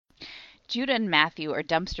Judah and Matthew are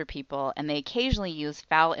dumpster people, and they occasionally use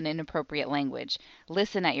foul and inappropriate language.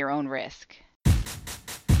 Listen at your own risk.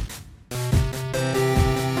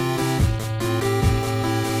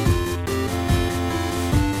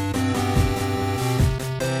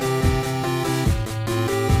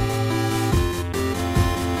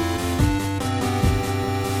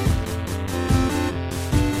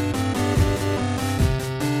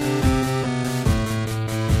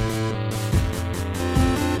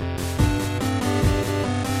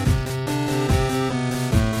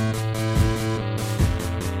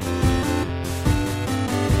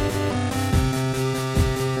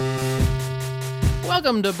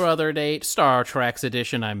 Welcome to Brother Date, Star Trek's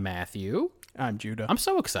edition. I'm Matthew. I'm Judah. I'm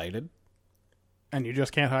so excited. And you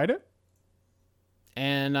just can't hide it?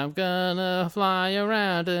 And I'm gonna fly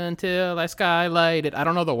around until I skylight it. I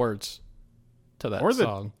don't know the words to that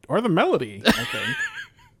song. Or the melody, I think.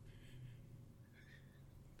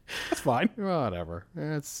 That's fine. Whatever.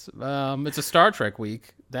 It's a Star Trek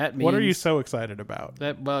week. That means... What are you so excited about?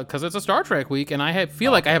 That because it's a Star Trek week, and I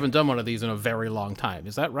feel like I haven't done one of these in a very long time.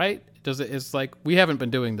 Is that right? It's like we haven't been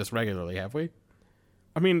doing this regularly, have we?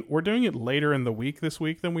 I mean, we're doing it later in the week this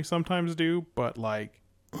week than we sometimes do, but like,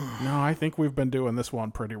 no, I think we've been doing this one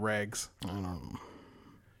pretty regs. I don't know.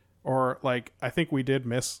 Or like, I think we did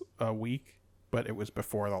miss a week, but it was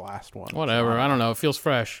before the last one. Whatever. I don't know. It feels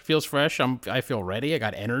fresh. I feel ready. I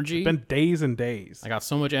got energy. It's been days and days. I got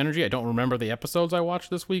so much energy. I don't remember the episodes I watched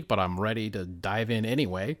this week, but I'm ready to dive in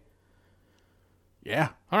anyway. Yeah.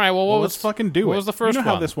 All right. Well, let's fucking do it. What was the first one? You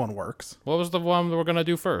know how this one works. What was the one that we're going to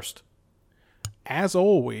do first? As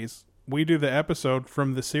always, we do the episode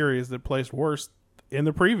from the series that placed worst in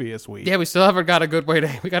the previous week. Yeah, we still haven't got a good way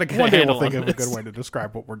to... We got to get a handle on this. We'll think of a good way to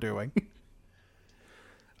describe what we're doing.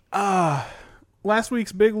 Last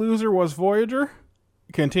week's big loser was Voyager,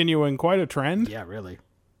 continuing quite a trend. Yeah, really.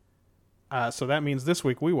 So that means this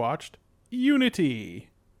week we watched Unity.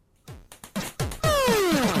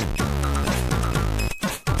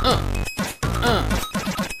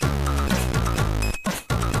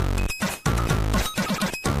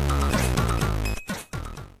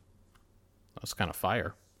 That's kind of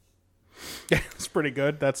fire. Yeah, it's pretty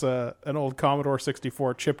good. That's an old Commodore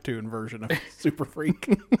 64 chiptune version of Super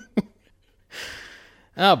Freak.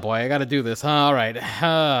 Oh boy, I got to do this. All right.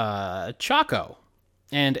 Chaco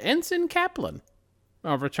and Ensign Kaplan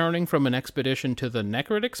are returning from an expedition to the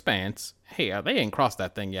Necrid Expanse. Hey, they ain't crossed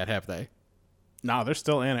that thing yet, have they? No, they're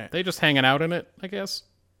still in it. They just hanging out in it, I guess.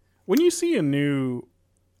 When there's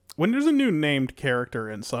a new named character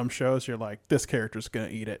in some shows, you're like, this character's going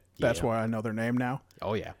to eat it. That's why I know their name now.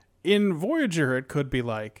 Oh, yeah. In Voyager, it could be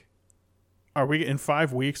like, in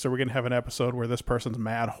 5 weeks, are we going to have an episode where this person's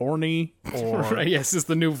mad horny? Or right, yes, it's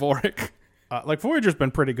the new Vorik. Like, Voyager's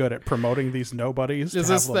been pretty good at promoting these nobodies to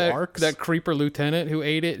have little arcs. That creeper lieutenant who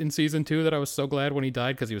ate it in season 2 that I was so glad when he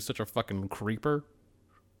died because he was such a fucking creeper?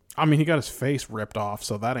 I mean, he got his face ripped off,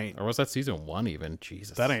 so that ain't... Or was that season 1 even?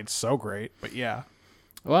 Jesus. That ain't so great, but yeah.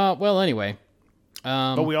 Well, anyway.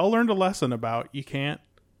 But we all learned a lesson about you can't...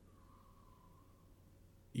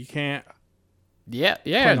 Yeah.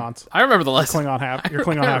 Klingons. I remember the lesson. Your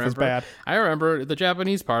Klingon half is bad. I remember the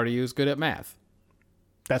Japanese party who's good at math.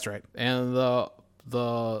 That's right. And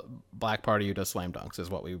the black party who does slam dunks is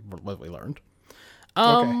what we learned.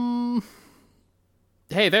 Okay.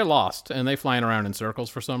 Hey, they're lost, and they flying around in circles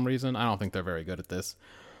for some reason. I don't think they're very good at this.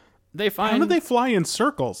 How did they fly in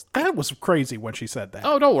circles? That was crazy when she said that.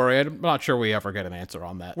 Oh, don't worry. I'm not sure we ever get an answer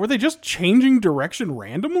on that. Were they just changing direction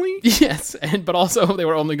randomly? Yes, but also they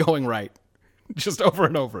were only going right. Just over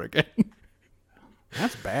and over again.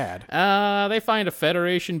 That's bad. They find a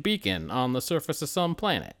Federation beacon on the surface of some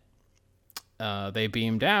planet. They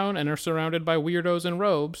beam down and are surrounded by weirdos in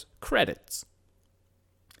robes. Credits.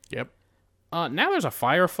 Yep. Now there's a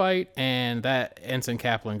firefight, and that Ensign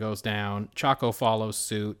Kaplan goes down. Chaco follows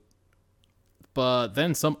suit. But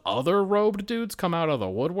then some other robed dudes come out of the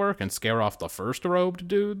woodwork and scare off the first robed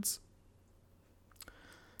dudes.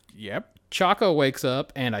 Yep. Chaco wakes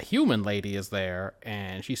up, and a human lady is there,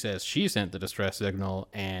 and she says she sent the distress signal,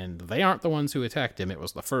 and they aren't the ones who attacked him. It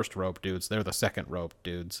was the first robed dudes. They're the second robed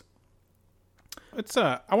dudes.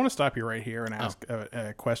 I want to stop you right here and ask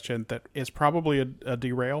a question that is probably a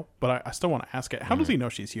derail, but I still want to ask it. How does he know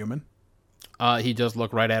she's human? He does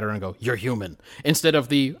look right at her and go, "You're human." Instead of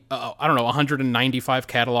the, 195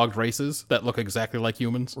 cataloged races that look exactly like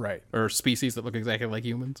humans. Right. Or species that look exactly like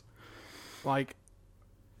humans. Like,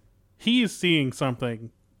 he is seeing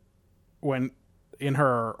something when in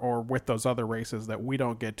her or with those other races that we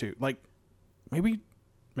don't get to. Like, maybe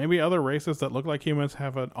other races that look like humans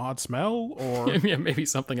have an odd smell, or yeah, maybe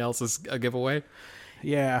something else is a giveaway.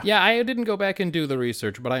 Yeah. Yeah, I didn't go back and do the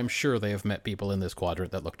research, but I'm sure they have met people in this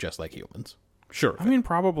quadrant that look just like humans. Sure. I mean,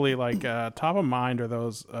 probably like top of mind are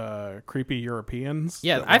those creepy Europeans.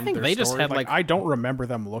 Yeah, that I run think their they just stories. had, like- I don't remember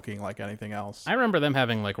them looking like anything else. I remember them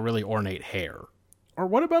having like really ornate hair. Or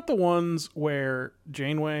what about the ones where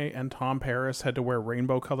Janeway and Tom Paris had to wear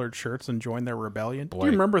rainbow-colored shirts and join their rebellion? Do Boy.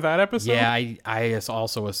 you remember that episode? Yeah, I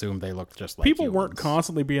also assumed they looked just like People humans. weren't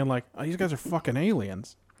constantly being like, "Oh, these guys are fucking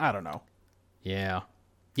aliens." I don't know. Yeah.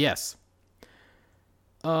 Yes.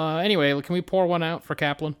 Anyway, can we pour one out for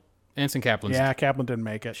Kaplan? Ensign Kaplan's Yeah, Kaplan didn't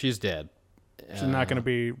make it. she's dead. She's not going to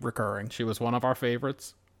be recurring. She was one of our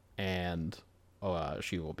favorites, and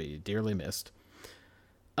she will be dearly missed.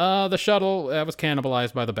 The shuttle was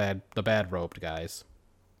cannibalized by the bad robed guys.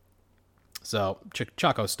 So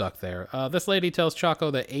Chaco's stuck there. This lady tells Chaco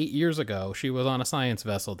that 8 years ago she was on a science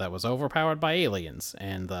vessel that was overpowered by aliens,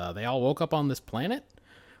 and they all woke up on this planet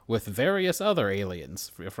with various other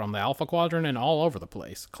aliens from the Alpha Quadrant and all over the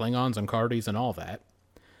place, Klingons and Cardis and all that.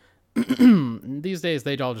 These days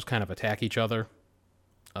they all just kind of attack each other.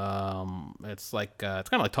 It's like it's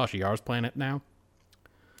kind of like Tasha Yar's planet now.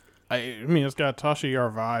 I mean, it's got Tasha Yar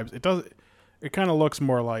vibes. It does. It kind of looks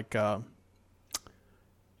more like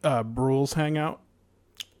Brule's hangout.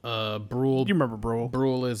 Brule. You remember Brule?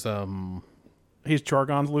 Brule is He's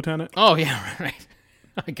Chorgon's lieutenant. Oh yeah, right.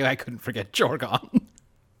 I couldn't forget Jorgon.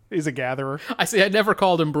 He's a gatherer. I see. I never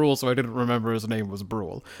called him Brule, so I didn't remember his name was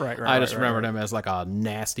Brule. Right. I just right, remembered right. him as like a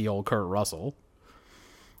nasty old Kurt Russell.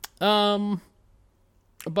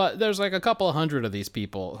 But there's like a couple hundred of these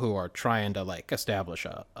people who are trying to like establish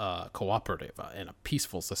a cooperative and a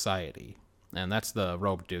peaceful society, and that's the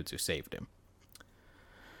robed dudes who saved him.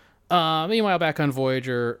 Meanwhile, back on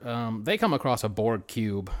Voyager, they come across a Borg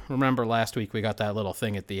cube. Remember last week we got that little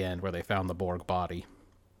thing at the end where they found the Borg body.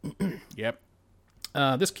 Yep.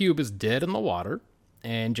 This cube is dead in the water,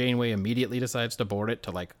 and Janeway immediately decides to board it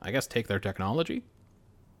to, like, I guess take their technology.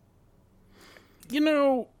 You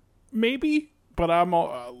know, maybe, but I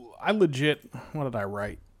legit. What did I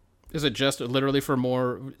write? Is it just literally for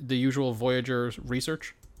more the usual Voyager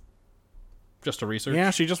research? Just to research?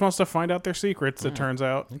 Yeah, she just wants to find out their secrets. It turns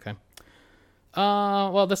out. Okay.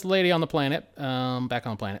 Well, this lady on the planet, back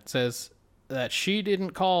on the planet, says that she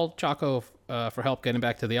didn't call Chaco for help getting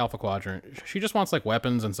back to the Alpha Quadrant. She just wants like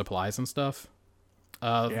weapons and supplies and stuff.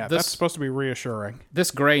 Yeah, that's supposed to be reassuring.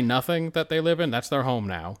 This gray nothing that they live in, that's their home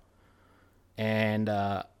now. And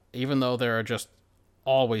even though there are just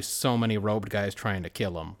always so many robed guys trying to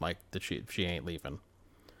kill them, like that she ain't leaving.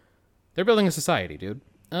 They're building a society, dude.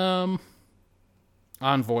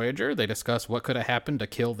 On Voyager, they discuss what could have happened to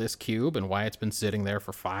kill this cube and why it's been sitting there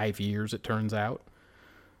for 5 years, it turns out.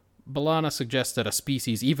 B'Elanna suggests that a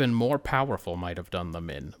species even more powerful might have done them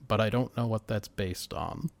in, but I don't know what that's based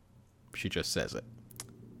on. She just says it.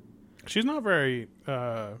 She's not very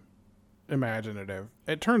imaginative.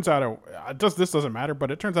 It turns out this doesn't matter, but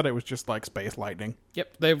it turns out it was just like space lightning.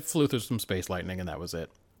 Yep, they flew through some space lightning and that was it.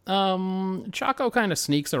 Chaco kind of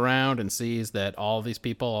sneaks around and sees that all these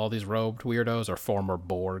people, all these robed weirdos, are former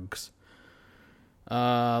Borgs.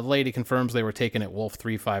 The lady confirms they were taken at Wolf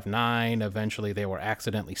 359. Eventually, they were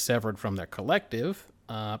accidentally severed from their collective.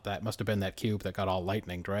 That must have been that cube that got all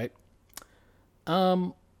lightninged, right?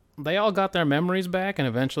 They all got their memories back, and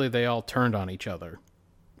eventually they all turned on each other.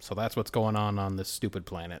 So that's what's going on this stupid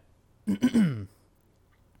planet. On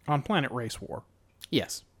Planet Race War.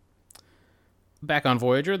 Yes. Back on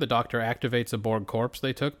Voyager, the Doctor activates a Borg corpse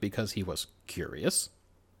they took because he was curious.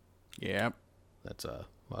 Yep. That's a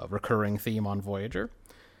recurring theme on Voyager.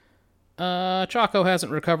 Chaco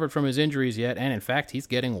hasn't recovered from his injuries yet, and in fact, he's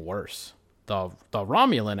getting worse. The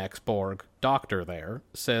Romulan ex-Borg, Doctor there,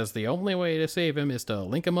 says the only way to save him is to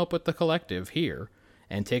link him up with the collective here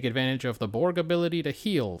and take advantage of the Borg ability to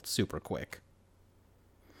heal super quick.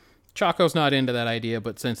 Chaco's not into that idea,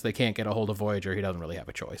 but since they can't get a hold of Voyager, he doesn't really have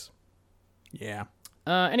a choice. Yeah.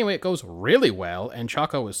 Anyway, it goes really well, and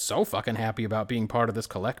Chaco is so fucking happy about being part of this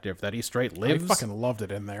collective that he straight I lives fucking loved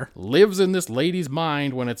it in there. lives in this lady's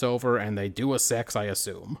mind when it's over, and they do a sex, I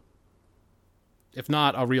assume. If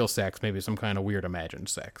not a real sex, maybe some kind of weird imagined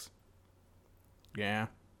sex. Yeah.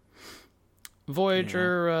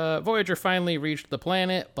 Voyager finally reached the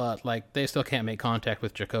planet, but like they still can't make contact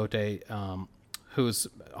with Chakotay, who's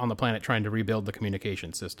on the planet trying to rebuild the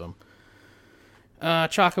communication system.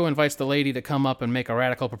 Chaco invites the lady to come up and make a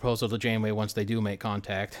radical proposal to Janeway once they do make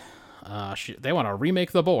contact. They want to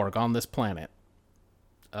remake the Borg on this planet.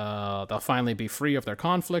 They'll finally be free of their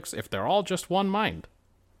conflicts if they're all just one mind.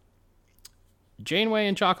 Janeway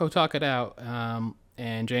and Chaco talk it out,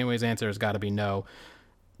 and Janeway's answer has got to be no.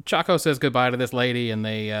 Chaco says goodbye to this lady, and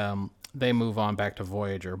they they move on back to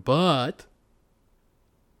Voyager, but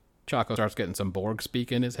Chaco starts getting some Borg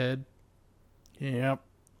speak in his head. Yep.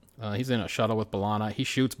 He's in a shuttle with B'Elanna. He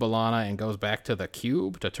shoots B'Elanna and goes back to the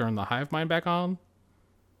cube to turn the hive mind back on.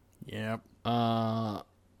 Yep.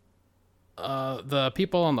 The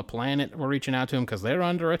people on the planet were reaching out to him because they're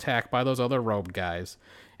under attack by those other robed guys.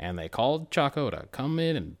 And they called Chaco to come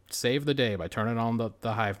in and save the day by turning on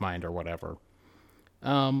the hive mind or whatever.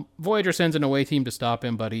 Voyager sends an away team to stop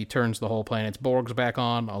him, but he turns the whole planet's Borgs back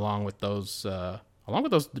on, along with those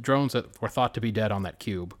drones that were thought to be dead on that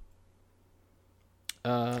cube.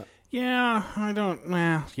 Yeah, I don't...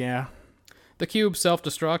 yeah. The cube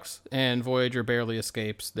self-destructs, and Voyager barely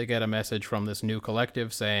escapes. They get a message from this new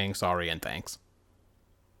collective saying sorry and thanks.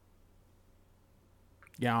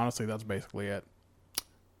 Yeah, honestly, that's basically it.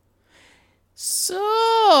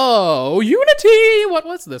 So, Unity! What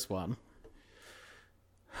was this one?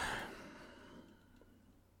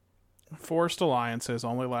 Forced alliances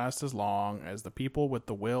only last as long as the people with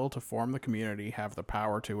the will to form the community have the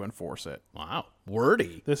power to enforce it. Wow,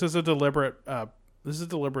 wordy. This is a deliberate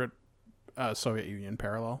Soviet Union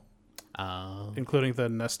parallel, including the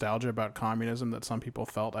nostalgia about communism that some people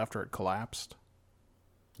felt after it collapsed.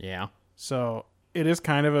 Yeah. So it is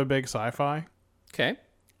kind of a big sci-fi. Okay.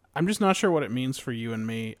 I'm just not sure what it means for you and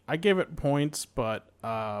me. I gave it points, but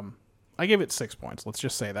I gave it 6 points. Let's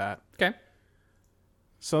just say that. Okay.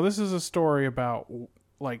 So this is a story about,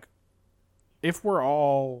 like, if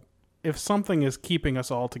something is keeping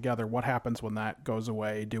us all together, what happens when that goes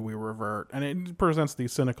away? Do we revert? And it presents the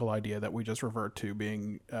cynical idea that we just revert to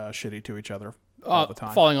being shitty to each other all the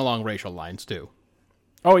time. Falling along racial lines, too.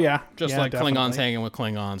 Oh, yeah. Just yeah, like definitely. Klingons hanging with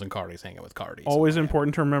Klingons and Cardis hanging with Cardis. Always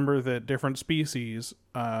important to remember that different species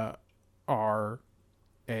are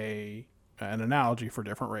an analogy for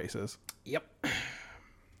different races. Yep.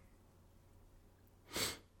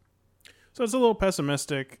 So it's a little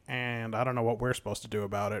pessimistic, and I don't know what we're supposed to do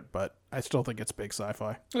about it, but I still think it's big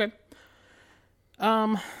sci-fi. Okay.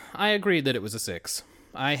 I agreed that it was a 6.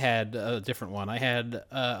 I had a different one. I had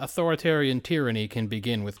authoritarian tyranny can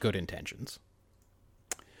begin with good intentions.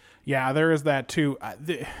 Yeah, there is that too.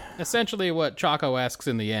 Essentially, what Chaco asks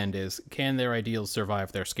in the end is, can their ideals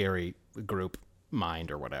survive their scary group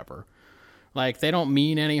mind or whatever? Like, they don't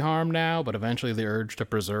mean any harm now, but eventually the urge to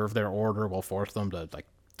preserve their order will force them to, like,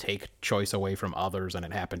 take choice away from others, and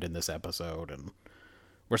it happened in this episode. And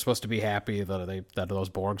we're supposed to be happy that those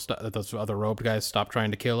Borg, that those other robed guys stopped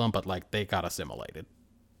trying to kill them, but, like, they got assimilated.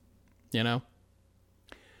 You know?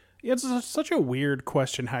 It's such a weird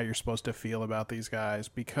question how you're supposed to feel about these guys,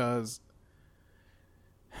 because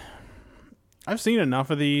I've seen enough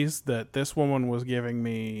of these that this woman was giving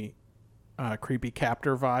me creepy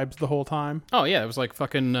captor vibes the whole time. Oh, yeah, it was like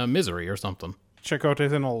fucking Misery or something.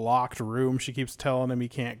 Chakotay's in a locked room. She keeps telling him he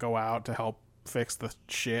can't go out to help fix the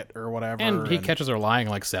shit or whatever. And he catches her lying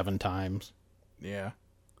like 7 times. Yeah.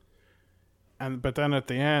 But then at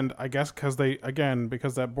the end, I guess because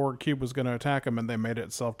that Borg cube was going to attack him and they made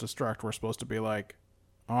it self-destruct, we're supposed to be like,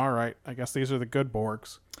 all right, I guess these are the good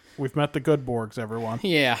Borgs. We've met the good Borgs, everyone.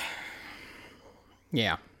 Yeah.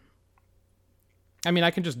 Yeah. I mean,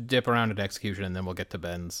 I can just dip around at execution and then we'll get to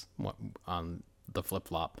Ben's on the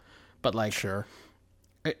flip-flop. But, like, Sure.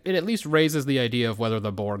 It at least raises the idea of whether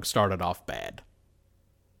the Borg started off bad.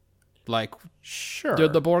 Like, Sure.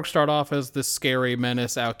 did the Borg start off as this scary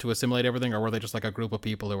menace out to assimilate everything, or were they just like a group of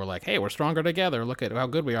people who were like, hey, we're stronger together, look at how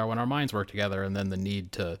good we are when our minds work together, and then the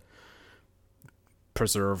need to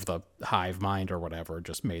preserve the hive mind or whatever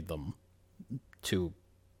just made them too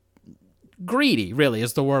greedy, really,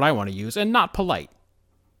 is the word I want to use, and not polite.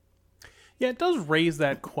 Yeah, it does raise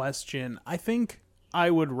that question. I think I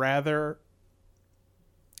would rather...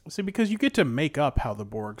 See, because you get to make up how the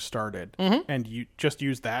Borg started, and you just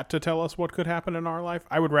use that to tell us what could happen in our life.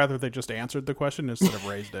 I would rather they just answered the question instead of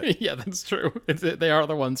raised it. Yeah, that's true. They are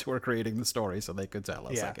the ones who are creating the story, so they could tell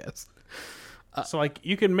us, Yeah. I guess. So, like,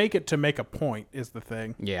 you can make it to make a point is the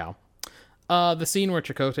thing. Yeah. The scene where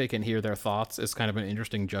Chakotay can hear their thoughts is kind of an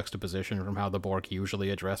interesting juxtaposition from how the Borg usually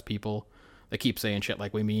address people. They keep saying shit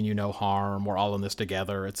like, we mean you no harm, we're all in this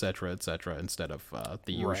together, etc., instead of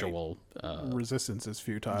the usual... Resistance is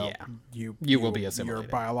futile. yeah. You will be Your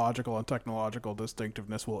assimilated. biological and technological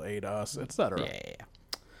distinctiveness will aid us, etc. Yeah.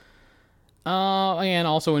 And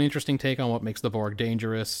also an interesting take on what makes the Borg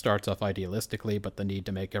dangerous. Starts off idealistically, but the need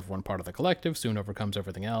to make everyone part of the collective soon overcomes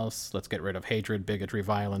everything else. Let's get rid of hatred, bigotry,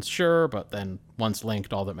 violence, sure, but then once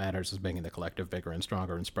linked, all that matters is making the collective bigger and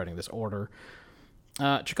stronger and spreading this order.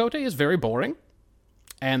 Chakotay is very boring,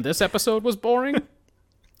 and this episode was boring,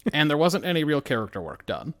 and there wasn't any real character work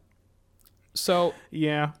done. So,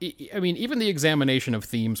 Yeah. I mean, even the examination of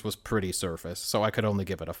themes was pretty surface, so I could only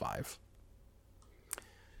give it a 5.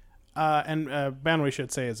 And Ben, we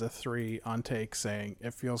should say, is a 3 on take, saying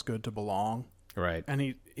it feels good to belong. Right.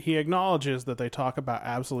 And he acknowledges that they talk about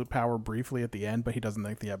absolute power briefly at the end, but he doesn't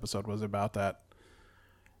think the episode was about that.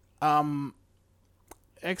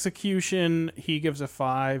 Execution, he gives a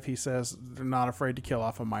 5. He says they're not afraid to kill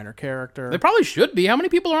off a minor character. They probably should be. How many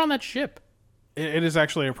people are on that ship? It is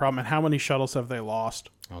actually a problem. And how many shuttles have they lost?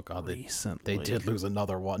 Oh, God. Recently. They did lose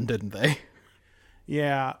another one, didn't they?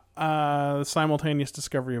 Yeah. The simultaneous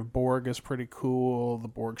discovery of Borg is pretty cool. The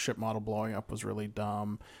Borg ship model blowing up was really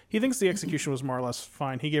dumb. He thinks the execution was more or less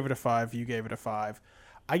fine. He gave it a 5. You gave it a 5.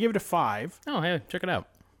 I gave it a 5. Oh, hey, check it out.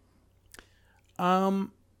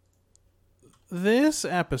 This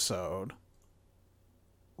episode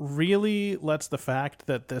really lets the fact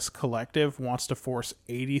that this collective wants to force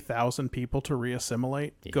 80,000 people to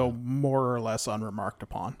reassimilate go more or less unremarked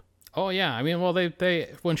upon. Oh, yeah. I mean, well,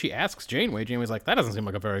 they when she asks Janeway's like, that doesn't seem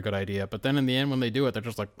like a very good idea. But then in the end, when they do it, they're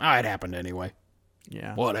just like, it happened anyway.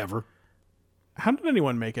 Yeah. Whatever. How did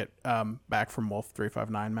anyone make it back from Wolf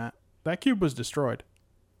 359, Matt? That cube was destroyed.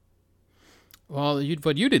 Well,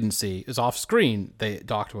 what you didn't see is off screen, they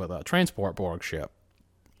docked with a transport Borg ship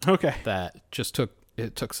Okay. that just took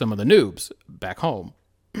some of the noobs back home.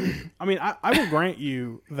 I mean, I will grant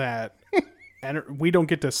you that we don't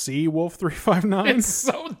get to see Wolf 359. It's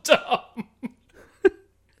so dumb.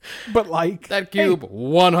 But like That cube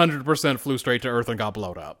 100% flew straight to Earth and got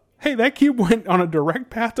blown up. Hey, that cube went on a direct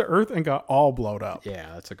path to Earth and got all blowed up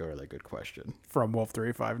Yeah, that's a really good question. from Wolf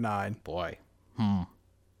 359. Boy.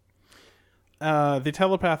 The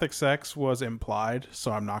telepathic sex was implied,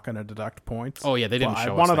 so I'm not going to deduct points. Oh, yeah, they didn't But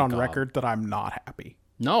show I us, want it thank on God. record that I'm not happy.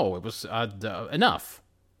 No, it was enough.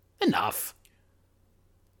 Enough.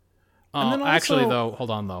 And then Actually, also- though,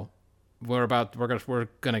 hold on though. We're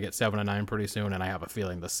gonna get 7 and 9 pretty soon, and I have a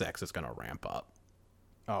feeling the sex is gonna ramp up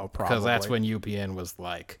Oh, probably. because that's when UPN was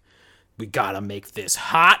like, "We gotta make this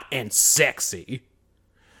hot and sexy."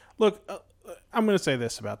 Look, I'm going to say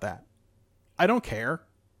this about that. I don't care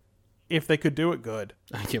if they could do it good.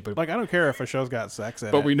 Yeah, but Like, I don't care if a show's got sex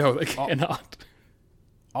in it. we know they cannot.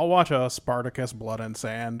 I'll watch a Spartacus Blood and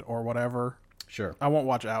Sand or whatever. Sure, I won't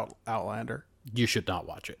watch Outlander. you should not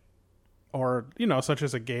watch it. Or, such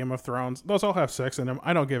as a Game of Thrones. Those all have sex in them.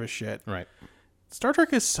 I don't give a shit. Right. Star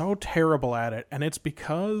Trek is so terrible at it, and it's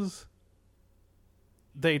because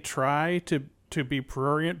they try to be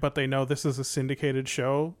prurient, but they know this is a syndicated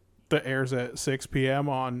show that airs at 6 p.m.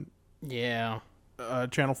 on Yeah,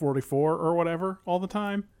 Channel 44 or whatever all the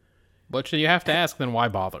time. but you have to ask then why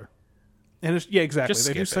bother? And yeah, exactly. Just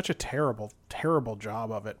They do skip it. such a terrible job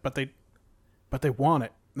of it, but they want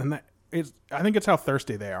it, and that is, I think it's how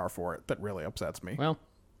thirsty they are for it that really upsets me. Well,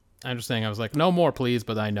 I'm just saying. I was like, no more, please,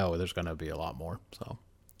 but I know there's gonna be a lot more. So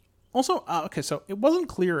Also, okay, so it wasn't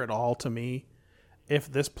clear at all to me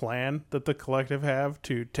if this plan that the collective have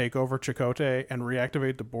to take over Chakotay and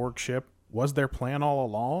reactivate the Borg ship was their plan all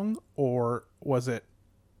along, or was it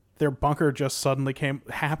their bunker just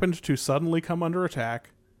happened to suddenly come under attack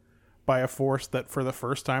by a force that for the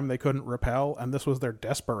first time they couldn't repel, and this was their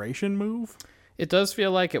desperation move? it does feel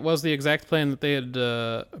like it was the exact plan that they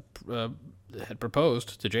had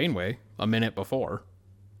proposed to Janeway a minute before.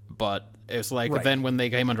 But it's like Right. then when they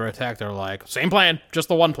came under attack, they're like, same plan, just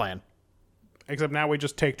the one plan. Except now we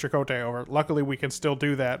just take Chakotay over. Luckily, we can still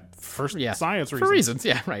do that for Yeah, science reasons. For reasons,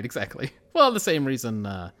 yeah, right, exactly. Well, the same reason.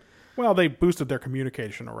 Well, they boosted their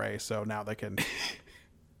communication array, so now they can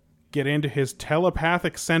get into his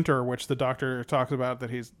telepathic center, which the doctor talks about that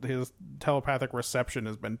his telepathic reception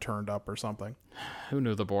has been turned up or something. Who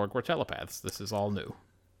knew the Borg were telepaths? This is all new.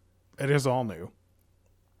 It is all new.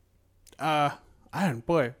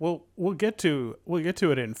 Boy, we'll get to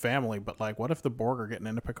it in family, but like, what if the Borg are getting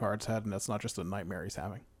into Picard's head and it's not just a nightmare he's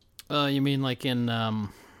having? You mean like in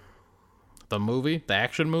the movie, the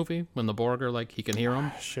action movie, when the Borg are like he can hear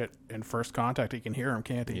them? Shit, in First Contact, he can hear him,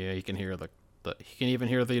 can't he? Yeah, he can hear he can even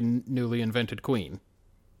hear the newly invented Queen.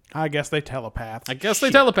 I guess they telepath. I guess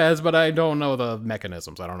they telepaths, but I don't know the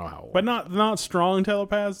mechanisms. I don't know how. But not strong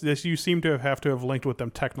telepaths. Yes, you seem to have linked with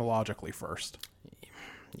them technologically first.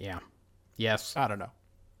 Yeah. Yes. I don't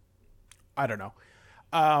know.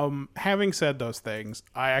 Having said those things,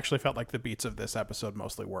 I actually felt like the beats of this episode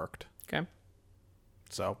mostly worked. Okay.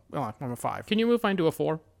 So, well, I'm a 5. Can you move mine to a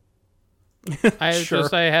 4? I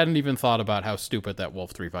hadn't even thought about how stupid that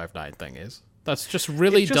Wolf 359 thing is. That's just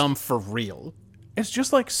really dumb for real. It's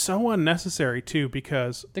just like so unnecessary too,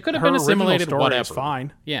 because They could have her been original assimilated, story whatever. is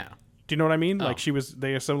fine. Yeah. Do you know what I mean? Oh. Like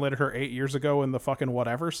they assimilated her 8 years ago in the fucking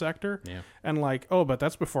whatever sector. Yeah. And like, oh, but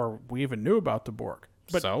that's before we even knew about the Borg.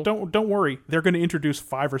 But So? don't worry, they're going to introduce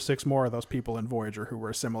 5 or 6 more of those people in Voyager who were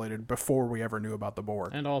assimilated before we ever knew about the Borg.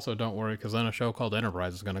 And also, don't worry, because then a show called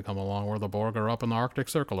Enterprise is going to come along where the Borg are up in the Arctic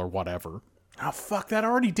Circle or whatever. Oh fuck, that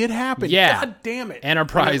already did happen. Yeah. God damn it.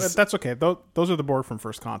 Enterprise. That's okay. Those are the Borg from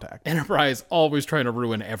First Contact. Enterprise always trying to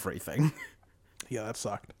ruin everything. Yeah, that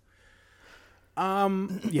sucked.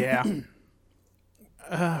 Yeah.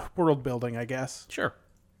 World building, I guess. Sure.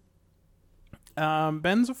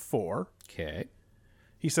 Ben's a 4. Okay.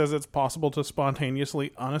 He says it's possible to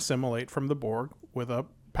spontaneously unassimilate from the Borg with a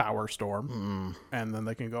power storm, and then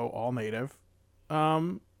they can go all native.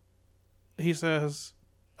 He says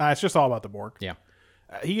it's just all about the Borg. Yeah.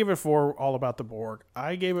 He gave it 4, all about the Borg.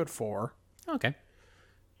 I gave it 4. Okay.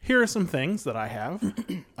 Here are some things that I have.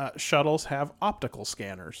 Shuttles have optical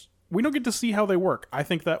scanners. We don't get to see how they work. I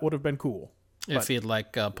think that would have been cool. If he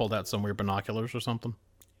had, pulled out some weird binoculars or something.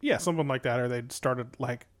 Yeah, something like that. Or they'd started,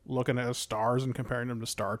 looking at stars and comparing them to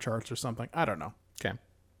star charts or something. I don't know. Okay.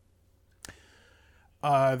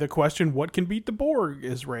 The question, what can beat the Borg,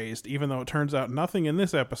 is raised, even though it turns out nothing in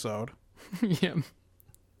this episode. Yeah.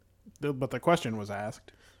 But the question was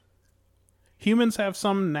asked. Humans have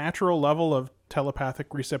some natural level of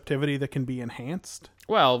telepathic receptivity that can be enhanced.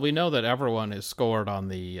 Well, we know that everyone is scored on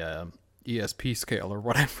the ESP scale or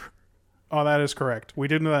whatever. Oh, that is correct. We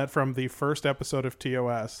did know that from the first episode of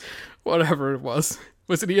TOS. Whatever it was.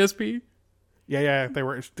 Was it ESP? Yeah, they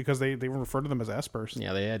were, because they referred to them as espers.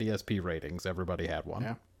 Yeah, they had ESP ratings. Everybody had one.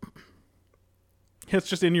 Yeah. It's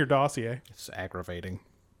just in your dossier. It's aggravating.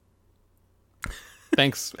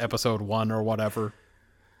 Thanks, episode 1 or whatever.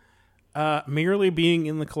 Merely being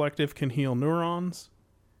in the collective can heal neurons.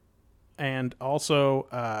 And also,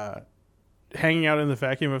 hanging out in the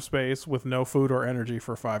vacuum of space with no food or energy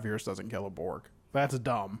for 5 years doesn't kill a Borg. That's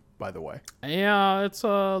dumb, by the way. Yeah, it's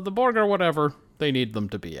the Borg or whatever they need them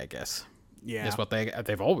to be, I guess. Yeah. That's what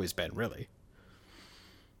they've always been, really.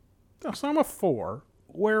 Oh, so I'm a 4.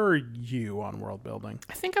 Where are you on world building?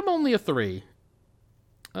 I think I'm only a 3.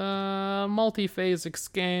 Multiphasic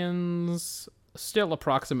scans. Still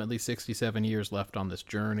approximately 67 years left on this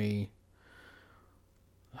journey.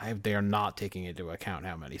 They are not taking into account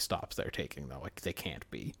how many stops they're taking, though. Like, they can't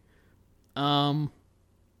be.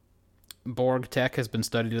 Borg tech has been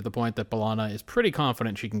studied to the point that B'Elanna is pretty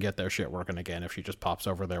confident she can get their shit working again if she just pops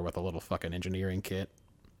over there with a little fucking engineering kit.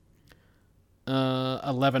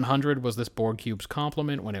 1100 was this Borg cube's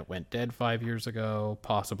complement when it went dead 5 years ago,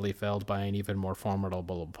 possibly felled by an even more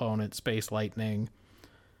formidable opponent, Space Lightning.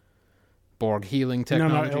 Borg healing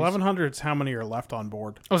technologies. No, 1100 is how many are left on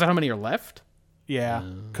board. Oh, is that how many are left? Yeah,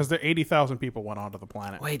 because the 80,000 people went onto the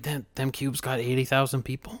planet. Wait, them cubes got 80,000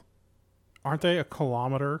 people? Aren't they a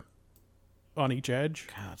kilometer on each edge?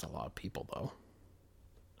 God, that's a lot of people, though.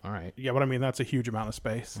 All right. Yeah, but I mean, that's a huge amount of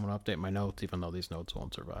space. I'm going to update my notes, even though these notes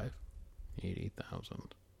won't survive.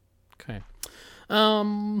 80,000. Okay.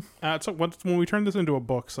 So when we turn this into a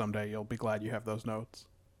book someday, you'll be glad you have those notes.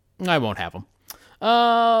 I won't have them.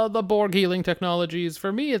 The Borg healing technologies,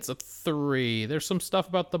 for me, it's a 3. There's some stuff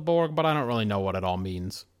about the Borg, but I don't really know what it all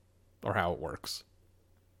means or how it works.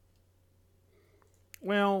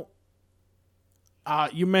 Well,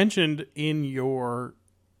 you mentioned in your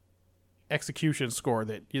execution score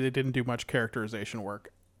that they didn't do much characterization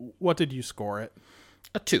work. What did you score it?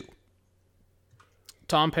 A 2.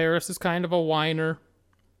 Tom Paris is kind of a whiner.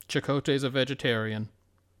 Chakotay's a vegetarian.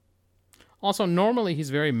 Also, normally he's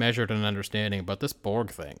very measured and understanding, but this Borg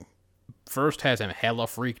thing first has him hella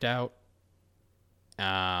freaked out.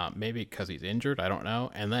 Maybe because he's injured, I don't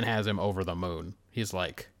know. And then has him over the moon. He's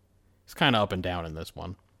kind of up and down in this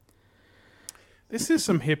one. This is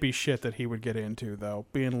some hippie shit that he would get into, though,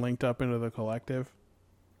 being linked up into the collective.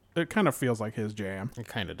 It kind of feels like his jam. It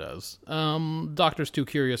kind of does. Doctor's too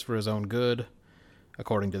curious for his own good,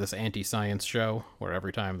 according to this anti-science show, where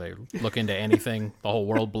every time they look into anything, the whole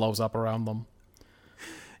world blows up around them.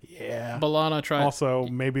 Yeah. B'Elanna tries... Also,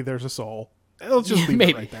 maybe there's a soul. Let's just leave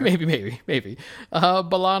it right there. Maybe.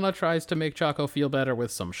 B'Elanna tries to make Chaco feel better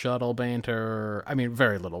with some shuttle banter. I mean,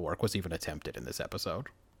 very little work was even attempted in this episode.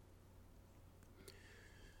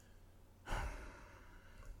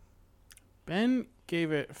 Ben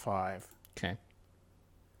gave it 5. Okay.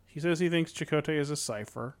 He says he thinks Chakotay is a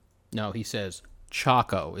cipher. No, he says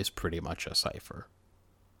Chaco is pretty much a cipher.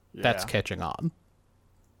 Yeah. That's catching on.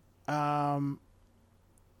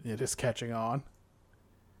 It is catching on.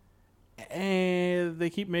 And they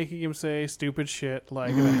keep making him say stupid shit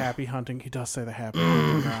like the happy hunting. He does say the happy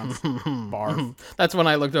hunting grounds. Barf. That's when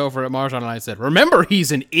I looked over at Marjan and I said, remember,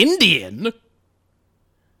 he's an Indian!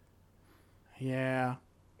 Yeah.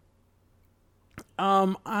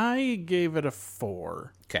 I gave it a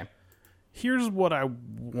 4. Okay. Here's what I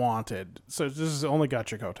wanted. So this has only got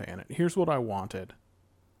Chakotay in it. Here's what I wanted.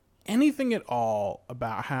 Anything at all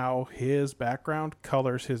about how his background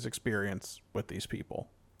colors his experience with these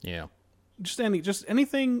people. Yeah. Just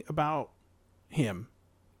anything about him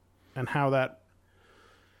and how that.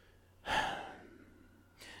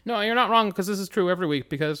 No, you're not wrong, because this is true every week,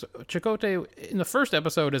 because Chakotay in the first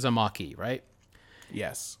episode is a Maquis, right?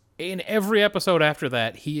 Yes. In every episode after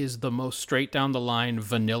that, he is the most straight down the line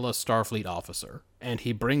vanilla Starfleet officer, and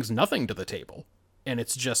he brings nothing to the table. And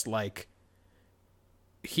it's just like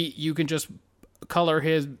you can just color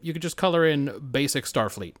in basic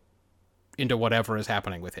Starfleet into whatever is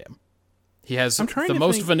happening with him. He has the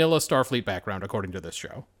most vanilla Starfleet background according to this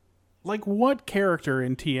show. Like, what character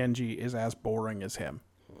in TNG is as boring as him?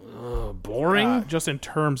 Boring? Just in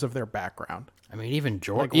terms of their background. I mean, even Like,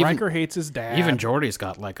 Geordi. Riker hates his dad. Even Geordi's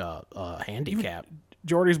got like a handicap.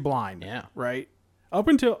 Geordi's blind. Yeah. Right?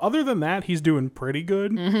 Other than that, he's doing pretty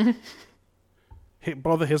good. Mm-hmm.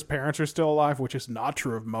 Both of his parents are still alive, which is not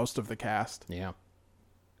true of most of the cast. Yeah.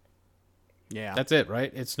 Yeah. That's it,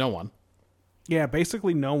 right? It's no one. Yeah,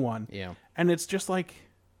 basically no one. Yeah. And it's just like,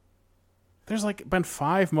 there's like been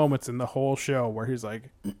 5 moments in the whole show where he's like,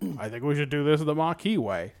 I think we should do this the Maquis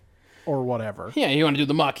way. Or whatever. Yeah, you want to do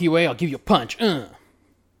the Maquis way? I'll give you a punch.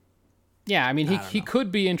 Yeah, I mean, he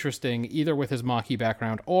could be interesting either with his Maquis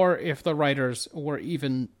background, or if the writers were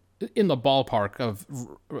even in the ballpark of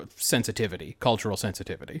sensitivity, cultural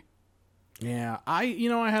sensitivity. Yeah, I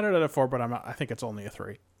had it at a 4, but I think it's only a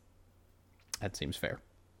 3. That seems fair.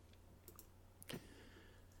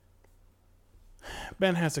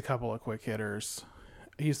 Ben has a couple of quick hitters.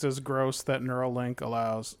 He says gross that Neuralink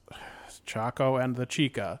allows Chaco and the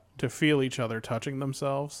Chica to feel each other touching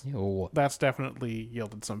themselves. Ew. That's definitely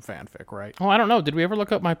yielded some fanfic, right? Oh, I don't know. Did we ever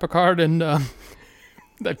look up my Picard and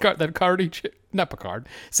that Cardi chick? Not Picard.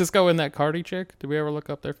 Cisco and that Cardi chick? Did we ever look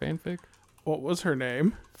up their fanfic? What was her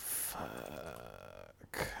name? Fuck.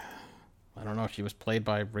 I don't know. She was played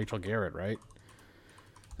by Rachel Garrett, right?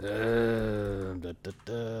 Rachel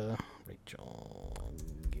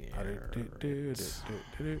Garrett.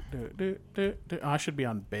 I should be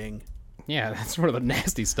on Bing. Yeah, that's where the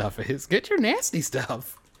nasty stuff is. Get your nasty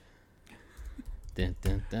stuff. Dun,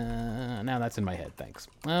 dun, dun. Now that's in my head. Thanks.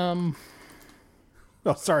 Oh,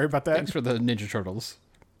 sorry about that. Thanks for the Ninja Turtles,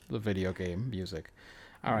 the video game music.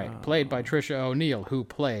 All right, played by Trisha O'Neill, who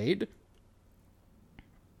played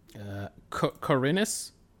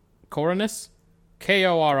Corinas, Korinas.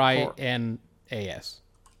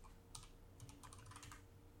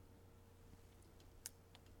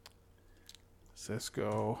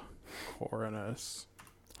 Cisco Corinas.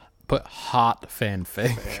 Put hot fanfic.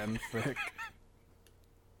 Fanfic.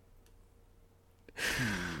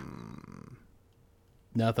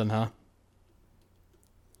 Nothing, huh?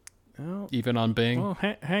 Oh, Even on Bing? well,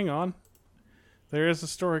 hang on. There is a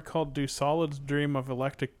story called "Do Solids Dream of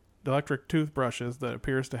Electric Toothbrushes" that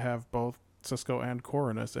appears to have both Cisco and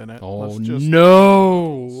Corinas in it. Oh, no!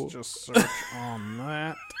 no! Let's just search on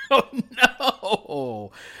that. Oh,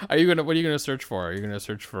 no! What are you gonna search for? Are you gonna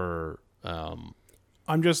search for, I'm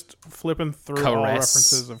just flipping through all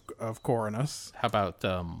references of Corinas. how about,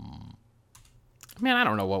 man, I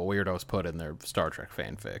don't know what weirdos put in their Star Trek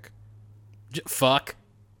fanfic. Fuck.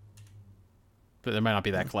 But they might not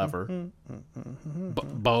be that clever.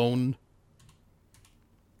 Bone.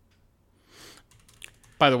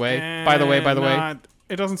 By the way.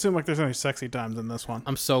 It doesn't seem like there's any sexy times in this one.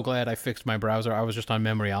 I'm so glad I fixed my browser. I was just on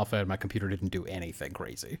Memory Alpha and my computer didn't do anything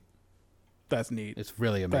crazy. That's neat. It's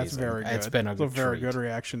really amazing. That's very good. It's been a very good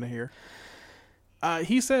reaction to hear.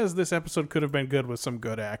 He says this episode could have been good with some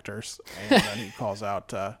good actors, and then he calls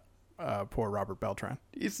out poor Robert Beltran.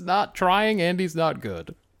 He's not trying and he's not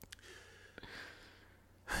good.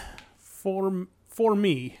 For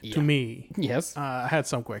me, to me, Yes. I had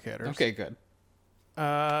some quick hitters. Okay, good.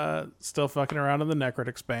 Still fucking around in the Necrit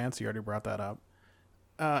Expanse. You already brought that up.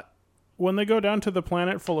 When they go down to the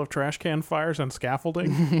planet full of trash can fires and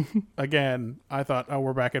scaffolding, again, I thought, oh,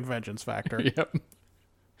 we're back in Vengeance Factor. Yep.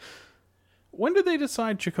 When did they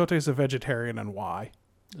decide Chakotay's a vegetarian and why?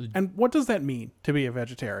 And what does that mean to be a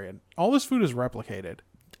vegetarian? All this food is replicated.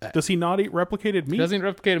 Does he not eat replicated meat? He doesn't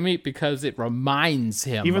replicate meat because it reminds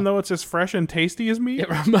him. Even though it's as fresh and tasty as meat? it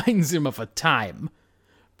reminds him of a time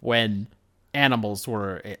when animals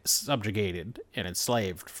were subjugated and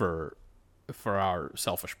enslaved for our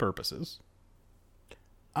selfish purposes.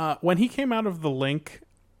 When he came out of the link,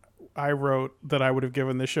 I wrote that I would have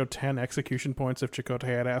given this show 10 execution points if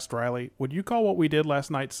Chakotay had asked Riley, would you call what we did last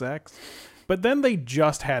night sex? But then they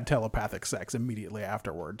just had telepathic sex immediately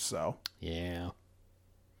afterwards, so Yeah.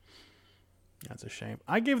 that's a shame.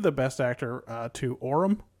 I gave the best actor to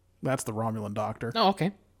Orem. That's the Romulan doctor. Oh,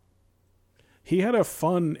 okay. He had a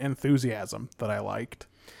fun enthusiasm that I liked.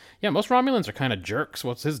 Yeah, most Romulans are kind of jerks.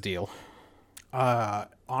 What's his deal?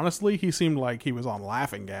 Honestly, he seemed like he was on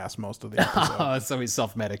laughing gas most of the episode. So he's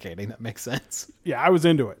self-medicating. That makes sense. Yeah, I was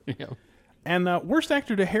into it. Yeah. And worst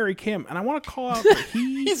actor to Harry Kim, and I want to call out that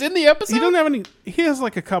He's in the episode? he doesn't have any. He has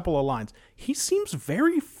like a couple of lines. He seems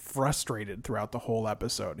very frustrated throughout the whole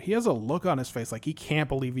episode. He has a look on his face like he can't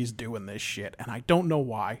believe he's doing this shit, and I don't know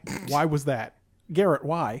why. Why was that, Garrett?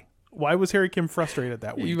 Why? Why was Harry Kim frustrated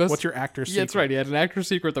that week? What's your actor's secret? Yeah, that's right. He had an actor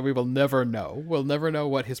secret that we will never know. We'll never know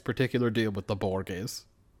what his particular deal with the Borg is.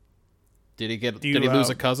 Did he lose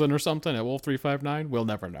a cousin or something at Wolf 359? We'll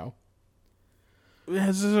never know.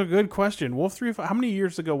 This is a good question. Wolf 3. How many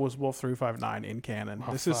years ago was Wolf 359 in canon?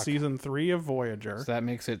 This is season 3 of Voyager. So that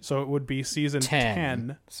makes it So it would be season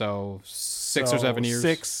 10. So 6 or 7 years.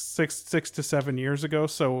 6 to 7 years ago.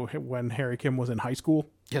 So when Harry Kim was in high school,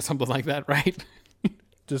 Yeah, something like that, right?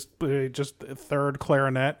 just third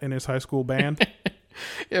clarinet in his high school band.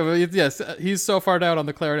 Yeah, well, yes. He's so far down on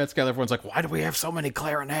the clarinet scale. Everyone's like, "Why do we have so many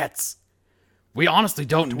clarinets? We honestly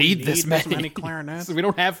don't need this many clarinets. We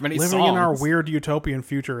don't have many Living songs. in our weird utopian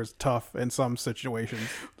future is tough in some situations.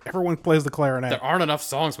 Everyone plays the clarinet. There aren't enough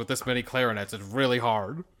songs with this many clarinets. It's really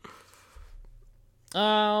hard."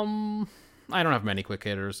 I don't have many quick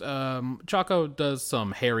hitters. Choco does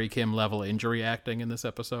some Harry Kim level injury acting in this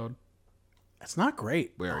episode, It's not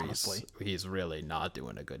great, where honestly. he's really not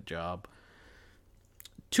doing a good job.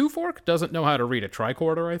 Two Fork doesn't know how to read a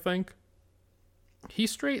tricorder, I think. He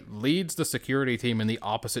straight leads the security team in the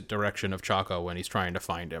opposite direction of Choco when he's trying to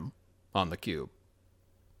find him on the cube.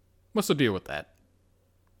 What's the deal with that?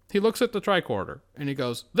 He looks at the tricorder and he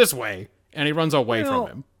goes, "This way," and he runs away from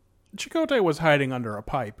him. Chakotay was hiding under a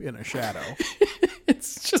pipe in a shadow.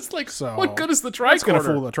 It's just like, So, what good is the That's going to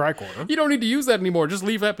tricorder? fool the tricorder. You don't need to use that anymore. Just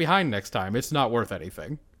leave that behind next time. It's not worth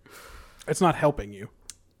anything. It's not helping you.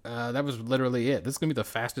 That was literally it. This is going to be the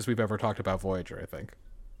fastest we've ever talked about Voyager, I think.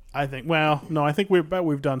 I think, well, no, I think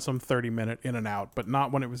we've done some 30-minute in and out, but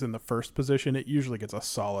not when it was in the first position. It usually gets a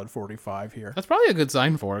solid 45 here. That's probably a good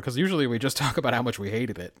sign for it, because usually we just talk about how much we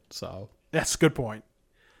hated it. So That's a good point.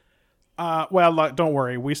 Well, don't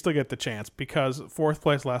worry. We still get the chance because fourth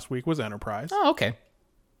place last week was Enterprise. Oh, okay.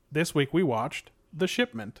 This week we watched The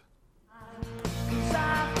Shipment.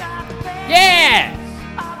 Yeah!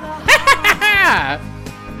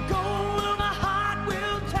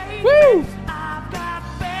 Woo!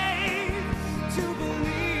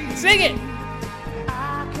 Sing it!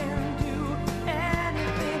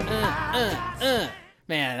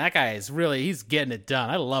 Man, that guy is really, he's getting it done.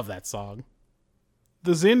 I love that song.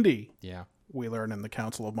 The Xindi, Yeah. we learn in the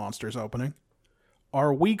Council of Monsters opening,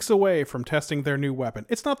 are weeks away from testing their new weapon.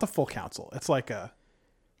 It's not the full council. It's like a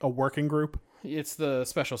working group. It's the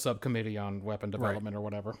special subcommittee on weapon development or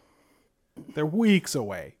whatever. They're weeks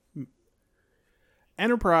away.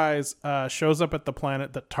 Enterprise shows up at the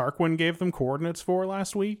planet that Tarquin gave them coordinates for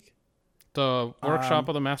last week. The workshop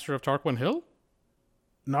of the Master of Tarquin Hill?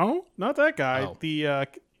 No, not that guy. Oh. The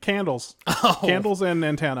candles. Oh. Candles and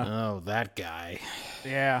antenna. Oh, that guy.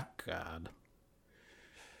 Yeah. God.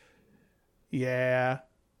 Yeah.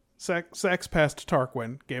 Sex pest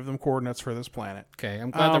Tarquin gave them coordinates for this planet. Okay,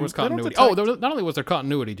 I'm glad there was they don't continuity. detect- Not only was there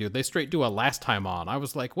continuity, dude, they straight do a last time on. I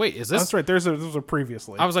was like, wait, is this... That's right. There's a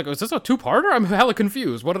previously. I was like, is this a two-parter? I'm hella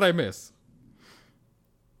confused. What did I miss?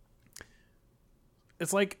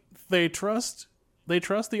 It's like they trust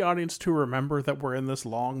the audience to remember that we're in this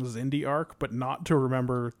long Xindi arc, but not to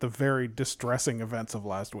remember the very distressing events of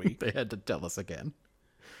last week. They had to tell us again.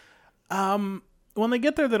 When they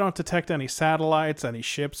get there, they don't detect any satellites, any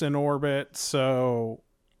ships in orbit, so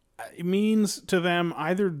it means to them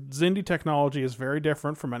either Xindi technology is very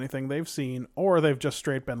different from anything they've seen, or they've just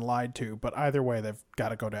straight been lied to, but either way, they've got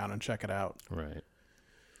to go down and check it out. Right.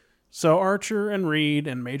 So Archer and Reed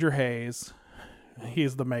and Major Hayes,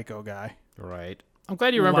 he's the Mako guy. Right. I'm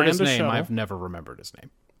glad you remembered his Land a name. shuttle. I've never remembered his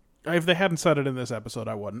name. If they hadn't said it in this episode,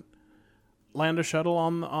 I wouldn't. Land a shuttle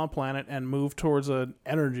on a planet and move towards an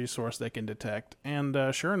energy source they can detect. And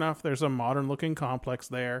sure enough, there's a modern-looking complex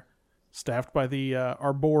there, staffed by the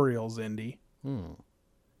arboreal Xindi.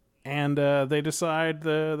 And they decide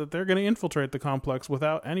that they're going to infiltrate the complex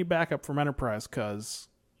without any backup from Enterprise, because,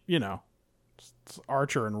 it's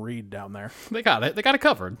Archer and Reed down there. They got it. They got it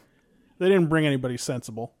covered. They didn't bring anybody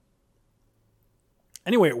sensible.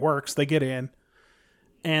 Anyway, it works. They get in.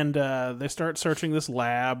 And they start searching this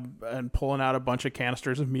lab and pulling out a bunch of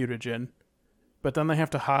canisters of mutagen. but then they have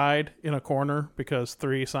to hide in a corner because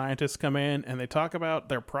 3 scientists come in and they talk about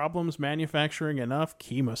their problems manufacturing enough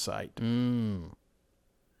chemosite.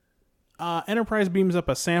 Enterprise beams up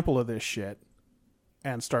a sample of this shit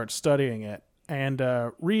and starts studying it. And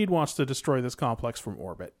Reed wants to destroy this complex from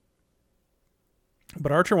orbit.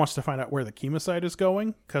 But Archer wants to find out where the chemosite is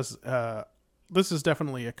going, because this is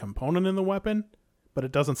definitely a component in the weapon, but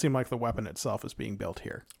it doesn't seem like the weapon itself is being built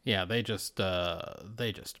here. Yeah, they just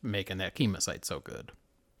making that chemosite so good.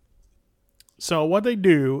 So what they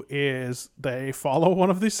do is they follow one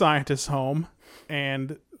of these scientists home,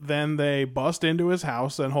 and then they bust into his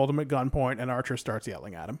house and hold him at gunpoint, and Archer starts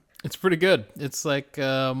yelling at him. It's pretty good. It's like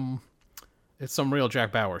it's some real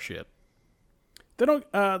Jack Bauer shit. They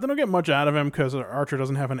don't get much out of him because Archer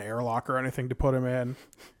doesn't have an airlock or anything to put him in.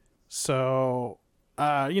 So,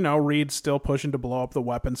 Reed's still pushing to blow up the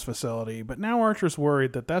weapons facility, but now Archer's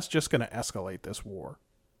worried that that's just going to escalate this war.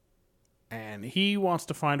 And he wants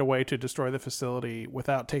to find a way to destroy the facility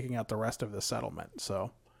without taking out the rest of the settlement.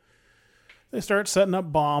 So they start setting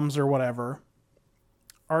up bombs or whatever.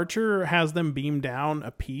 Archer has them beam down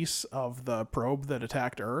a piece of the probe that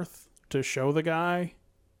attacked Earth to show the guy.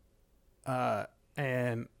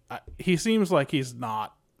 And he seems like he's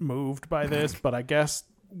not moved by this, but I guess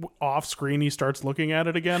off screen he starts looking at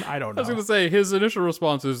it again. I don't know. I was going to say, his initial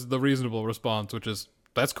response is the reasonable response, which is,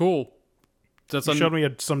 that's cool. You showed me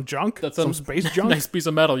some junk. That's some space junk. Nice piece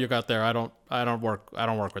of metal you got there. I don't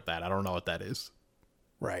work with that. I don't know what that is.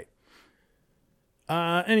 Right.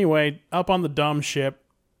 Anyway, up on the dumb ship,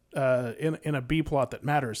 in a B plot that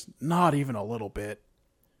matters not even a little bit,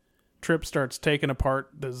 Trip starts taking apart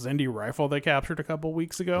the Xindi rifle they captured a couple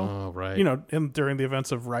weeks ago. Oh, right. During the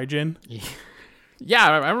events of Raijin. Yeah,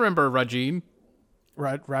 I remember Raijin.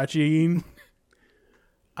 Raijin.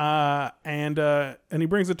 And he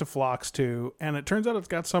brings it to Phlox too, and it turns out it's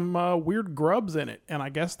got some weird grubs in it, and I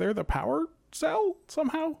guess they're the power cell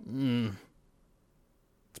somehow.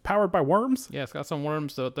 It's powered by worms. Yeah, it's got some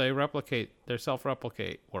worms that they replicate. They're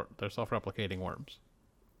self-replicating worms.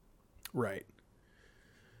 Right.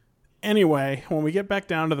 Anyway, when we get back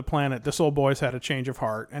down to the planet, this old boy's had a change of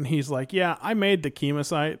heart, and he's like, yeah, I made the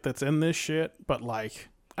chemosite that's in this shit, but I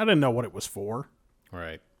didn't know what it was for.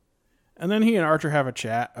 Right. And then he and Archer have a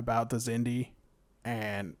chat about the Xindi,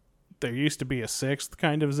 and there used to be a 6th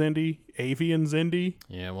kind of Xindi, avian Xindi.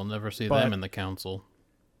 Yeah, we'll never see them in the council.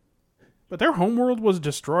 But their homeworld was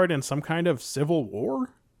destroyed in some kind of civil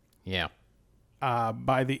war? Yeah.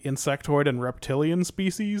 By the insectoid and reptilian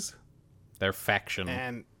species. Their faction.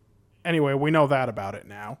 And anyway, we know that about it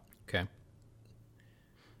now. Okay.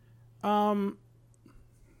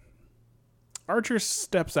 Archer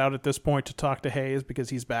steps out at this point to talk to Hayes because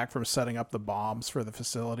he's back from setting up the bombs for the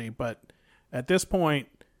facility. But at this point,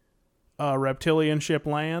 a reptilian ship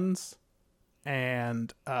lands,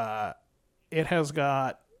 and it has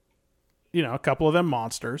got, a couple of them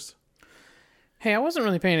monsters. Hey, I wasn't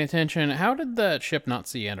really paying attention. How did the ship not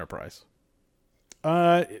see Enterprise?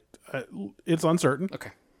 It's uncertain.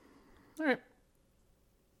 Okay. All right.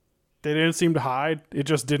 They didn't seem to hide. It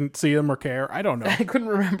just didn't see them or care. I don't know. I couldn't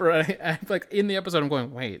remember. I in the episode, I'm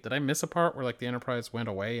going, wait, did I miss a part where the Enterprise went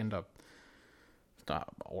away and or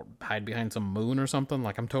hide behind some moon or something?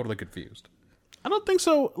 I'm totally confused. I don't think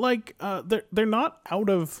so. They're not out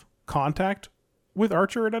of contact with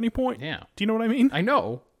Archer at any point. Yeah. Do you know what I mean? I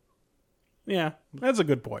know. Yeah, that's a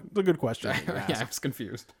good point. It's a good question. Yeah, I was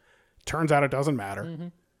confused. Turns out it doesn't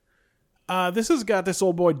matter. This has got this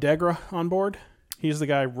old boy Degra on board. He's the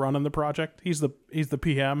guy running the project. He's the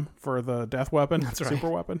PM for the death weapon, That's right. super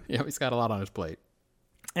weapon. Yeah, he's got a lot on his plate.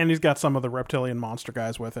 And he's got some of the reptilian monster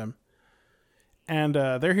guys with him. And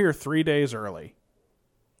they're here 3 days early.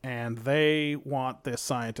 And they want this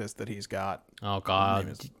scientist that he's got. Oh, God.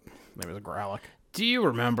 His name is Gralak. Do you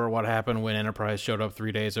remember what happened when Enterprise showed up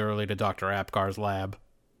 3 days early to Dr. Apgar's lab?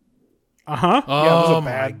 Uh-huh. Oh, yeah, it was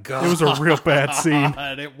my God. It was a real bad scene.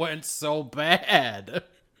 It went so bad.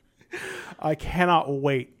 I cannot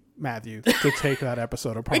wait, Matthew, to take that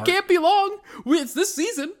episode apart. It can't be long. It's this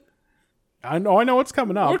season. I know it's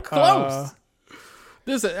coming up. We're close.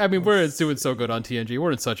 We're doing so good on TNG.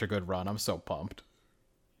 We're in such a good run. I'm so pumped.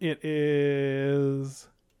 It is...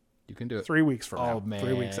 You can do it. 3 weeks from now. Oh, man.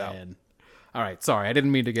 3 weeks out. All right, sorry. I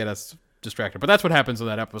didn't mean to get us distracted, but that's what happens in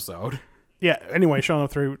that episode. Yeah, anyway, showing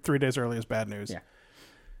up three days early is bad news. Yeah.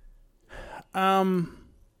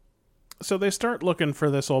 So they start looking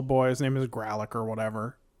for this old boy. His name is Gralak or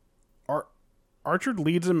whatever. Archer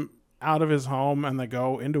leads him out of his home, and they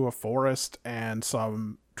go into a forest, and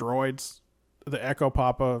some droids, the Echo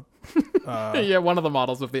Papa... Yeah, one of the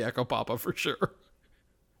models of the Echo Papa for sure.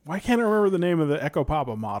 Why can't I remember the name of the Echo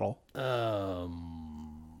Papa model?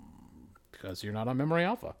 Because you're not on Memory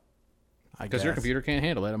Alpha. I Because guess. your computer can't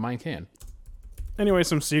handle it, and mine can. Anyway,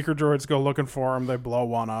 some seeker droids go looking for him. They blow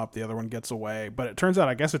one up. The other one gets away. But it turns out,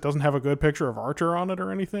 I guess it doesn't have a good picture of Archer on it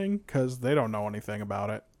or anything because they don't know anything about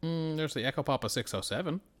it. There's the Echo Papa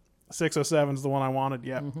 607. 607 is the one I wanted.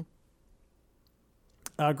 Yep.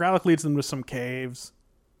 Grallick leads them to some caves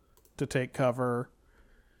to take cover.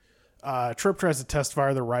 Trip tries to test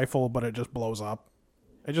fire the rifle, but it just blows up.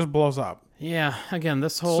 It just blows up. Yeah, again,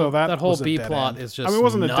 this whole So that whole was a B dead plot end. is just I mean, it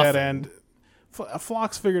wasn't nothing. a dead end.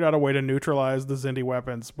 Phlox figured out a way to neutralize the Xindi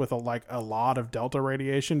weapons with a lot of Delta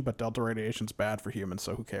radiation, but Delta radiation's bad for humans,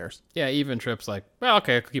 so who cares? Yeah, even Trip's like, well,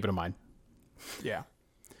 okay, I'll keep it in mind. Yeah.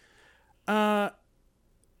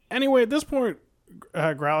 Anyway, at this point,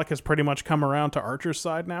 Grallick has pretty much come around to Archer's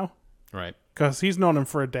side now. Right. Because he's known him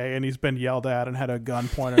for a day, and he's been yelled at and had a gun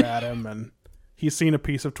pointed at him, and he's seen a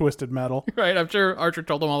piece of twisted metal. Right, I'm sure Archer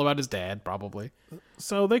told him all about his dad, probably.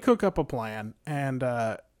 So they cook up a plan, and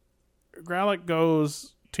Grallick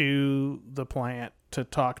goes to the plant to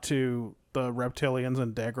talk to the reptilians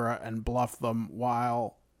and Degra and bluff them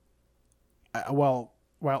while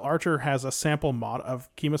Archer has a sample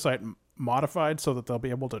of Chemosite modified so that they'll be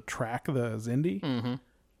able to track the Xindi,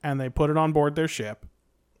 and they put it on board their ship.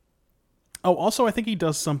 Oh, also, I think he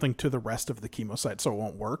does something to the rest of the Chemosite so it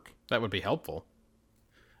won't work. That would be helpful.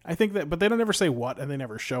 I think that, but they don't ever say what, and they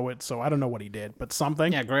never show it, so I don't know what he did, but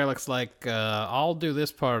something. Yeah, Greylick's like, I'll do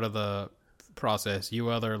this part of the process. You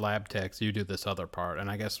other lab techs, you do this other part. And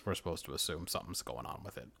I guess we're supposed to assume something's going on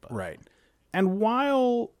with it. But. Right. And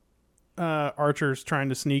while Archer's trying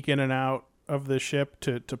to sneak in and out of the ship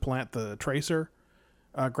to plant the tracer,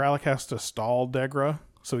 Grallick has to stall Degra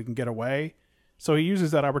so he can get away. So he uses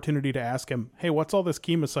that opportunity to ask him, hey, what's all this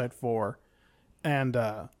Chemosite for? And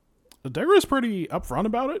Degra's pretty upfront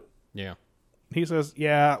about it. Yeah. He says,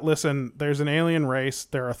 yeah, listen, there's an alien race.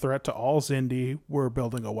 They're a threat to all Xindi. We're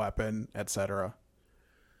building a weapon, etc.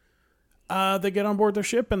 They get on board their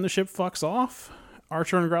ship, and the ship fucks off.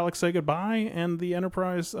 Archer and Grallick say goodbye, and the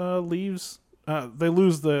Enterprise leaves. They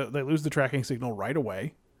lose the tracking signal right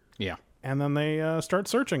away, Yeah. and then they start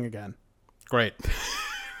searching again. Great.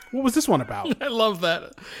 What was this one about? I love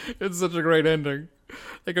that. It's such a great ending.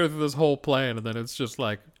 They go through this whole plan, and then it's just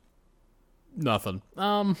like nothing.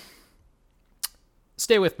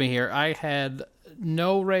 Stay with me here. I had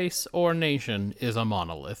no race or nation is a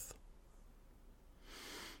monolith.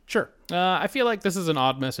 Sure. I feel like this is an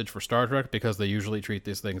odd message for Star Trek because they usually treat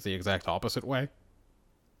these things the exact opposite way.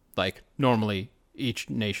 Like, normally, each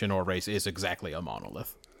nation or race is exactly a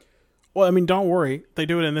monolith. Well, I mean, don't worry. They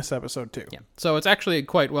do it in this episode, too. Yeah. So it's actually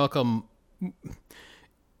quite welcome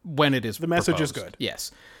when it is The message is proposed. good.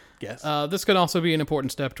 Yes. Yes. This could also be an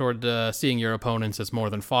important step toward seeing your opponents as more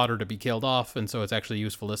than fodder to be killed off, and so it's actually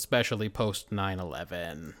useful, especially post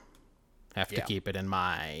 9/11. Have to keep it in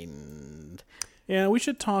mind. Yeah, we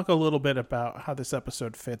should talk a little bit about how this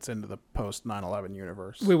episode fits into the post 9/11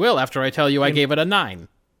 universe. We will after I tell you I gave it a 9.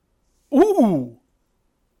 Ooh!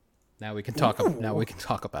 Now we can talk. Now we can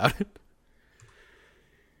talk about it.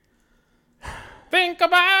 Think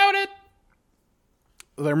about it.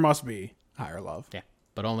 There must be higher love. Yeah,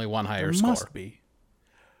 but only one higher There score. must be.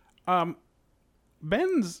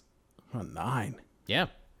 Ben's 9. Yeah.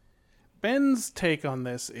 Ben's take on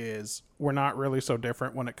this is we're not really so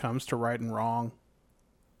different when it comes to right and wrong.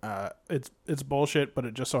 It's bullshit, but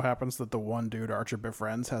it just so happens that the one dude Archer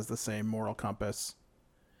befriends has the same moral compass.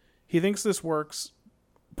 He thinks this works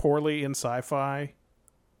poorly in sci-fi,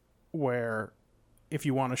 where if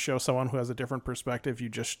you want to show someone who has a different perspective, you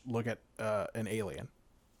just look at an alien.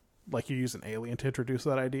 Like you use an alien to introduce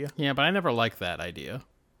that idea. Yeah, but I never like that idea.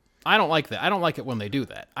 I don't like that. I don't like it when they do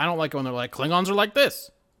that. I don't like it when they're like, Klingons are like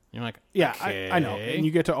this. You're like, Yeah, okay. I know. And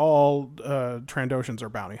you get to all Trandoshans are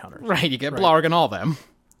bounty hunters. Right, you get Blarg and all them.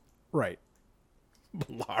 Right.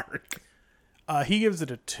 Blarg. He gives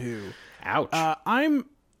it a 2. Ouch.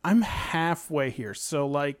 I'm halfway here. So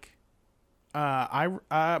like,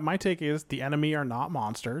 my take is the enemy are not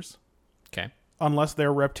monsters Okay. unless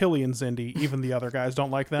they're reptilian Xindi. Even the other guys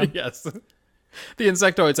don't like them. Yes. The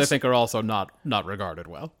insectoids, I think, are also not regarded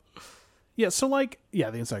well. Yeah. So like, yeah,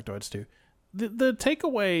 the insectoids too. The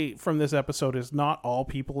takeaway from this episode is not all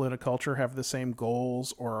people in a culture have the same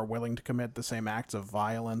goals or are willing to commit the same acts of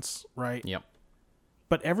violence, right? Yep.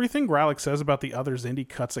 But everything Grallick says about the other Xindi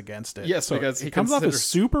cuts against it. Yes, so because he it comes off as considers-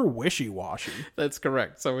 super wishy-washy. That's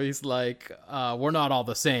correct. So he's like, we're not all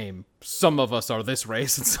the same. Some of us are this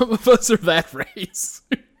race and some of us are that race.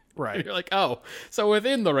 Right. You're like, oh, so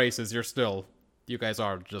within the races, you guys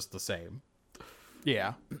are just the same.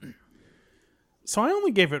 Yeah. So I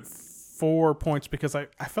only gave it 4 points because I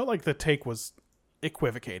felt like the take was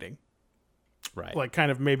equivocating. Right. Like,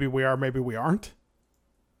 kind of maybe we are, maybe we aren't.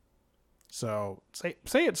 So say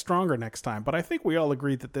it stronger next time. But I think we all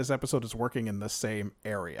agreed that this episode is working in the same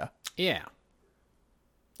area. Yeah.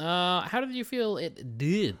 How did you feel it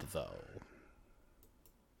did, though?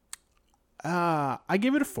 I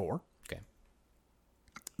give it a 4. Okay.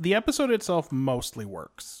 The episode itself mostly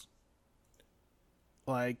works.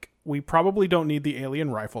 Like, we probably don't need the alien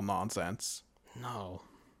rifle nonsense. No.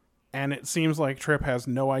 And it seems like Trip has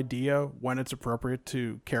no idea when it's appropriate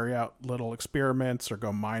to carry out little experiments or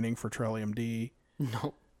go mining for Trillium D.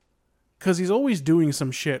 No. Because he's always doing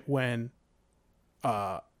some shit when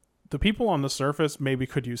the people on the surface maybe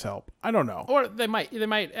could use help. I don't know. Or they might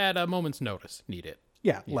at a moment's notice need it.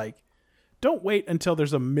 Yeah, like, don't wait until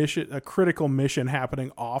there's a critical mission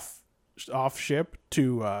happening off ship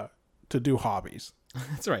to do hobbies.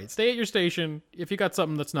 That's right. Stay at your station. If you got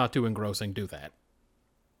something that's not too engrossing, do that.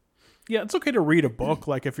 Yeah, it's okay to read a book,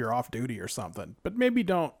 like if you're off duty or something, but maybe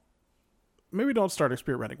don't start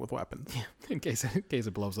experimenting with weapons. In case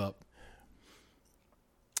it blows up.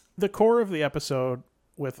 The core of the episode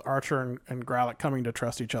with Archer and Grallick coming to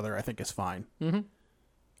trust each other, I think, is fine.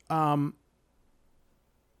 Mm-hmm.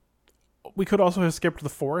 We could also have skipped the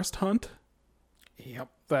forest hunt. Yep.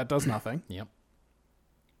 That does nothing. Yep.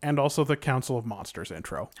 And also the Council of Monsters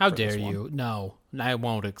intro. How for dare this one. you? No, I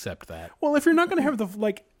won't accept that. Well, if you're not going to have the,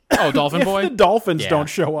 like... Oh, Dolphin if Boy? the dolphins Yeah. don't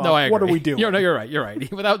show up, No, I agree. what are we doing? You're right. You're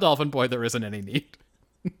right. Without Dolphin Boy, there isn't any need.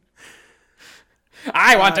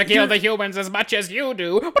 I want to kill the humans as much as you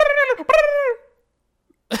do.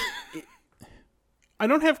 I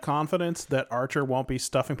don't have confidence that Archer won't be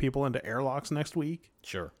stuffing people into airlocks next week,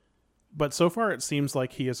 Sure. but so far it seems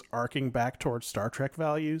like he is arcing back towards Star Trek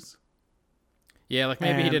values. Yeah, like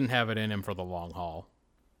maybe he And- didn't have it in him for the long haul.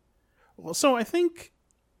 Well, so I think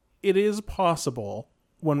it is possible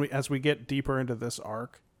as we get deeper into this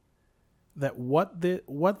arc that what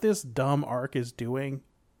this dumb arc is doing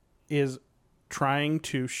is trying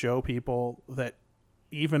to show people that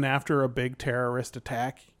even after a big terrorist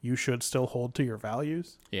attack, you should still hold to your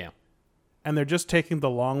values. Yeah. And they're just taking the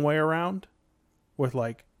long way around with,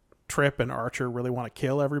 like, Trip and Archer really want to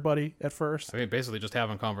kill everybody at first. I mean, basically just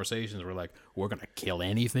having conversations where, like, we're going to kill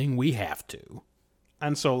anything we have to.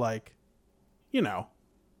 And so, like, you know,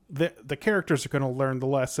 the characters are going to learn the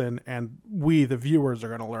lesson, and we, the viewers, are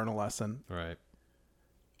going to learn a lesson. Right.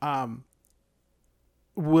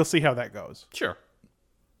 We'll see how that goes. Sure.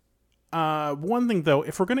 One thing, though,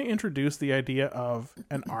 if we're going to introduce the idea of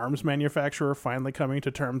an arms manufacturer finally coming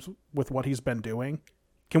to terms with what he's been doing,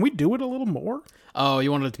 can we do it a little more? Oh,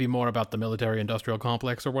 you wanted it to be more about the military-industrial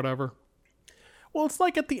complex or whatever? Well, it's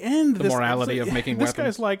like at the end... The morality of making this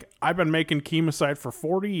weapons? guy's like, I've been making chemicide for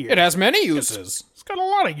 40 years. It has many uses. It's got a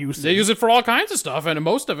lot of uses. They use it for all kinds of stuff, and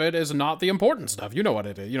most of it is not the important stuff. You know what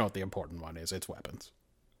it is. You know what the important one is. It's weapons.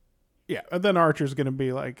 Yeah, and then Archer's going to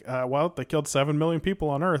be like, well, they killed 7 million people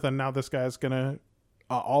on Earth, and now this guy's going to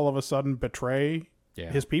all of a sudden betray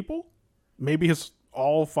his people? Maybe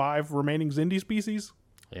all 5 remaining Xindi species?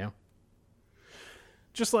 Yeah.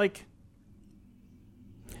 Just like...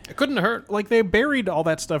 It couldn't hurt. Like, they buried all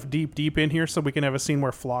that stuff deep in here so we can have a scene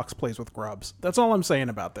where Phlox plays with grubs. That's all I'm saying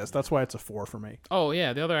about this. That's why it's a 4 for me. Oh,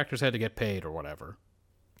 yeah, the other actors had to get paid or whatever.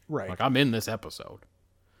 Right. Like, I'm in this episode.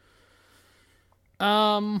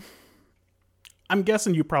 I'm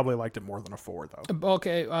guessing you probably liked it more than a 4, though.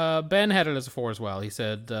 Okay, Ben had it as a 4 as well. He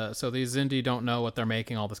said, so these Xindi don't know what they're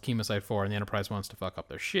making all this chemicide for, and the Enterprise wants to fuck up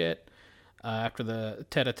their shit. After the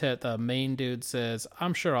tete-a-tete, the main dude says,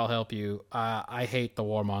 I'm sure I'll help you. I hate the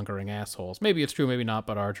warmongering assholes. Maybe it's true, maybe not,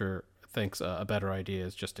 but Archer thinks a better idea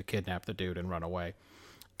is just to kidnap the dude and run away.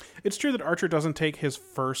 It's true that Archer doesn't take his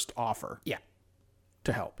first offer Yeah.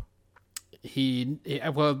 to help.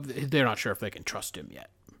 Well, they're not sure if they can trust him yet.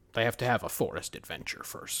 They have to have a forest adventure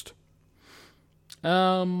first.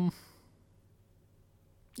 Yeah, and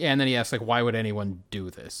then he asks, like, why would anyone do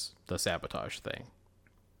this? The sabotage thing.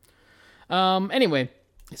 Anyway,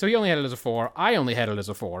 so he only had it as a 4. I only had it as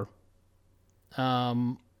a 4.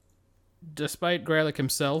 Despite Grallick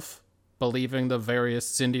himself believing the various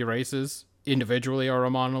Xindi races individually are a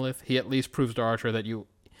monolith, he at least proves to Archer that you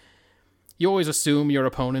always assume your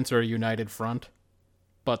opponents are a united front,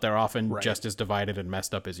 but they're often just as divided and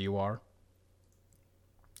messed up as you are.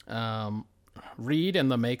 Reed and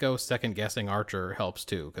the Mako second-guessing Archer helps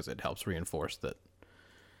too, because it helps reinforce that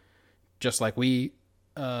just like we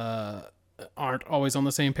aren't always on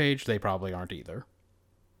the same page, they probably aren't either.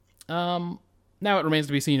 Now it remains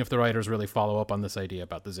to be seen if the writers really follow up on this idea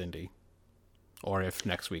about the Xindi, or if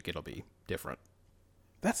next week it'll be different.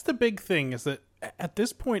 That's the big thing, is that at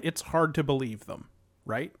this point it's hard to believe them,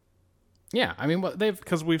 right? Yeah, I mean,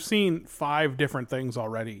 Because we've seen 5 different things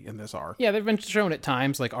already in this arc. they've been shown at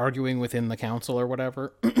times, like, arguing within the council or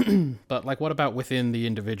whatever. But, like, what about within the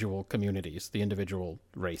individual communities, the individual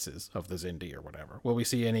races of the Xindi or whatever? Will we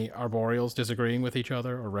see any arboreals disagreeing with each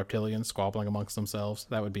other or reptilians squabbling amongst themselves?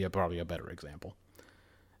 That would be probably a better example.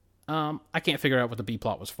 I can't figure out what the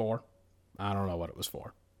B-plot was for. I don't know what it was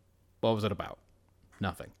for. What was it about?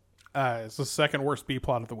 Nothing. It's the second worst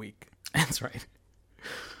B-plot of the week. That's right.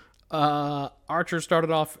 Archer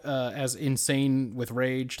started off as insane with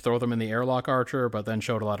rage, throw them in the airlock, Archer, but then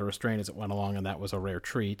showed a lot of restraint as it went along, and that was a rare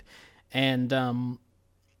treat. And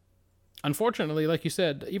unfortunately, like you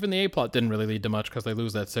said, even the A-plot didn't really lead to much because they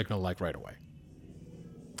lose that signal like right away.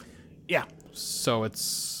 Yeah. So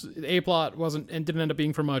it's A-plot wasn't and didn't end up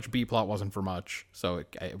being for much. B-plot wasn't for much, so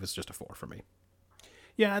it was just a 4 for me.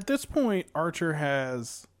 Yeah, at this point, Archer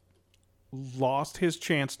has lost his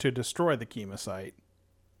chance to destroy the Kima site,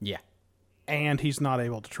 Yeah, and he's not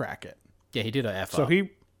able to track it. yeah, he did a F So up. he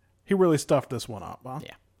really stuffed this one up, huh?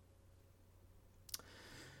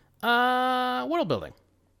 Yeah. World building.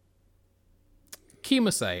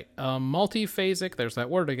 Chemosite, a multiphasic, there's that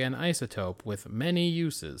word again, isotope with many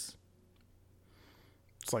uses.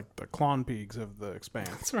 It's like the Clonpeags of the Expanse.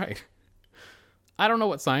 That's right. I don't know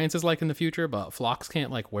what science is like in the future, but Phlox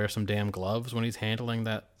can't, like, wear some damn gloves when he's handling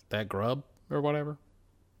that grub or whatever.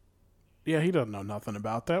 Yeah, he doesn't know nothing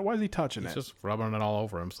about that. Why is he touching He's it? just rubbing it all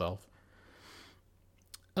over himself.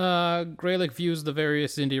 Greylick views the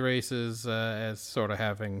various Xindi races as sort of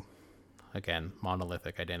having, again,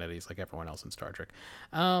 monolithic identities like everyone else in Star Trek.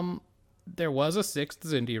 There was a 6th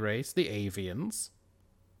Xindi race, the Avians.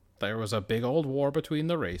 There was a big old war between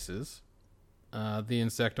the races. The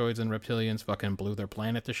insectoids and reptilians fucking blew their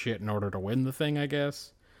planet to shit in order to win the thing, I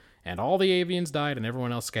guess. And all the Avians died and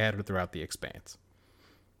everyone else scattered throughout the expanse.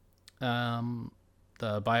 The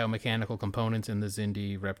biomechanical components in the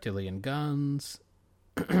Xindi reptilian guns.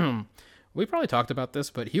 We probably talked about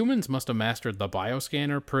this, but humans must have mastered the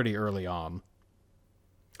bioscanner pretty early on.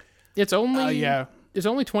 It's only it's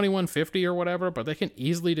only 2150 or whatever, but they can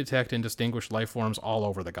easily detect and distinguish life forms all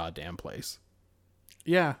over the goddamn place.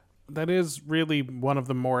 Yeah, that is really one of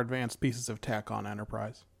the more advanced pieces of tech on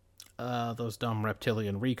Enterprise. Those dumb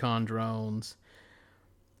reptilian recon drones.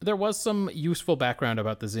 There was some useful background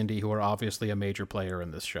about the Xindi, who are obviously a major player in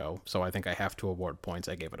this show, so I think I have to award points.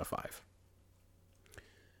 I gave it a 5.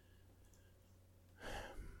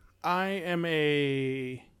 I am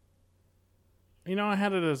I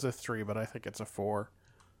had it as a 3, but I think it's a 4.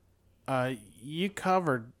 You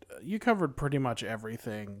covered pretty much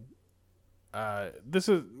everything. This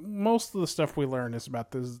is most of the stuff we learn is about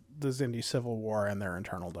the Xindi Civil War and their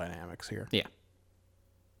internal dynamics here. Yeah,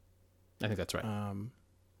 I think that's right.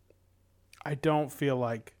 I don't feel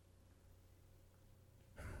like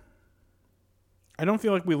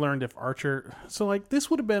we learned if Archer... So, like, this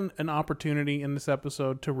would have been an opportunity in this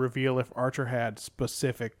episode to reveal if Archer had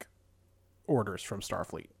specific orders from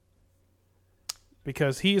Starfleet.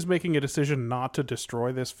 Because he is making a decision not to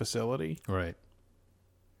destroy this facility. Right.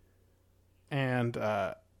 And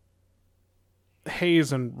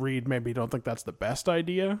Hayes and Reed maybe don't think that's the best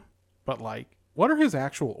idea. But, like, what are his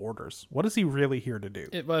actual orders? What is he really here to do?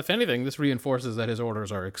 Well, if anything, this reinforces that his orders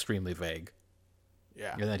are extremely vague.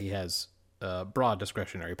 Yeah. And that he has broad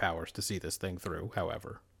discretionary powers to see this thing through,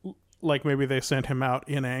 however. Like maybe they sent him out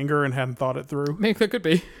in anger and hadn't thought it through. Maybe that could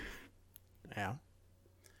be. Yeah.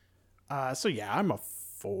 So yeah, I'm a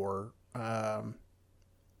 4.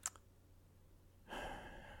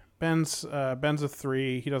 Ben's a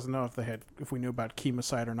 3. He doesn't know if we knew about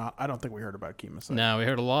Chemosite or not. I don't think we heard about Chemosite. No, we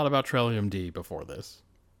heard a lot about Trillium D before this.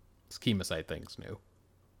 This Chemosite thing's new.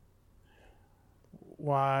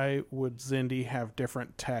 Why would Xindi have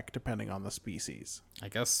different tech depending on the species? I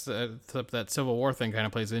guess that Civil War thing kind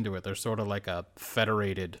of plays into it. They're sort of like a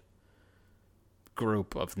federated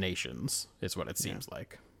group of nations, is what it seems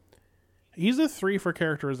like. He's a 3 for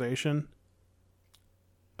characterization.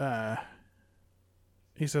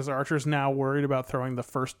 He says Archer's now worried about throwing the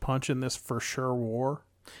first punch in this for sure war.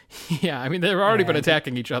 Yeah, I mean, they've already been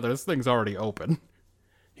attacking each other. This thing's already open.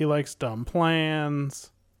 He likes dumb plans.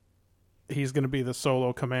 He's going to be the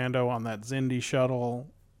solo commando on that Xindi shuttle.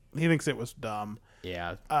 He thinks it was dumb.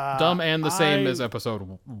 Yeah, dumb and the same as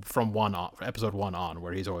episode 1 on,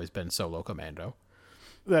 where he's always been solo commando.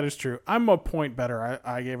 That is true. I'm a point better.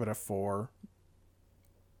 I gave it a 4.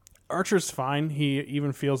 Archer's fine. He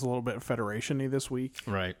even feels a little bit Federation-y this week.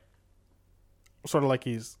 Right. Sort of like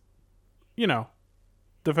he's, the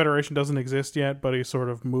Federation doesn't exist yet, but he's sort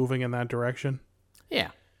of moving in that direction.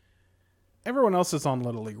 Yeah. Everyone else is on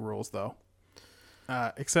Little League rules, though.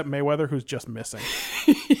 Except Mayweather, who's just missing.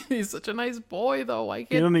 He's such a nice boy, though. Why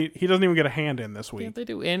He doesn't even get a hand in this can't week. they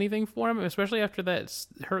do anything for him? Especially after that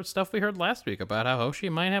stuff we heard last week about how Hoshi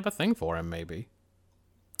might have a thing for him, maybe.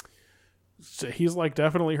 So he's like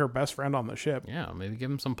definitely her best friend on the ship. Yeah, maybe give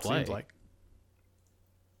him some play. Seems like.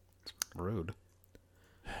 Rude.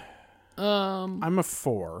 I'm a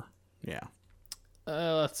 4. Yeah.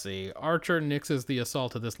 Let's see. Archer nixes the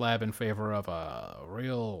assault of this lab in favor of a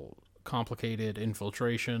real complicated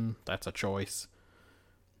infiltration. That's a choice.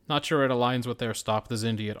 Not sure it aligns with their stop the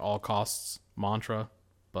Zindi at all costs mantra,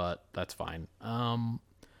 but that's fine.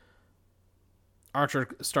 Archer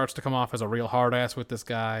starts to come off as a real hard ass with this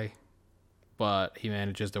guy, but he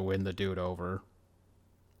manages to win the dude over.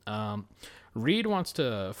 Reed wants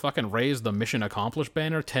to fucking raise the mission accomplished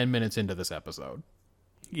banner 10 minutes into this episode.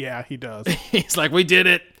 Yeah, he does. He's like, we did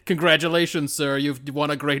it. Congratulations, sir. You've won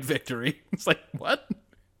a great victory. It's like, what?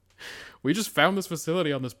 We just found this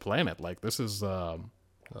facility on this planet. Like, this is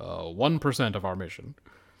 1% of our mission.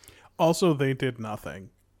 Also, they did nothing.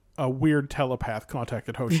 A weird telepath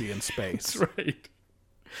contacted Hoshi in space. That's right.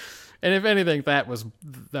 And if anything, that was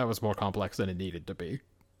more complex than it needed to be.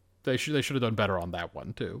 They should have done better on that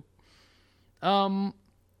one, too.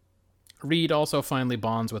 Reed also finally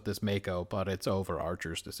bonds with this Mako, but it's over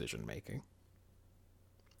Archer's decision-making.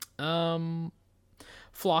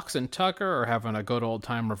 Phlox and Tucker are having a good old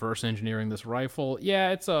time reverse engineering this rifle.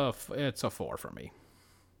 Yeah, it's a 4 for me.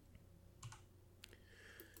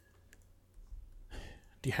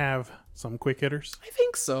 Do you have some quick hitters? I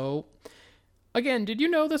think so. Again, did you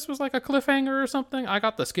know this was like a cliffhanger or something? I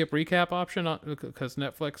got the skip recap option because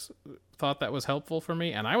Netflix thought that was helpful for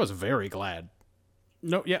me, and I was very glad.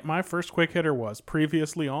 No, yeah, my first quick hitter was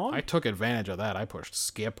previously on. I took advantage of that. I pushed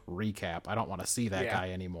skip recap. I don't want to see that Yeah.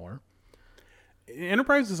 guy anymore.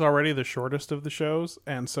 Enterprise is already the shortest of the shows,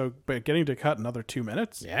 and so but getting to cut another 2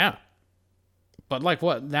 minutes. Yeah. But like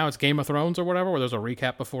what? Now it's Game of Thrones or whatever, where there's a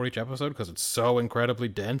recap before each episode because it's so incredibly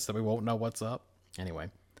dense that we won't know what's up. Anyway.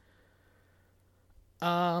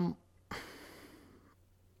 How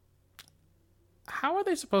are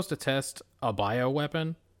they supposed to test a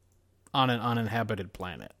bioweapon on an uninhabited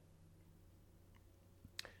planet?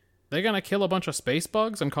 They're gonna kill a bunch of space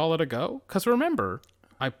bugs and call it a go? Because remember,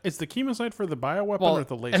 Is the chemosite for the bioweapon or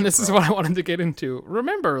the laser? and this is probe? what I wanted to get into.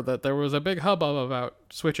 Remember that there was a big hubbub about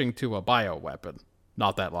switching to a bioweapon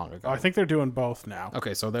not that long ago. I think they're doing both now.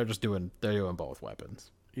 Okay, so they're doing both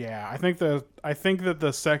weapons. Yeah, I think that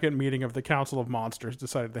the second meeting of the Council of Monsters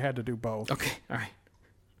decided they had to do both. Okay, all right.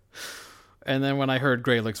 And then when I heard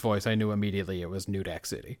Greylick's voice, I knew immediately it was Nudak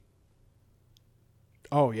City.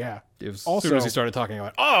 Oh yeah. It was, as Also- soon as he started talking, I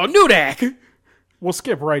went, "Oh, Nudak! We'll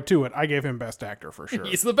skip right to it. I gave him best actor for sure.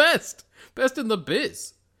 He's the best in the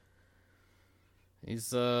biz."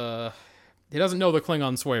 He's he doesn't know the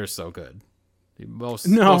Klingon swears so good. He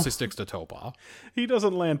mostly sticks to Topah. He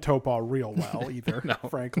doesn't land Topah real well either, No,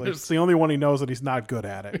 frankly. there's- It's the only one he knows that he's not good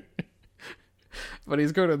at it. But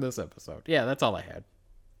he's good in this episode. Yeah, that's all I had.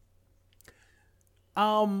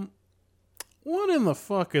 What in the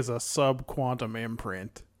fuck is a sub-quantum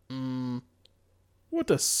imprint? What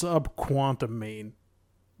does sub-quantum mean?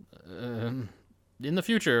 In the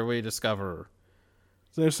future, we discover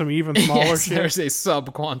There's some even smaller yes, shit? there's a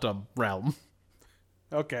sub-quantum realm.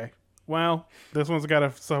 Okay. Well, this one's got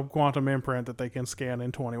a sub-quantum imprint that they can scan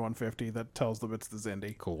in 2150 that tells them it's the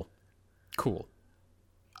Zindi. Cool.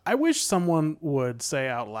 I wish someone would say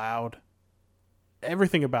out loud,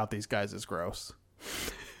 everything about these guys is gross.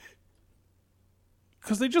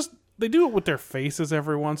 Because they do it with their faces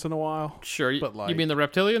every once in a while. Sure, But, like- you mean the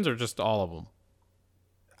reptilians or just all of them?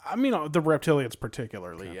 I mean, the reptilians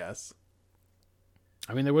particularly, yes.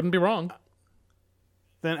 I mean, they wouldn't be wrong.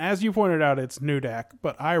 Then, as you pointed out, it's Nudak,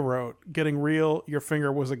 but I wrote, getting real, your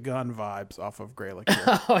finger was a gun vibes off of Greylick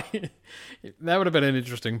here. That would have been an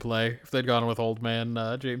interesting play if they'd gone with old man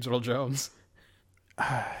James Earl Jones.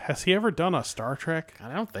 Has he ever done a Star Trek?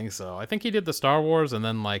 I don't think so. I think he did the Star Wars, and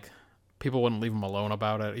then like people wouldn't leave him alone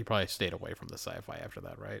about it. He probably stayed away from the sci-fi after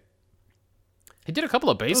that, right? He did a couple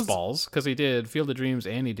of Baseballs because he did Field of Dreams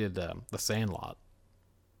and he did The Sandlot.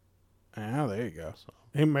 Ah, there you go.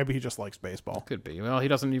 Maybe he just likes baseball. Could be. Well, he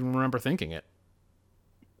doesn't even remember thinking it.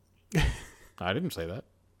 I didn't say that.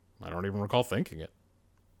 I don't even recall thinking it.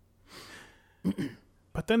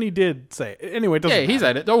 But then he did say it. Anyway, it doesn't Yeah, he's matter.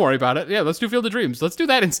 at it. Don't worry about it. Yeah, let's do Field of Dreams. Let's do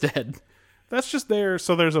that instead. That's just there,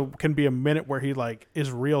 so can be a minute where he like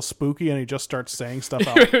is real spooky and he just starts saying stuff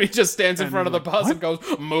out. He just stands in front of the bus and goes,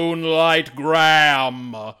 "Moonlight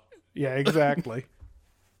Graham." Yeah, exactly.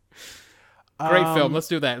 Great film. Let's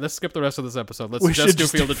do that. Let's skip the rest of this episode. Let's We should just do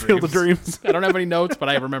just Field do of Field Dreams. of Dreams. I don't have any notes, but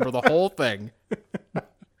I remember the whole thing.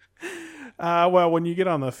 Well, when you get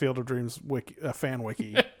on the Field of Dreams fan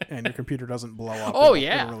wiki and your computer doesn't blow up,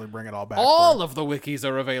 it'll really bring it all back. All of the wikis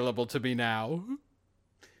are available to me now.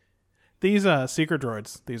 These secret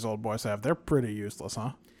droids these old boys have, they're pretty useless,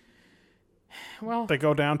 huh? Well, They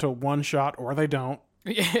go down to one shot or they don't.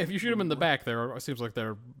 yeah, if you shoot them in the back there, it seems like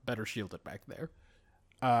they're better shielded back there.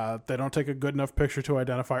 They don't take a good enough picture to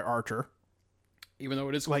identify Archer. Even though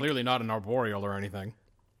it is clearly not an arboreal or anything.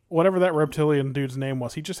 Whatever that reptilian dude's name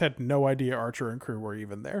was, he just had no idea Archer and crew were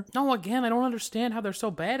even there. No, again, I don't understand how they're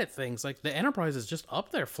so bad at things. Like, the Enterprise is just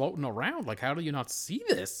up there floating around. Like, how do you not see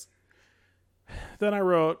this? Then I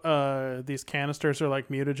wrote, these canisters are like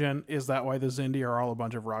mutagen. Is that why the Xindi are all a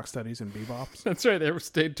bunch of rocksteadies and bebops? That's right, they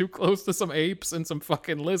stayed too close to some apes and some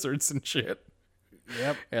fucking lizards and shit.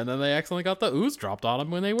 Yep. And then they accidentally got the ooze dropped on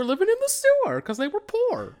them when they were living in the sewer because they were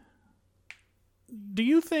poor. Do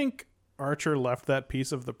you think Archer left that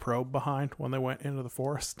piece of the probe behind when they went into the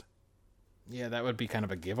forest? Yeah, that would be kind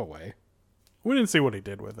of a giveaway. We didn't see what he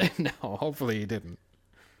did with it. No, hopefully he didn't.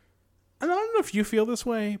 And I don't know if you feel this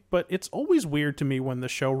way, but it's always weird to me when the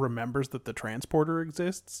show remembers that the transporter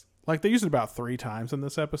exists. Like, they used it about 3 times in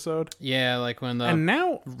this episode. Yeah, like when the And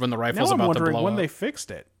now rifle's I'm about to wondering blow when up. they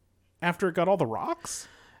fixed it. After it got all the rocks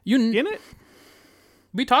You in it?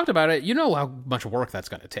 We talked about it. You know how much work that's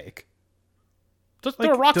going to take. Just Like,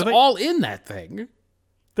 throw rocks do they- all in that thing.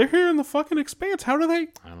 They're here in the fucking expanse. How do they...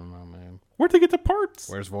 I don't know, man. Where'd they get the parts?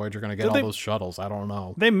 Where's Voyager going to get Did all they- those shuttles? I don't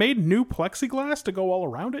know. They made new plexiglass to go all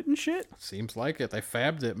around it and shit? Seems like it. They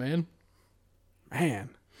fabbed it, man. Man.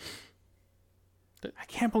 I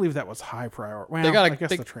can't believe that was high priority. Well, They gotta- I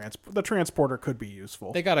guess they- the transporter could be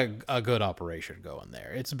useful. They got a good operation going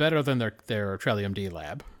there. It's better than their Trillium D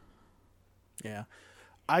lab. Yeah.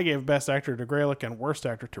 I gave Best Actor to Greylock and Worst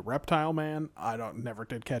Actor to Reptile Man. Never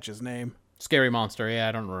did catch his name. Scary Monster. Yeah,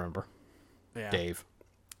 I don't remember. Yeah. Dave.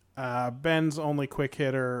 Ben's only quick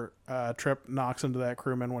hitter, Trip knocks into that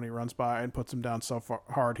crewman when he runs by and puts him down so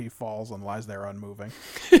hard he falls and lies there unmoving.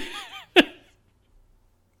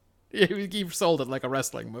 He sold it like a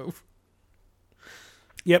wrestling move.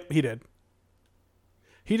 Yep, he did.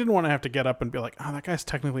 He didn't want to have to get up and be like, oh, that guy's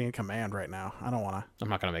technically in command right now. I don't want to. I'm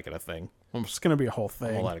not going to make it a thing. It's going to be a whole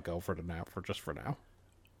thing. We'll let it go for now. For now.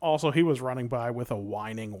 Also, he was running by with a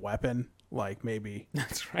whining weapon, like maybe.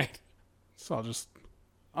 That's right. So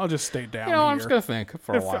I'll just stay down You know, here. I'm just going to think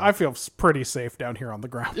for a while. I feel pretty safe down here on the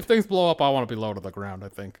ground. If things blow up, I want to be low to the ground, I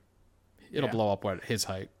think. It'll Yeah. blow up at his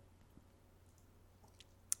height.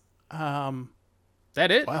 Um,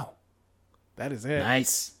 That it? well, that is it.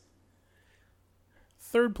 Nice.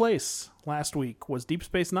 Third place last week was Deep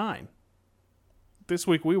Space Nine. This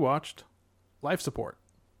week we watched Life Support.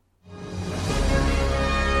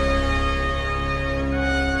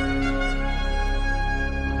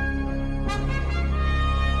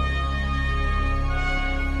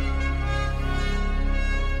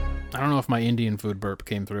 I don't know if my Indian food burp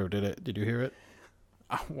came through. Did it? Did you hear it?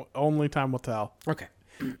 Only time will tell. Okay.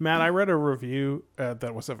 Matt, I read a review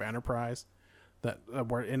that was of Enterprise that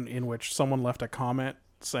where in which someone left a comment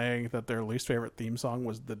saying that their least favorite theme song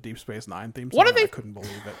was the Deep Space Nine theme song. What are and they- I couldn't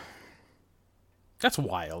believe it. That's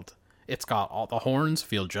wild. It's got all the horns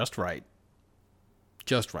feel just right.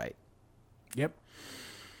 Just right. Yep.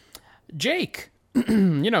 Jake.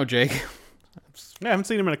 You know Jake. I haven't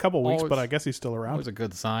seen him in a couple weeks, Always- but I guess he's still around. Always a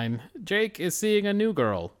good sign. Jake is seeing a new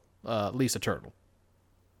girl. Lisa Turtle.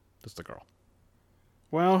 Just the girl.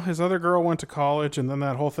 Well, his other girl went to college, and then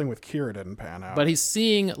that whole thing with Kira didn't pan out. But he's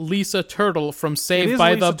seeing Lisa Turtle from it Saved is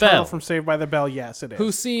by Lisa the Turtle Bell. from Saved by the Bell. Yes, it is.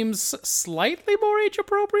 Who seems slightly more age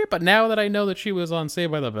appropriate, but now that I know that she was on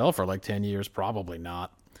Saved by the Bell for like 10 years, probably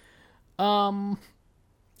not.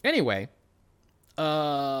 Anyway,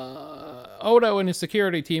 Odo and his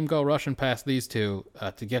security team go rushing past these two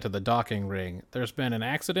to get to the docking ring. There's been an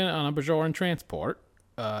accident on a Bajoran transport.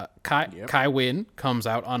 Kai Wynn comes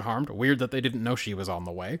out unharmed. Weird that they didn't know she was on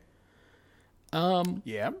the way.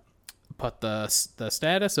 Yeah. But the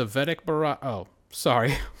status of Vedic Bareil... Oh,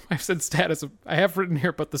 sorry. I said status of... I have written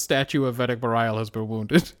here, but the statue of Vedic Bareil has been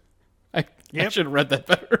wounded. I should have read that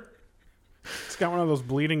better. It's got one of those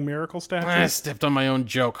bleeding miracle I statues. stepped on my own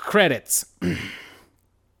joke. Credits.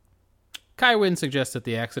 Kai Wynn suggests that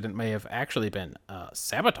the accident may have actually been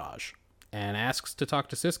sabotage and asks to talk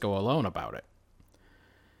to Sisko alone about it.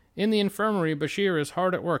 In the infirmary, Bashir is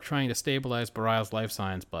hard at work trying to stabilize Bareil's life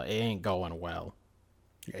signs, but it ain't going well.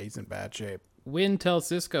 Yeah, he's in bad shape. Wynn tells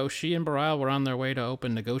Sisko she and Bareil were on their way to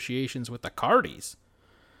open negotiations with the Cardis,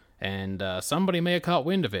 and somebody may have caught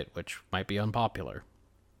wind of it, which might be unpopular.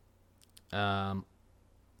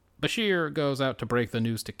 Bashir goes out to break the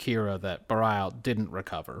news to Kira that Bareil didn't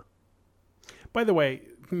recover. By the way,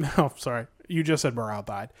 no, sorry, you just said Bareil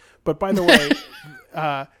died. But by the way,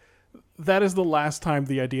 that is the last time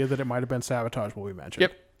the idea that it might have been sabotage will be mentioned.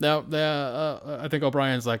 Yep. No, I think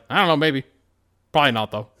O'Brien's like, I don't know, maybe. Probably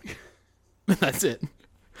not, though. That's it.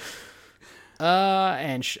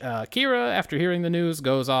 And Kira, after hearing the news,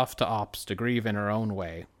 goes off to Ops to grieve in her own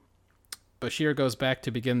way. Bashir goes back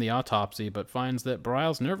to begin the autopsy, but finds that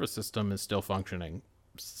Bareil's nervous system is still functioning.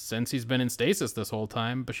 Since he's been in stasis this whole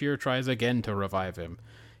time, Bashir tries again to revive him.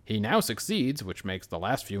 He now succeeds, which makes the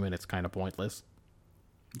last few minutes kind of pointless.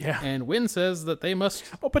 Yeah. And Wynn says that they must...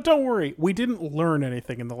 Oh, but don't worry. We didn't learn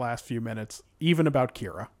anything in the last few minutes, even about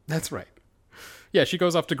Kira. That's right. Yeah, she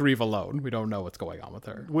goes off to grieve alone. We don't know what's going on with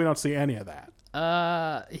her. We don't see any of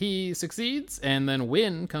that. He succeeds, and then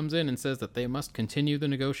Wynn comes in and says that they must continue the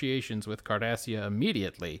negotiations with Cardassia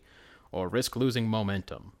immediately, or risk losing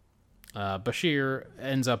momentum. Bashir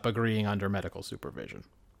ends up agreeing under medical supervision.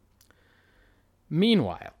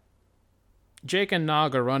 Meanwhile, Jake and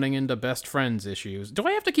Nog are running into best friends issues. Do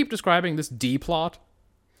I have to keep describing this D-plot?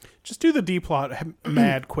 Just do the D plot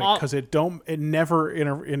mad quick because it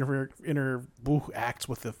never acts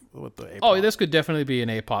with the A plot. Oh, this could definitely be an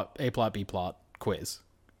A plot B plot quiz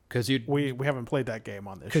because we haven't played that game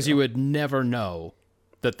on this because show. you would never know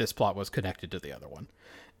that this plot was connected to the other one.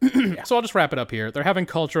 So I'll just wrap it up here. They're having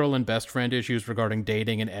cultural and best friend issues regarding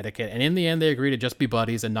dating and etiquette, and in the end, they agree to just be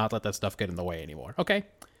buddies and not let that stuff get in the way anymore. Okay.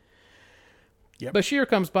 Yep. Bashir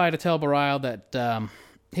comes by to tell Bareil that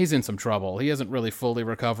he's in some trouble. He isn't really fully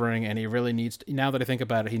recovering, and he really needs to, now that I think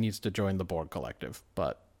about it, he needs to join the Borg Collective.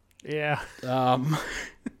 But yeah,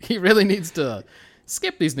 he really needs to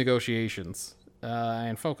skip these negotiations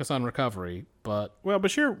and focus on recovery. But well,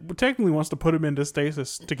 Bashir technically wants to put him into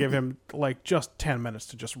stasis to give him like just 10 minutes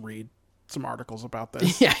to just read some articles about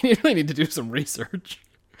this. Yeah, you really need to do some research.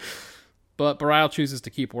 But Bareil chooses to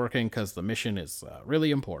keep working because the mission is really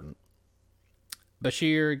important.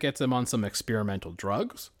 Bashir gets him on some experimental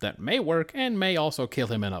drugs that may work and may also kill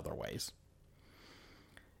him in other ways.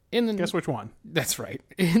 Guess which one? That's right.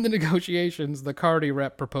 In the negotiations, the Cardi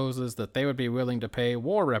rep proposes that they would be willing to pay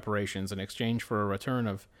war reparations in exchange for a return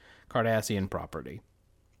of Cardassian property.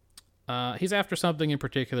 He's after something in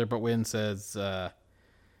particular, but Wynn says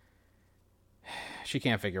she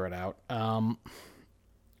can't figure it out.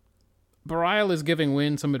 Bareil is giving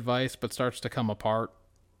Wynn some advice, but starts to come apart.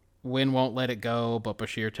 Wynn won't let it go, but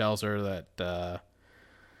Bashir tells her that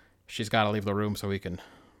she's got to leave the room so he can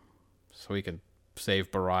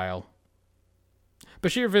save Bareil.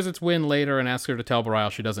 Bashir visits Wynn later and asks her to tell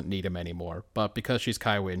Bareil she doesn't need him anymore, but because she's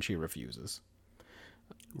Kai Wynn, she refuses.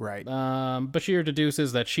 Right. Bashir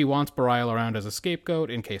deduces that she wants Bareil around as a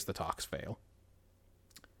scapegoat in case the talks fail.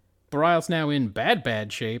 Bareil's now in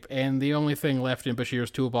bad shape, and the only thing left in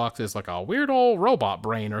Bashir's toolbox is like a weird old robot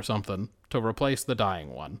brain or something to replace the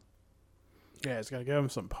dying one. Yeah, he's got to give him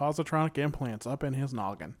some positronic implants up in his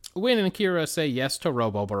noggin. Wynn and Kira say yes to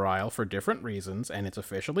Robo Bareil for different reasons, and it's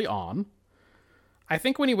officially on. I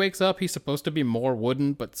think when he wakes up, he's supposed to be more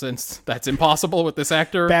wooden, but since that's impossible with this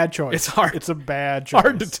actor, bad choice. It's hard. It's a bad choice.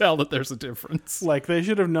 Hard to tell that there's a difference. Like, they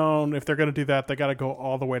should have known if they're going to do that, they got to go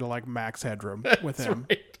all the way to, like, max headroom with him.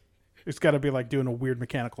 Right. It's got to be, like, doing a weird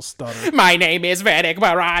mechanical stutter. My name is Vedic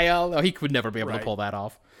Bareil. Oh, he would never be able Right. to pull that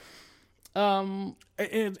off.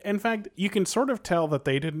 In fact, you can sort of tell that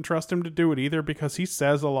they didn't trust him to do it either because he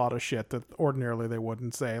says a lot of shit that ordinarily they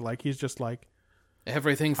wouldn't say. Like, he's just like,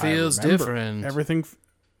 Everything "I feels remember. Different.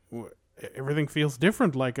 Everything feels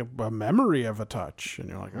different, like a memory of a touch." And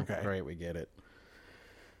you're like, okay. Right, we get it.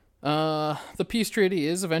 The peace treaty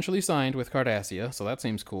is eventually signed with Cardassia, so that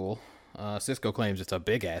seems cool. Sisko claims it's a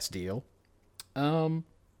big-ass deal.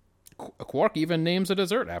 Quark even names a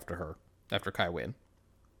dessert after her, after Kai Wynn.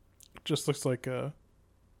 Just looks like a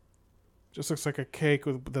cake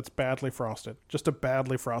that's badly frosted. Just a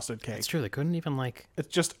badly frosted cake. It's true, they couldn't even, like... It's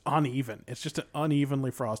just uneven. It's just an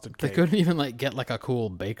unevenly frosted They cake. couldn't even, like, get, like, a cool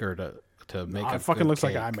baker to make a It fucking good looks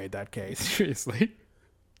like cake. I made that cake. Seriously.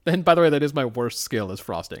 And, by the way, that is my worst skill, is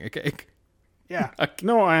frosting a cake. Yeah.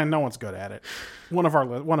 No one's good at it. One of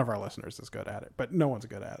our listeners is good at it, but no one's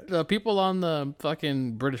good at it. The people on the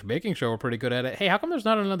fucking British Baking Show are pretty good at it. Hey, how come there's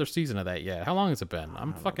not another season of that yet? How long has it been?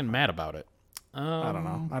 I'm fucking mad about it. I don't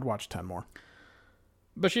know. I'd watch 10 more.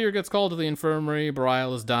 Bashir gets called to the infirmary.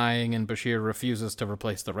 Bareil is dying, and Bashir refuses to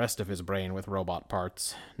replace the rest of his brain with robot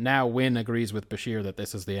parts. Now Wynn agrees with Bashir that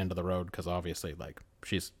this is the end of the road because obviously, like,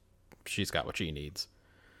 she's got what she needs.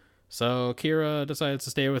 So Kira decides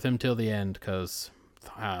to stay with him till the end because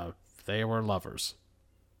they were lovers.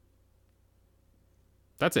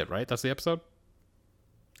 That's it, right? That's the episode?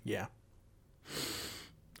 Yeah.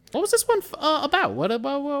 What was this one about? What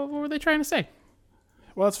were they trying to say?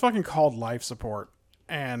 Well, it's fucking called life support,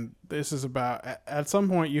 and this is about at some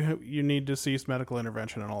point you need to cease medical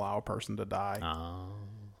intervention and allow a person to die.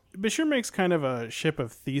 Bashir makes kind of a Ship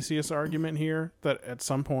of Theseus argument here that at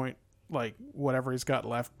some point, like whatever he's got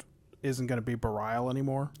left isn't going to be Belial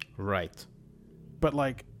anymore. Right. But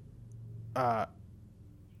like,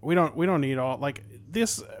 we don't need all like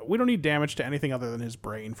this. We don't need damage to anything other than his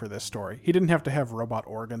brain for this story. He didn't have to have robot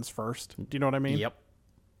organs first. Do you know what I mean? Yep.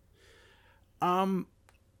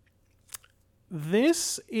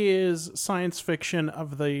 This is science fiction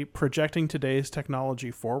of the projecting today's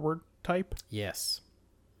technology forward type. Yes.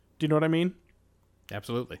 Do you know what I mean?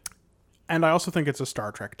 Absolutely. And I also think it's a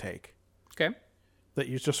Star Trek take. Okay. That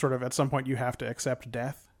you just sort of, at some point, you have to accept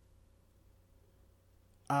death.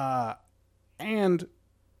 And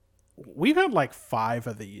we've had like 5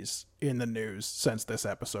 of these in the news since this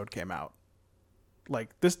episode came out.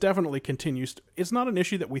 Like, this definitely continues. It's not an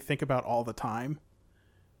issue that we think about all the time.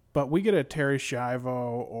 But we get a Terry Schiavo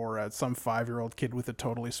or some 5-year-old kid with a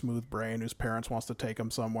totally smooth brain whose parents wants to take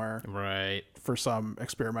him somewhere. Right. For some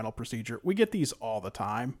experimental procedure. We get these all the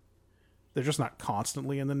time. They're just not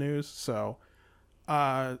constantly in the news. So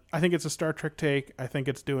I think it's a Star Trek take. I think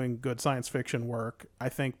it's doing good science fiction work. I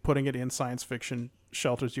think putting it in science fiction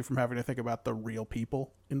shelters you from having to think about the real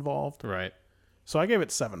people involved. Right. So I gave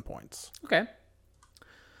it 7 points. Okay.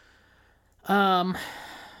 I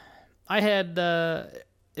had...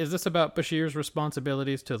 Is this about Bashir's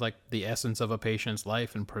responsibilities to, like, the essence of a patient's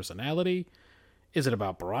life and personality? Is it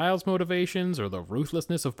about Belial's motivations or the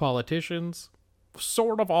ruthlessness of politicians?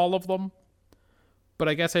 Sort of all of them. But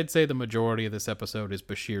I guess I'd say the majority of this episode is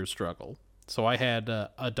Bashir's struggle. So I had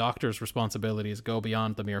a doctor's responsibilities go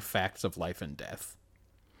beyond the mere facts of life and death.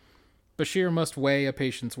 Bashir must weigh a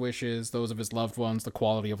patient's wishes, those of his loved ones, the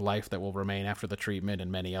quality of life that will remain after the treatment, and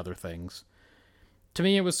many other things. To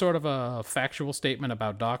me, it was sort of a factual statement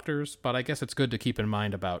about doctors, but I guess it's good to keep in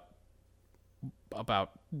mind about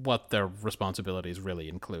what their responsibilities really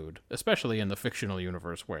include, especially in the fictional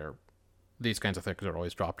universe where these kinds of things are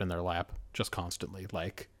always dropped in their lap, just constantly.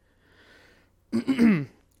 Like, in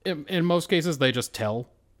most cases, they just tell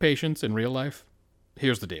patients in real life,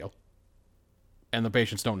 here's the deal. And the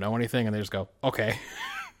patients don't know anything, and they just go, okay.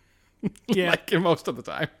 Yeah. Like, most of the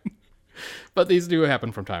time. But these do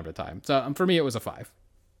happen from time to time. So for me, it was a 5.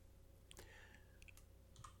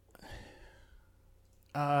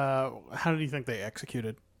 How do you think they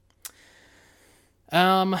executed?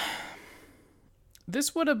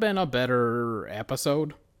 This would have been a better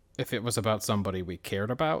episode if it was about somebody we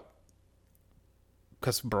cared about.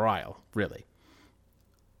 Because Belial, really.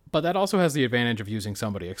 But that also has the advantage of using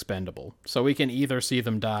somebody expendable. So we can either see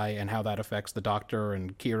them die and how that affects the doctor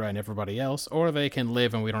and Kira and everybody else, or they can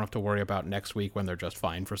live and we don't have to worry about next week when they're just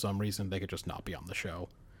fine for some reason. They could just not be on the show.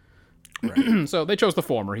 Right. So they chose the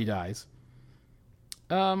former. He dies.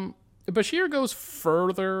 Bashir goes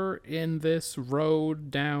further in this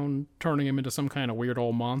road down, turning him into some kind of weird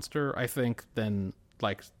old monster, I think, than,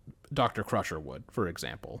 like, Dr. Crusher would, for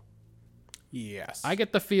example. Yes. I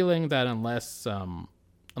get the feeling that unless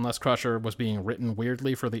Crusher was being written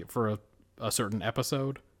weirdly for a certain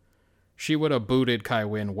episode, she would have booted Kai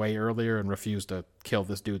Wynn way earlier and refused to kill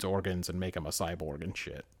this dude's organs and make him a cyborg and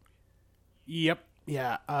shit. Yep.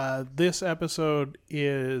 Yeah. This episode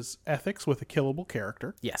is ethics with a killable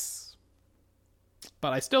character. Yes.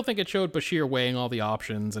 But I still think it showed Bashir weighing all the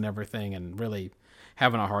options and everything and really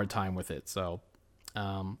having a hard time with it. So,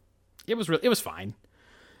 it was fine.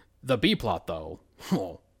 The B plot, though,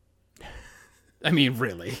 I mean,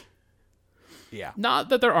 really. Yeah. Not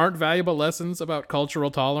that there aren't valuable lessons about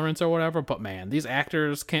cultural tolerance or whatever, but man, these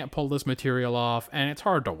actors can't pull this material off, and it's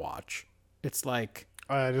hard to watch. It's like...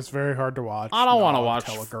 it's very hard to watch. I don't want to watch...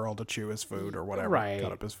 Tell a girl to chew his food or whatever. Right.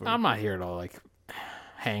 Cut up his food. I'm not here to, like,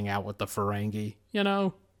 hang out with the Ferengi, you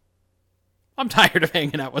know? I'm tired of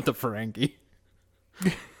hanging out with the Ferengi.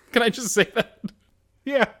 Can I just say that?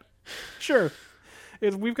 Yeah. Sure.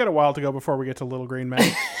 We've got a while to go before we get to Little Green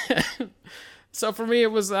Men. So for me,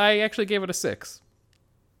 I actually gave it a 6.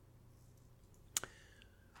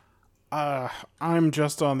 I'm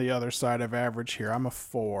just on the other side of average here. I'm a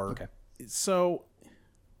 4. Okay. So,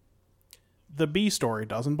 the B story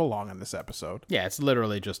doesn't belong in this episode. Yeah, it's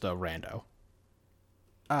literally just a rando.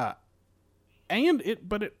 But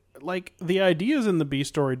the ideas in the B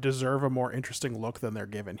story deserve a more interesting look than they're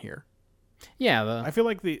given here. Yeah, I feel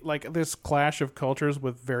like this clash of cultures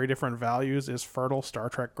with very different values is fertile Star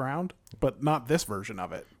Trek ground, but not this version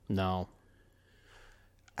of it. No.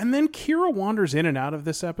 And then Kira wanders in and out of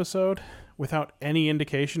this episode without any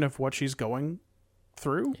indication of what she's going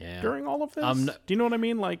through during all of this. Do you know what I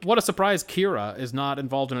mean? Like, What a surprise Kira is not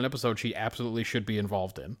involved in an episode she absolutely should be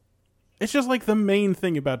involved in. it's just like the main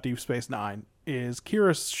thing about Deep Space Nine is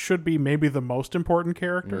Kira should be maybe the most important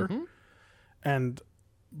character,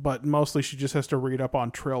 but mostly she just has to read up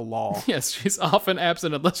on Trill law. Yes, she's often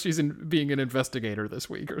absent unless she's being an investigator this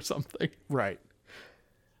week or something. Right.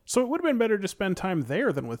 So it would have been better to spend time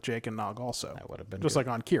there than with Jake and Nog also. That would have been just good.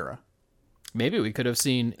 like on Kira. Maybe we could have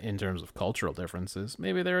seen, in terms of cultural differences,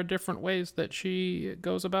 maybe there are different ways that she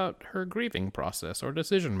goes about her grieving process or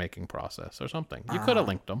decision-making process or something. You could have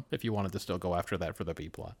linked them if you wanted to still go after that for the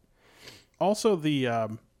B-plot. Also, the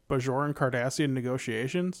Bajoran Cardassian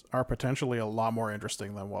negotiations are potentially a lot more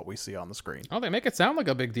interesting than what we see on the screen. Oh, they make it sound like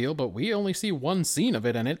a big deal, but we only see one scene of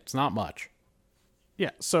it, and it's not much. Yeah,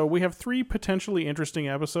 so we have 3 potentially interesting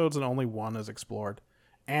episodes and only 1 is explored.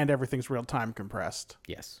 And everything's real-time compressed.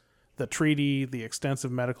 Yes. The treaty, the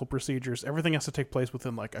extensive medical procedures, everything has to take place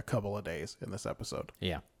within like a couple of days in this episode.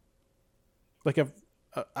 Yeah. Like,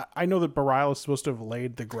 I know that Bareil is supposed to have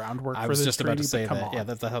laid the groundwork for this I was just treaty, about to say but come that. on. Yeah,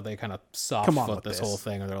 that's how they kind of Come on soft-foot with this this. whole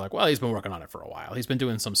thing. And they're like, well, he's been working on it for a while. He's been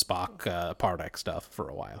doing some Spock Pardek stuff for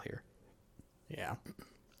a while here. Yeah.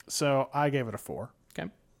 So I gave it a 4. Okay.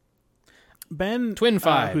 Ben, Twin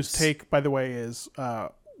fives. whose take, by the way, is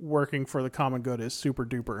working for the common good is super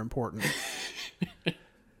duper important.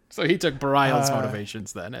 So he took Bareil's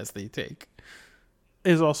motivations then as the take.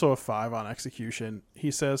 Is also a 5 on execution.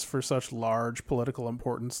 He says for such large political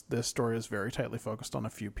importance, this story is very tightly focused on a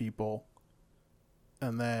few people.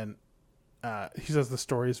 And then he says the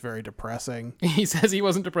story is very depressing. He says he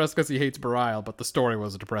wasn't depressed because he hates Bareil, but the story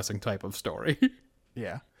was a depressing type of story.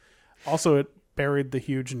 Yeah. Also, it buried the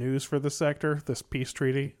huge news for the sector, this peace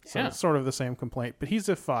treaty. So Yeah. it's sort of the same complaint. But he's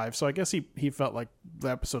at 5, so I guess he felt like the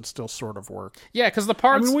episode still sort of worked. Yeah, because the I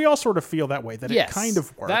parts... mean, we all sort of feel that way, that yes, it kind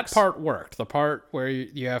of works. that part worked. The part where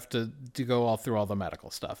you have to go all through all the medical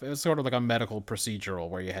stuff. It was sort of like a medical procedural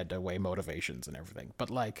where you had to weigh motivations and everything. But,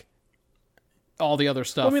 like, all the other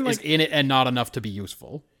stuff is in it and not enough to be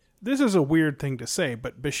useful. This is a weird thing to say,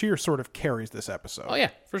 but Bashir sort of carries this episode. Oh,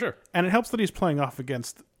 yeah, for sure. And it helps that he's playing off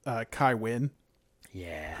against Kai Wynn,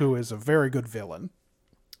 Yeah. who is a very good villain.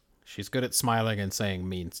 She's good at smiling and saying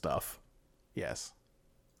mean stuff. Yes.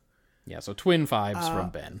 Yeah, so twin 5s from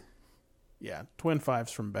Ben. Yeah, twin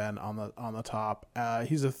 5s from Ben on the top.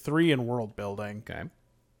 He's a 3 in world building. Okay.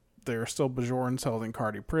 There are still Bajorans held in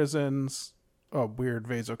Cardi prisons. A weird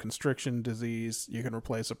vasoconstriction disease. You can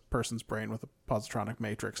replace a person's brain with a positronic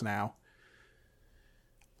matrix now.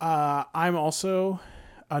 I'm also...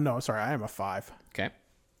 no, sorry, I am a 5. Okay.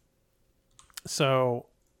 So,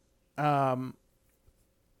 there's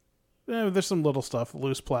some little stuff.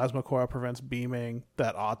 Loose plasma coil prevents beaming.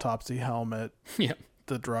 That autopsy helmet. Yeah.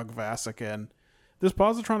 The drug Vasican. This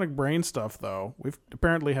positronic brain stuff, though, we've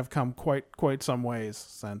apparently have come quite some ways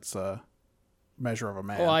since Measure of a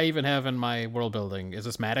Man. Well, I even have in my world building, is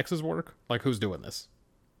this Maddox's work? Like, who's doing this?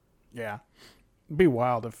 Yeah. It'd be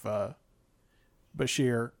wild if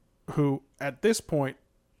Bashir, who at this point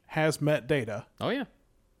has met Data. Oh, yeah.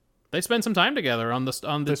 They spend some time together on the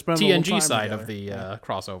spend a little TNG time side of together. the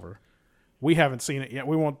crossover. We haven't seen it yet.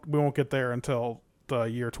 We won't get there until the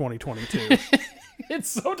year 2022. It's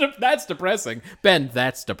so that's depressing. Ben,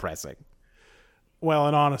 that's depressing. Well,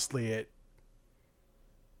 and honestly,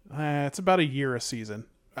 it's about a year a season.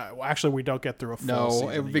 Actually, we don't get through a full season.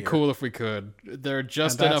 No, it would a be year. cool if we could. There are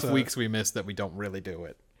just And that's enough weeks we miss that we don't really do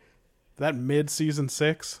it. That mid-season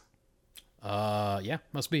 6, Yeah,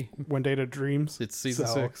 must be. when Data dreams. It's season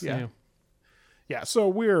So, 6. Yeah. Yeah, so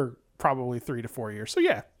we're probably 3 to 4 years. So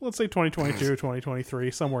yeah, let's say 2022,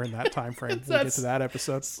 2023, somewhere in that time frame. We'll get to that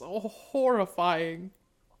episode. So horrifying.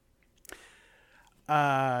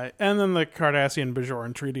 And then the Cardassian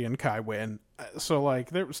Bajoran Treaty and Kai Wynn. So like,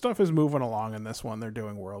 stuff is moving along in this one. They're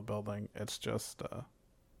doing world building. It's just,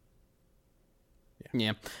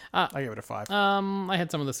 Yeah. I give it a 5. I had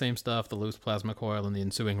some of the same stuff. The loose plasma coil and the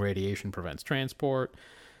ensuing radiation prevents transport.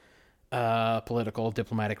 Political,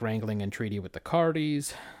 diplomatic wrangling and treaty with the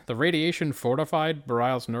Cardis. The radiation fortified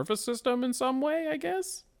Bareil's nervous system in some way, I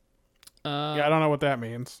guess. Yeah, I don't know what that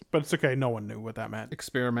means, but it's okay. No one knew what that meant.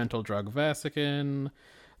 Experimental drug Vasican.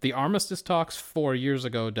 The armistice talks 4 years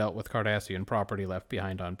ago dealt with Cardassian property left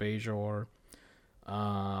behind on Bajor.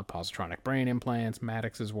 Positronic brain implants,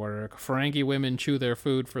 Maddox's work. Ferengi women chew their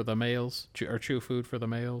food for the males, chew food for the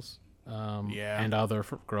males. Yeah. And other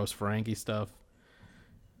gross Ferengi stuff.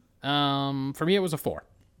 For me, it was a 4.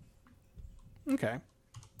 Okay.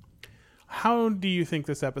 How do you think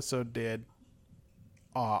this episode did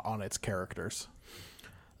on its characters?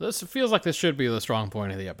 This feels like this should be the strong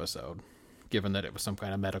point of the episode, given that it was some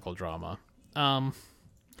kind of medical drama.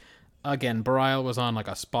 Again, Bareil was on like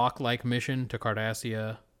a Spock-like mission to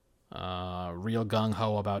Cardassia. Real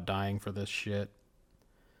gung-ho about dying for this shit.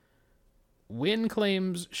 Wynn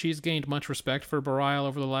claims she's gained much respect for Bareil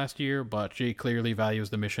over the last year, but she clearly values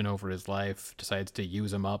the mission over his life, decides to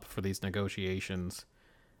use him up for these negotiations.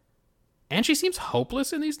 And she seems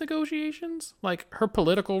hopeless in these negotiations. Like, her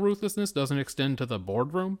political ruthlessness doesn't extend to the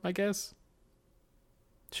boardroom, I guess.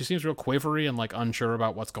 She seems real quivery and, like, unsure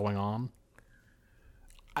about what's going on.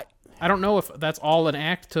 I don't know if that's all an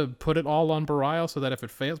act to put it all on Bareil so that if it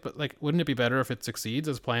fails, but, like, wouldn't it be better if it succeeds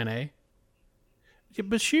as plan A? Yeah,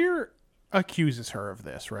 Bashir accuses her of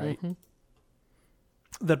this, right?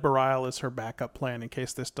 Mm-hmm. That Bareil is her backup plan in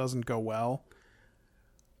case this doesn't go well.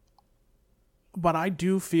 But I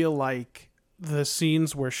do feel like the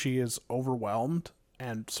scenes where she is overwhelmed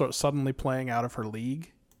and sort of suddenly playing out of her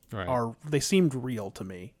league they seemed real to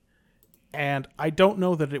me. And I don't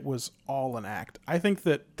know that it was all an act. I think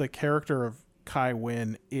that the character of Kai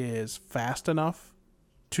Wynn is fast enough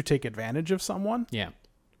to take advantage of someone. Yeah.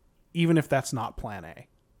 Even if that's not plan A.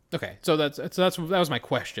 Okay, so that was my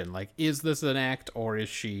question. Like, is this an act or is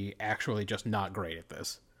she actually just not great at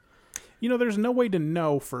this? You know, there's no way to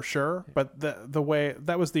know for sure, but the way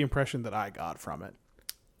that was the impression that I got from it.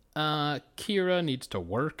 Kira needs to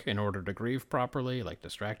work in order to grieve properly, like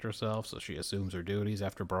distract herself, so she assumes her duties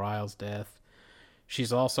after Bareil's death.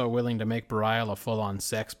 She's also willing to make Bareil a full-on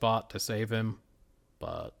sex bot to save him,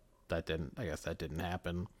 but I guess that didn't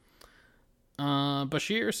happen.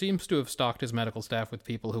 Bashir seems to have stocked his medical staff with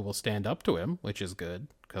people who will stand up to him, which is good,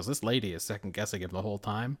 because this lady is second-guessing him the whole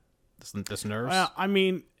time. This nurse. I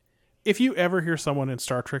mean, if you ever hear someone in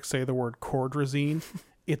Star Trek say the word cordrazine,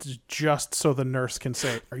 it's just so the nurse can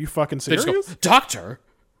say, "Are you fucking serious?" They just go, "Doctor!"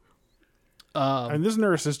 And this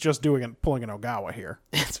nurse is just pulling an Ogawa here.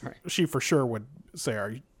 That's right. She for sure would say, "Are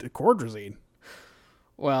you cordrazine?"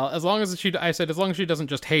 Well, as long as she doesn't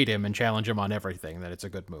just hate him and challenge him on everything, then it's a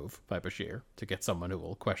good move by Bashir to get someone who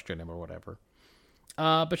will question him or whatever.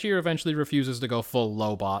 Bashir eventually refuses to go full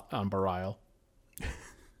Lobot on Bareil.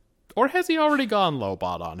 Or has he already gone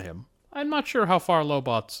Lobot on him? I'm not sure how far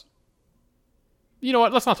Lobot's... You know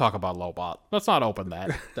what? Let's not talk about Lobot. Let's not open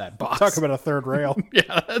that box. Talk about a third rail.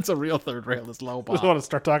 Yeah, that's a real third rail, is Lobot. I just want to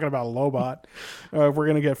start talking about Lobot. We're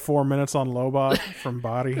going to get 4 minutes on Lobot from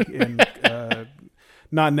Body in...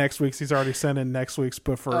 not next week's. He's already sent in next week's,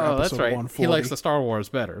 but for episode that's right. 140. He likes the Star Wars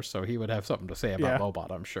better, so he would have something to say about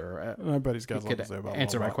Lobot, I'm sure. I bet he's got something to say about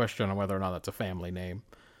answer Lobot. my question on whether or not that's a family name.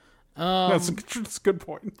 That's a good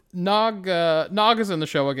point. Nog is in the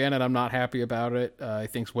show again, and I'm not happy about it. He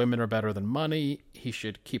thinks women are better than money. He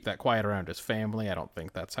should keep that quiet around his family. I don't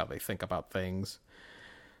think that's how they think about things.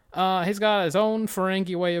 He's got his own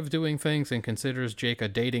Ferengi way of doing things and considers Jake a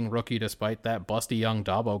dating rookie despite that busty young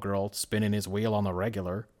Dabo girl spinning his wheel on the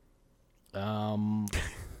regular. And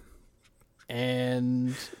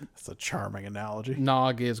That's a charming analogy.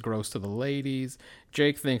 Nog is gross to the ladies.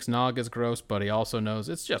 Jake thinks Nog is gross, but he also knows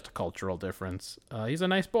it's just a cultural difference. He's a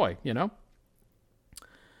nice boy, you know?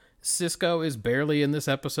 Sisko is barely in this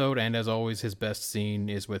episode, and as always, his best scene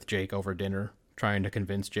is with Jake over dinner, trying to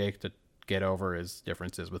convince Jake to get over his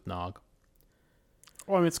differences with Nog.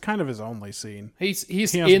 Well, I mean, it's kind of his only scene. He's He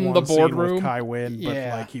has in one the scene boardroom. with Kai Wynn, but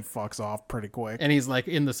Yeah. like he fucks off pretty quick. And he's like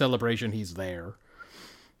in the celebration, he's there.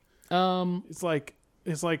 It's like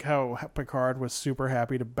how Picard was super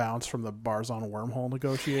happy to bounce from the Barzon wormhole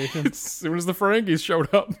negotiations. As soon as the Ferengis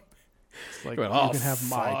showed up, It's like, Went, you "Oh, can have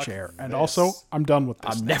my fuck chair. And this. also, I'm done with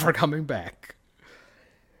this. I'm now." never coming back.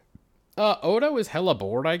 Odo is hella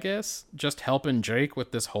bored, I guess, just helping Jake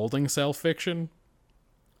with this holding cell fiction.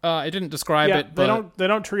 I didn't describe Yeah, it, but they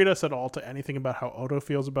don't treat us at all to anything about how Odo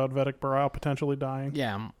feels about Vedic Bareil potentially dying.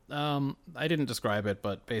 yeah, I didn't describe it,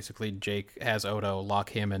 but basically Jake has Odo lock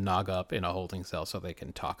him and Nog up in a holding cell so they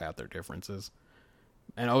can talk out their differences.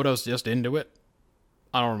 And Odo's just into it.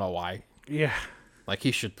 I don't know why. Yeah. Like,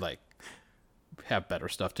 he should, like, have better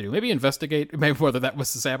stuff to do. Maybe investigate maybe whether that was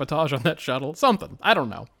sabotage on that shuttle. Something. I don't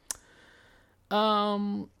know.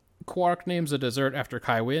 Quark names a dessert after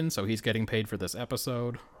Kai Wynn, so he's getting paid for this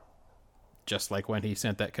episode. Just like when he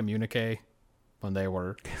sent that communique when they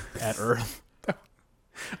were at Earth.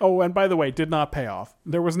 Oh, and by the way, did not pay off.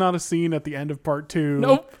 There was not a scene at the end of part 2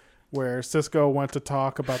 Nope. where Sisko went to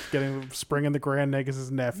talk about getting Spring and the Grand Negus'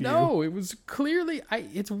 nephew. No, it was clearly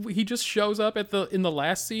he just shows up in the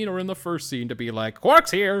last scene or in the first scene to be like,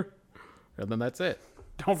 Quark's here. And then that's it.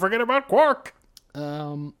 Don't forget about Quark.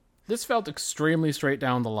 This felt extremely straight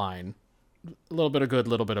down the line. A little bit of good, a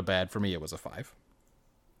little bit of bad. For me, it was a 5.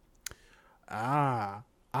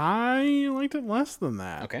 I liked it less than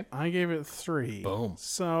that. Okay. I gave it 3. Boom.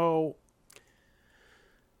 So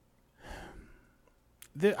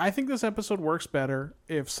I think this episode works better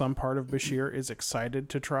if some part of Bashir is excited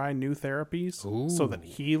to try new therapies so that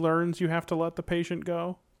he learns you have to let the patient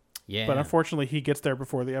go. Yeah. But unfortunately, he gets there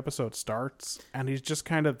before the episode starts, and he's just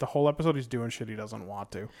kind of, the whole episode he's doing shit he doesn't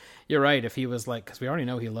want to. You're right. If he was like, because we already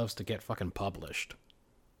know he loves to get fucking published.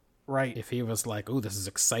 Right. If he was like, ooh, this is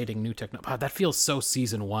exciting new technology. That feels so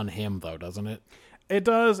season 1 him, though, doesn't it? It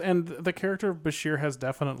does, and the character of Bashir has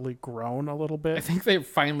definitely grown a little bit. I think they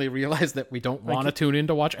finally realized that we don't want to tune in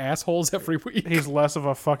to watch assholes every week. He's less of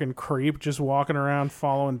a fucking creep just walking around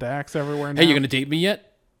following Dax everywhere now. Hey, you gonna date me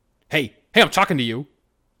yet? Hey, I'm talking to you.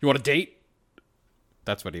 You want a date?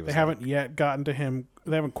 That's what he was. They haven't yet gotten to him.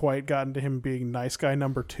 They haven't quite gotten to him being nice guy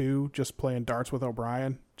number 2, just playing darts with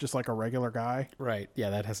O'Brien, just like a regular guy. Right. Yeah,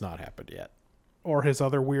 that has not happened yet. Or his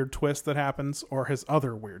other weird twist that happens, or his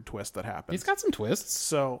other weird twist that happens. He's got some twists.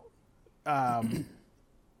 So,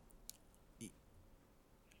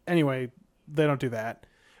 anyway, they don't do that.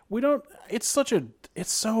 We don't. It's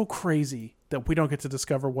so crazy that we don't get to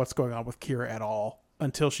discover what's going on with Kira at all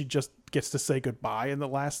until she just gets to say goodbye in the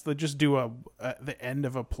last. They just do the end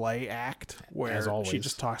of a play act where As always. she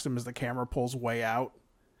just talks to him as the camera pulls way out.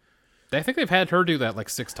 I think they've had her do that like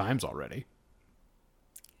 6 times already.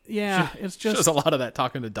 Yeah, it's just There's a lot of that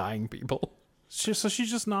talking to dying people. so she's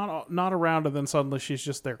just not around, and then suddenly she's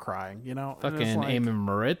just there crying. You know, And it's Fucking like, Eamon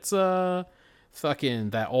Maritza. Fucking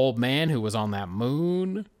that old man who was on that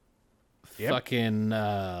moon. Yep. Fucking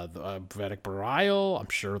Vedic Burial. I'm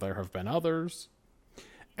sure there have been others.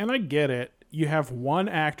 And I get it. You have one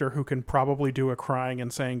actor who can probably do a crying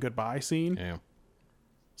and saying goodbye scene, Yeah,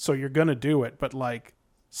 so you're gonna do it. But like,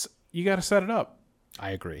 you got to set it up. I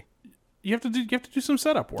agree. You have to do some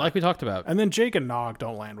setup work. Like we talked about. And then Jake and Nog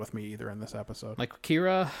don't land with me either in this episode. Like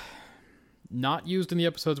Kira, not used in the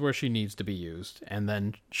episodes where she needs to be used, and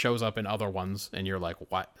then shows up in other ones, and you're like,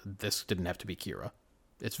 what? This didn't have to be Kira.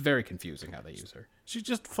 It's very confusing how they use her. She's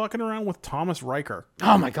just fucking around with Thomas Riker.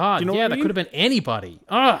 Oh my god, you know yeah, what I that mean? could have been anybody.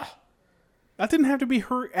 Ugh. That didn't have to be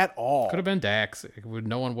her at all. Could have been Dax.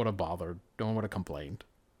 No one would have bothered. No one would have complained.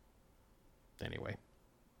 Anyway.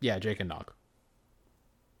 Yeah, Jake and Nog.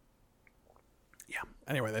 Yeah.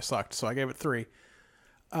 Anyway, they sucked, so I gave it 3.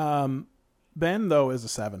 Ben, though, is a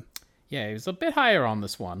 7. Yeah, he was a bit higher on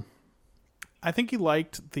this one. I think he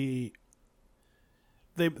liked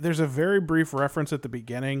there's a very brief reference at the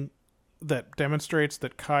beginning that demonstrates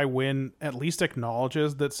that Kai Wynn at least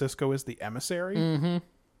acknowledges that Sisko is the emissary. Mm-hmm.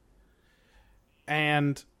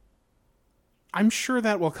 And I'm sure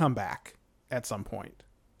that will come back at some point,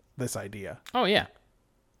 this idea. Oh, yeah.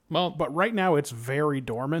 Well, But right now it's very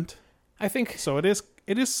dormant. I think So it is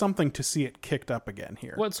something to see it kicked up again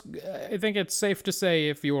here. I think it's safe to say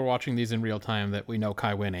if you were watching these in real time that we know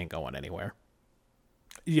Kai Wynn ain't going anywhere.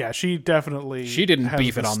 Yeah, she definitely She didn't has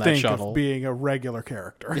beef the it on that stink shuttle. of being a regular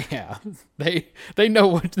character. Yeah, they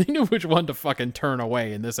knew which one to fucking turn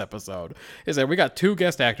away in this episode. Is that we got 2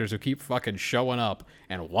 guest actors who keep fucking showing up,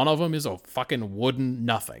 and one of them is a fucking wooden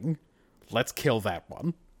nothing. Let's kill that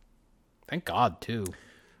one. Thank God, too.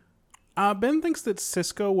 Ben thinks that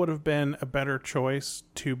Sisko would have been a better choice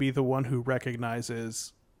to be the one who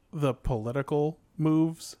recognizes the political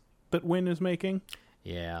moves that Wynn is making,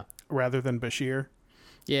 Yeah, rather than Bashir.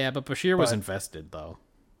 yeah, but Bashir was But- invested though.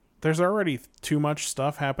 There's already too much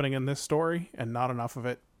stuff happening in this story, and not enough of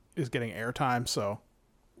it is getting airtime. So,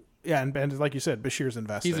 yeah, and like you said, Bashir's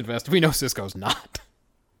invested. He's invested. We know Sisko's not.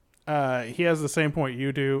 He has the same point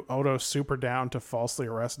you do. Odo's super down to falsely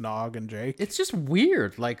arrest Nog and Jake. It's just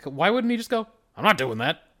weird. Like, why wouldn't he just go, I'm not doing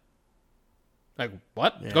that? Like,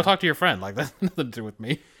 what? Yeah. Go talk to your friend. Like, that's nothing to do with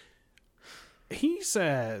me. He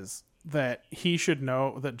says that he should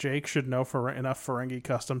know, that Jake should know enough Ferengi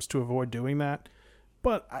customs to avoid doing that.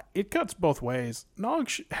 But it cuts both ways. Nog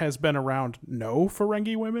has been around no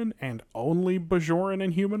Ferengi women and only Bajoran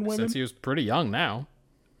and human women Since he was pretty young now.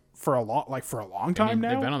 for a long time I mean, now.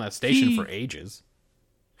 they've been on that station for ages.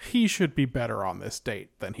 He should be better on this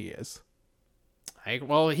date than he is.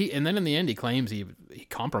 And then in the end, he claims he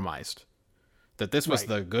compromised. That this was Right.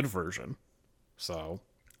 the good version. So,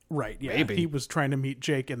 Right, yeah. Maybe. He was trying to meet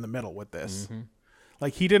Jake in the middle with this.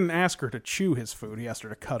 Like, he didn't ask her to chew his food. He asked her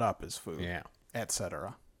to cut up his food, yeah.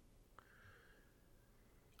 etc.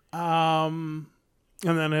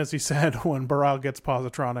 And then, as he said, when Baral gets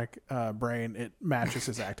positronic brain, it matches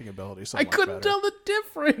his acting ability so I much couldn't better. tell the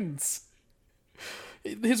difference.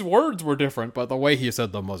 His words were different, but the way he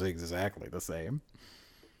said them was exactly the same.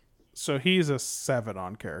 So he's a 7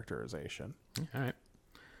 on characterization. All right.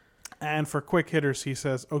 And for quick hitters, he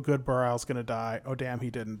says, "Oh, good, Bareil's gonna die. Oh, damn, he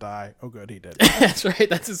didn't die. Oh, good, he did." That's right.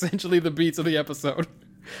 That's essentially the beats of the episode.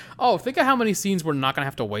 Oh, think of how many scenes we're not going to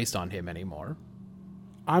have to waste on him anymore.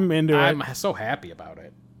 I'm into it. I'm so happy about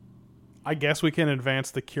it. I guess we can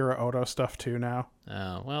advance the Kira Odo stuff too now.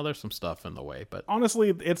 Well, there's some stuff in the way, but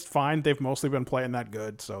Honestly, it's fine. They've mostly been playing that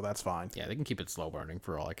good, so that's fine. yeah, they can keep it slow burning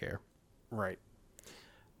for all I care. Right.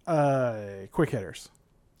 Quick hitters.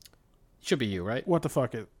 Should be you, right? What the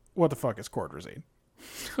fuck is Cordrazine?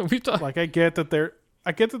 We've talked. Like, I get that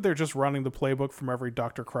they're just running the playbook from every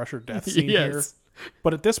Dr. Crusher death scene here. Yes.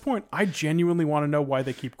 But at this point, I genuinely want to know why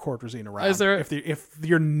they keep Cordrazine around. Is there- if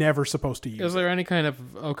you're never supposed to use Is there any kind of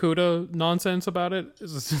Okuda nonsense about it?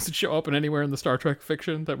 Does it show up in anywhere in the Star Trek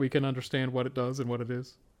fiction that we can understand what it does and what it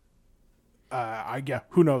is?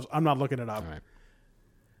 Who knows? I'm not looking it up. All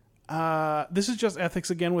right. This is just ethics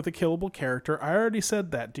again with a killable character. I already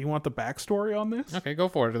said that. Do you want the backstory on this? Okay, go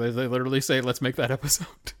for it. They literally say, let's make that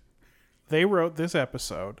episode. They wrote this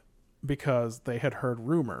episode because they had heard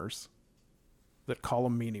rumors that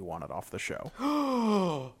Colm Meaney wanted off the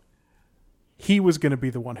show. He was going to be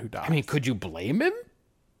the one who died. I mean, could you blame him?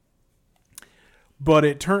 But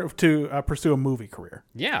it turned to pursue a movie career.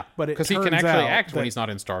 Yeah, But it because he can turns actually out act when that- he's not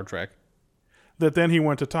in Star Trek. That then he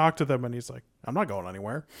went to talk to them and he's like, I'm not going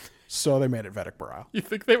anywhere. So they made it Vedic Bareil. You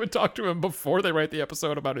think they would talk to him before they write the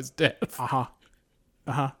episode about his death?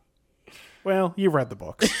 Well, you read the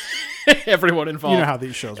books. Everyone involved. You know how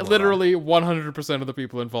these shows work. Literally 100% of the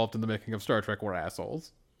people involved in the making of Star Trek were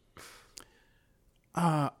assholes.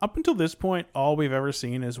 Up until this point, all we've ever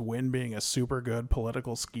seen is Wynn being a super good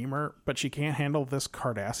political schemer, but she can't handle this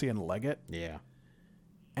Cardassian legate. Yeah.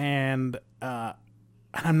 And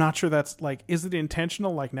I'm not sure that's like, is it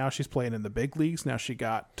intentional? Like now she's playing in the big leagues. Now she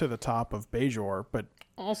got to the top of Bajor, but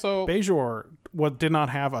Also, Bajor did not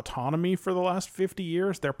have autonomy for the last 50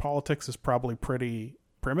 years. Their politics is probably pretty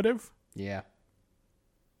primitive. yeah.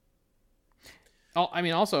 I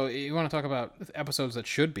mean, also, you want to talk about episodes that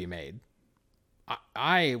should be made.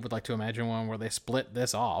 I would like to imagine one where they split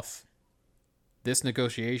this off. This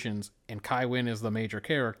negotiations, and Kai Wynn is the major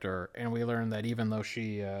character, and we learn that even though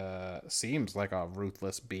she seems like a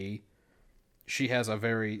ruthless bee, she has a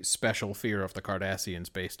very special fear of the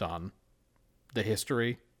Cardassians based on the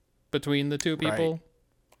history between the two people,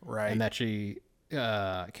 Right. and that she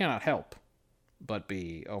cannot help but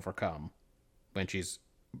be overcome when she's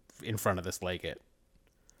in front of this legate.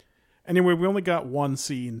 Anyway, we only got one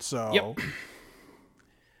scene, so. Yep.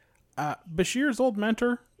 Bashir's old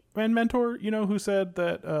mentor, you know, who said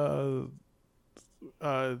that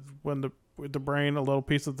when the brain, a little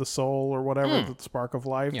piece of the soul or whatever, the spark of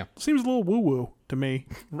life, Yeah. seems a little woo-woo to me.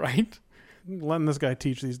 Right? Letting this guy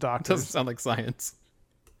teach these doctors. Doesn't sound like science.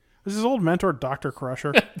 This is his old mentor, Dr.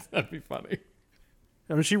 Crusher. That'd be funny.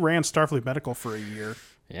 I mean, she ran Starfleet Medical for a year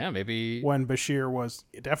Yeah, maybe. when Bashir was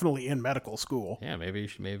definitely in medical school. Yeah, maybe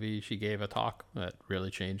she gave a talk that really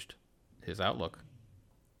changed his outlook.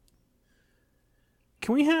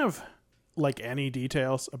 Can we have, like, any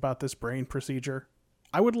details about this brain procedure?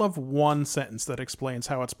 I would love one sentence that explains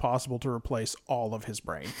how it's possible to replace all of his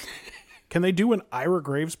brain. Can they do an Ira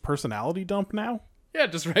Graves personality dump now? Yeah,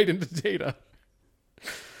 just right into data.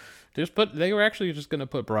 They were actually just gonna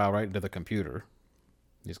put Brow right into the computer.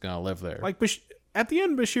 He's gonna live there. Like, at the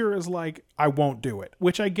end, Bashir is like, I won't do it,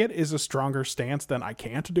 which I get is a stronger stance than I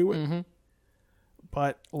can't do it. Mm-hmm.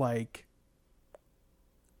 But, like,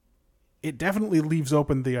 it definitely leaves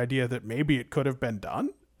open the idea that maybe it could have been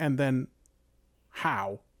done. And then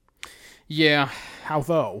how? Yeah. How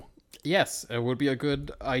though? Yes, it would be a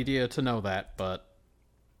good idea to know that, but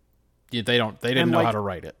they didn't know like- how to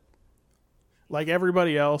write it. Like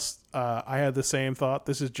everybody else, I had the same thought.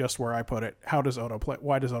 This is just where I put it. Why does Odo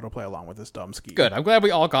play along with this dumb scheme? Good. I'm glad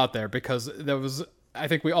we all got there because I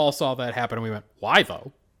think we all saw that happen and we went, why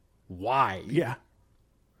though? Why? Yeah.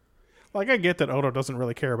 Like, I get that Odo doesn't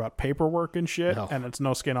really care about paperwork and shit, No. and it's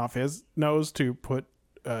no skin off his nose to put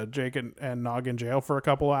Jake and Nog in jail for a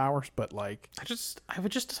couple of hours, but, like... I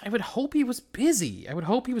would hope he was busy. I would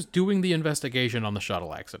hope he was doing the investigation on the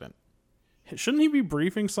shuttle accident. Shouldn't he be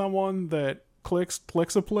briefing someone that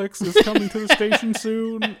Plixaplix is coming to the station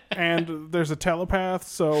soon, and there's a telepath,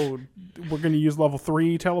 so we're going to use level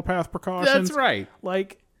 3 telepath precautions? That's right.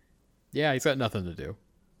 Like... Yeah, he's got nothing to do.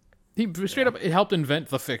 He straight up it helped invent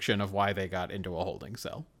the fiction of why they got into a holding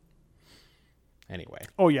cell. Anyway.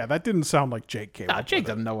 Oh, yeah, that didn't sound like Jake came up Jake with it.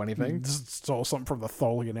 doesn't know anything. Stole something from the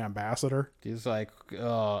Tholian ambassador. He's like,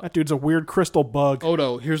 That dude's a weird crystal bug.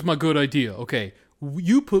 Odo, here's my good idea. Okay,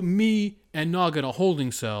 you put me and Nog in a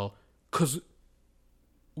holding cell because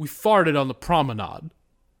we farted on the promenade.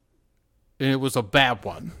 And it was a bad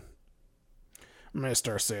one.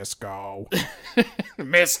 Mr. Cisco.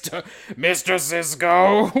 Mr.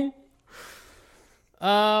 Cisco.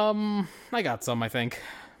 I got some, I think.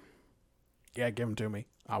 Yeah, give them to me.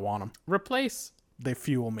 I want them. Replace They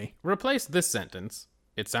fuel me. this sentence.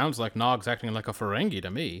 It sounds like Nog's acting like a Ferengi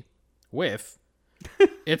to me. With,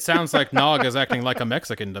 it sounds like Nog is acting like a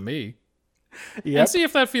Mexican to me. Yep. And see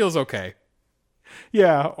if that feels okay.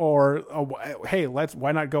 Yeah, or hey,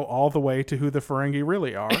 why not go all the way to who the Ferengi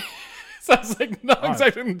really are? Sounds like Nog's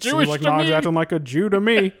acting Jewish Seems like to Nog's me. acting like a Jew to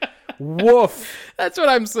me. Woof. That's what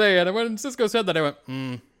I'm saying. And when Cisco said that, I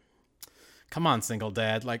went, come on, single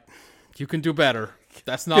dad. Like, you can do better.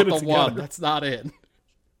 That's not Get it the one. together. That's not it.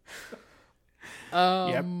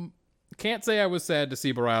 Yep. Can't say I was sad to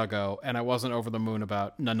see Bareil go, and I wasn't over the moon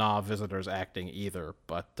about Nana visitors acting either.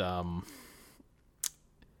 But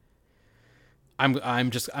I'm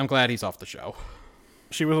glad he's off the show.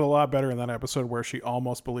 She was a lot better in that episode where she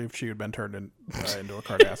almost believed she had been turned into a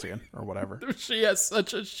Cardassian or whatever. She has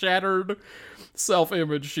such a shattered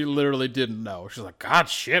self-image. She literally didn't know. She's like, God,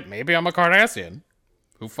 shit, maybe I'm a Cardassian.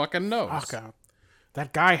 Who fucking knows? Okay.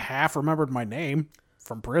 That guy half remembered my name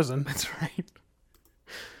from prison. That's right.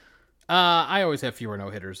 I always have fewer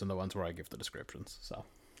no-hitters than the ones where I give the descriptions. So,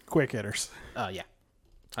 Quick hitters. yeah,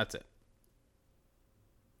 that's it.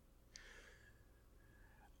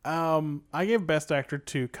 I gave best actor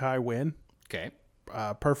to Kai Wynn. Okay.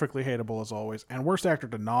 Perfectly hateable as always. And worst actor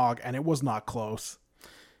to Nog, and it was not close.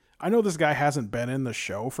 I know this guy hasn't been in the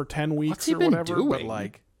show for 10 weeks What's he or been whatever, but doing?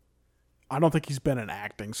 like, I don't think he's been in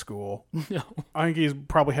acting school. No. I think he's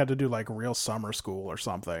probably had to do like real summer school or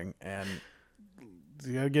something, and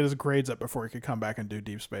he got to get his grades up before he could come back and do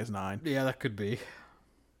Deep Space Nine. Yeah, that could be.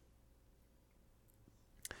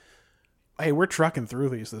 Hey, we're trucking through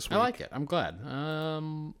these this week. I like it. I'm glad.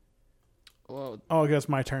 Well, Oh, I guess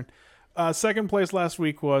my turn. Second place last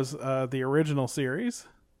week was the original series.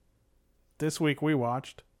 This week we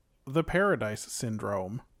watched The Paradise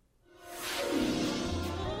Syndrome.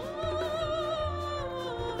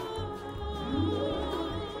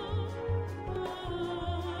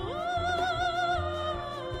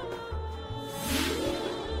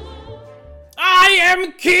 I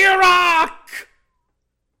am Kirok!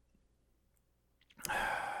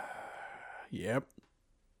 Yep.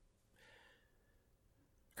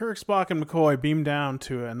 Kirk, Spock, and McCoy beam down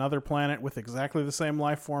to another planet with exactly the same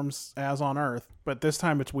life forms as on Earth, but this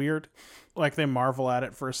time it's weird. Like, they marvel at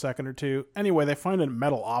it for a second or two. Anyway, they find a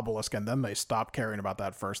metal obelisk, and then they stop caring about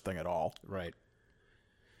that first thing at all. Right.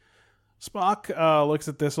 Spock looks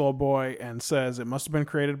at this old boy and says it must have been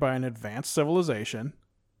created by an advanced civilization.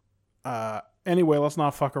 Anyway, let's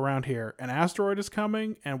not fuck around here. An asteroid is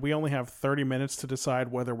coming, and we only have 30 minutes to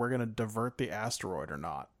decide whether we're going to divert the asteroid or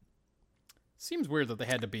not. Seems weird that they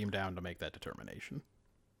had to beam down to make that determination.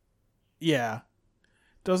 Yeah.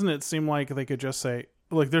 Doesn't it seem like they could just say,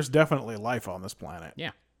 look, there's definitely life on this planet.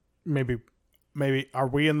 Yeah. Maybe, are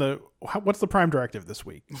we in the... What's the Prime Directive this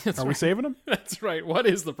week? Are we saving them? That's right. What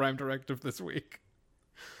is the Prime Directive this week?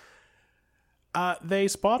 They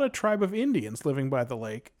spot a tribe of Indians living by the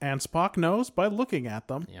lake, and Spock knows by looking at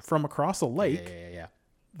them from across a lake Yeah.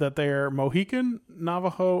 that they're Mohican,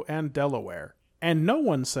 Navajo, and Delaware. And no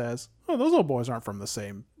one says, oh, those old boys aren't from the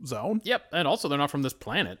same zone. Yep, and also they're not from this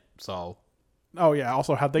planet, so... Oh, yeah,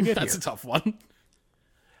 also, how'd they get That's here? a tough one.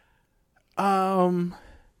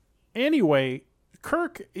 Anyway,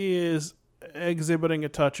 Kirk is exhibiting a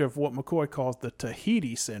touch of what McCoy calls the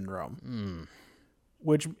Tahiti syndrome,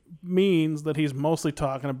 which means that he's mostly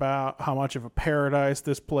talking about how much of a paradise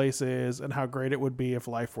this place is and how great it would be if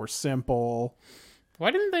life were simple. Why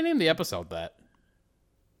didn't they name the episode that?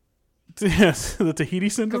 Yes, the Tahiti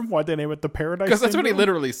syndrome? Why'd they name it the Paradise Because that's what he Syndrome?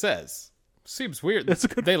 literally says. Seems weird. That's a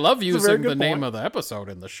good- They love that's a very using the good name point. of the episode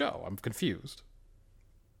in the show. I'm confused.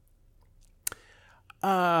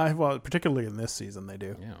 Well, particularly in this season, they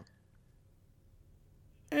do. Yeah.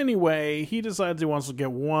 Anyway, he decides he wants to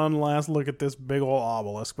get one last look at this big old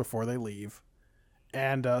obelisk before they leave.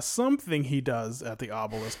 And something he does at the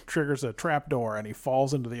obelisk triggers a trapdoor, and he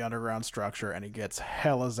falls into the underground structure, and he gets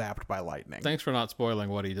hella zapped by lightning. Thanks for not spoiling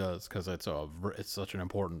what he does, because it's such an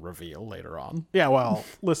important reveal later on. Yeah, well,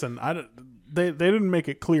 listen, they didn't make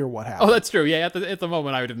it clear what happened. Oh, that's true. Yeah, at the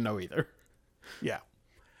moment, I didn't know either. Yeah.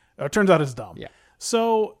 It turns out it's dumb. Yeah.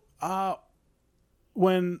 So,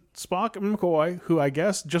 when Spock and McCoy, who I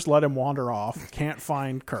guess just let him wander off, can't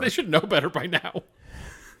find Kirk. They should know better by now.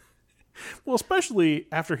 Well, especially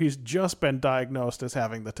after he's just been diagnosed as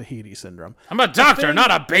having the Tahiti syndrome. I'm a doctor,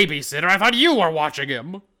 not a babysitter. I thought you were watching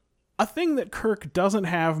him. A thing that Kirk doesn't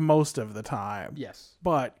have most of the time. Yes.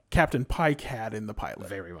 But Captain Pike had in the pilot.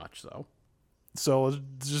 Very much so. So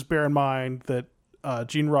just bear in mind that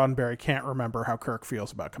Gene Roddenberry can't remember how Kirk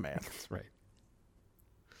feels about command. That's right.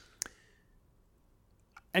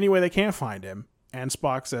 Anyway, they can't find him, and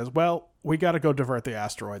Spock says, well, we got to go divert the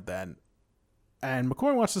asteroid then. And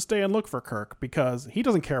McCoy wants to stay and look for Kirk because he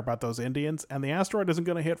doesn't care about those Indians, and the asteroid isn't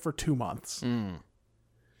going to hit for 2 months.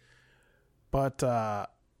 But,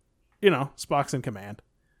 Spock's in command.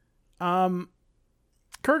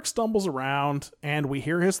 Kirk stumbles around, and we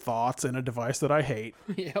hear his thoughts in a device that I hate.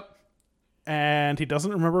 Yep. And he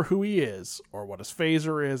doesn't remember who he is, or what his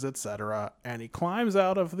phaser is, etc. And he climbs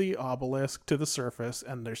out of the obelisk to the surface,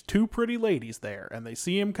 and there's 2 pretty ladies there, and they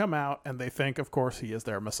see him come out, and they think, of course, he is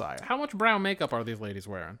their messiah. How much brown makeup are these ladies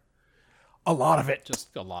wearing? A lot of it.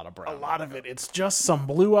 Just a lot of brown. A lot of it. It's just some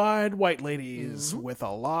blue-eyed white ladies with a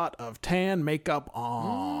lot of tan makeup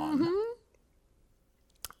on.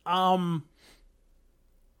 And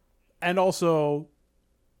also,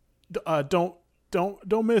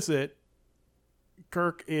 don't miss it.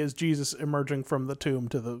 Kirk is Jesus emerging from the tomb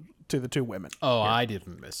to the 2 women. Oh, yeah. I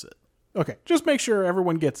didn't miss it. Okay, just make sure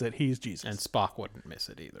everyone gets it. He's Jesus. And Spock wouldn't miss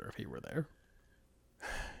it either if he were there.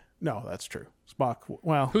 No, that's true. Spock,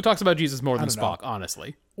 well... Who talks about Jesus more than don't Spock, know.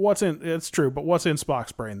 honestly? It's true, but what's in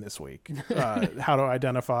Spock's brain this week? How to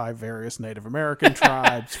identify various Native American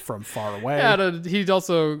tribes from far away. Yeah, he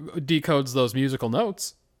also decodes those musical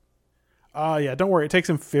notes. Yeah, don't worry. It takes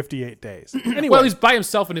him 58 days. Anyway, Well, he's by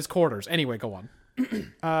himself in his quarters. Anyway, go on.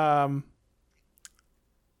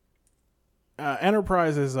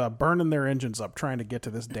 Enterprise is burning their engines up trying to get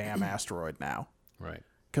to this damn asteroid now. Right.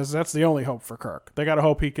 Because that's the only hope for Kirk. They got to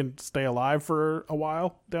hope he can stay alive for a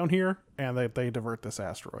while down here, and they divert this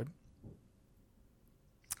asteroid.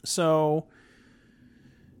 So,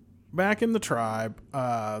 back in the tribe,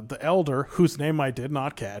 the Elder, whose name I did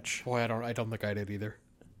not catch, Boy, I don't think I did either.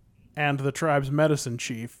 and the tribe's medicine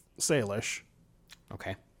chief, Salish,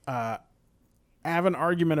 Okay. have an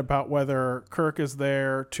argument about whether Kirk is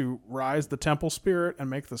there to rise the temple spirit and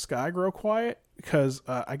make the sky grow quiet, because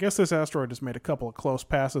I guess this asteroid has made a couple of close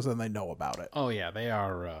passes and they know about it. Oh, yeah, they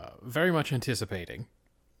are very much anticipating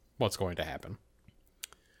what's going to happen.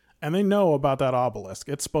 And they know about that obelisk.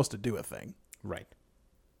 It's supposed to do a thing. Right.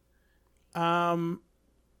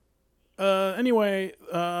 Anyway,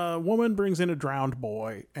 woman brings in a drowned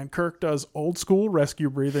boy, and Kirk does old school rescue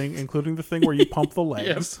breathing, including the thing where you pump the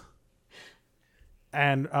legs,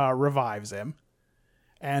 and revives him.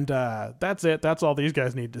 And that's it. That's all these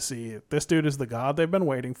guys need to see. This dude is the god they've been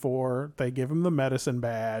waiting for. They give him the medicine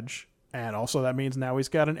badge, and also that means now he's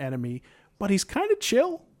got an enemy. But he's kind of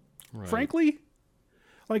chill, frankly.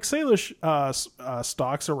 Like, Salish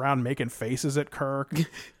stalks around making faces at Kirk.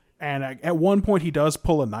 And at one point, he does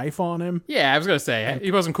pull a knife on him. Yeah, I was going to say,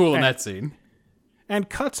 he wasn't cool in that scene. And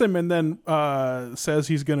cuts him and then says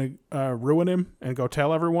he's going to ruin him and go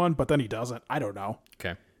tell everyone, but then he doesn't. I don't know.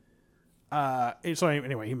 Okay. So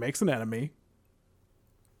anyway, he makes an enemy.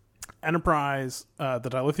 Enterprise, the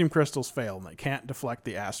dilithium crystals fail and they can't deflect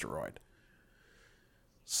the asteroid.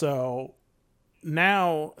 So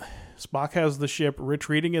now Spock has the ship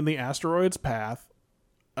retreating in the asteroid's path.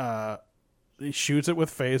 He shoots it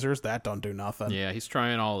with phasers. That don't do nothing. Yeah, he's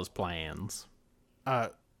trying all his plans.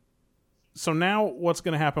 So now what's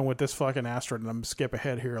going to happen with this fucking asteroid, and I'm going to skip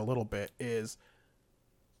ahead here a little bit, is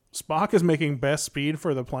Spock is making best speed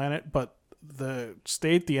for the planet, but the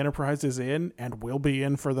state the Enterprise is in, and will be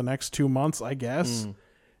in for the next 2 months, I guess,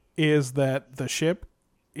 is that the ship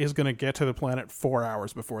is going to get to the planet 4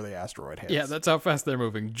 hours before the asteroid hits. Yeah, that's how fast they're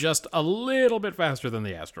moving. Just a little bit faster than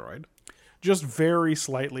the asteroid. Just very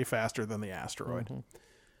slightly faster than the asteroid.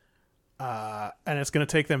 And it's going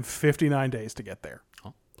to take them 59 days to get there.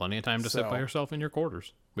 Oh, plenty of time to sit by yourself in your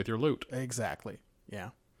quarters with your loot. Exactly. Yeah.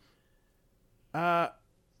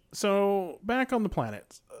 So back on the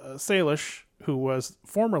planet, Salish, who was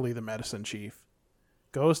formerly the medicine chief,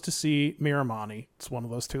 goes to see Miramani. It's one of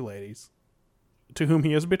those 2 ladies to whom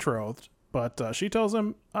he is betrothed. But she tells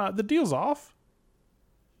him the deal's off.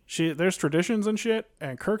 There's traditions and shit,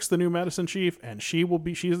 and Kirk's the new medicine chief, and she's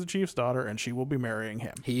the chief's daughter, and she will be marrying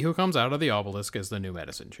him. He who comes out of the obelisk is the new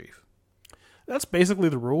medicine chief. That's basically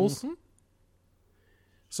the rules.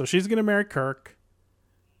 So she's going to marry Kirk.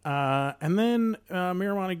 And then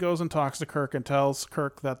Miramani goes and talks to Kirk and tells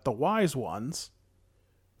Kirk that the wise ones,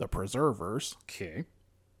 the preservers, Okay.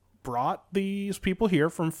 brought these people here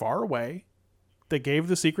from far away. They gave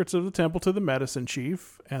the secrets of the temple to the medicine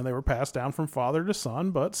chief, and they were passed down from father to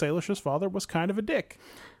son, but Salish's father was kind of a dick.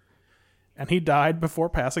 And he died before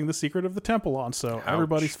passing the secret of the temple on, so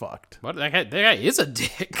everybody's fucked. What? That guy is a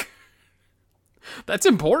dick. That's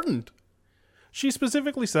important. She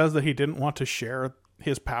specifically says that he didn't want to share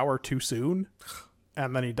his power too soon.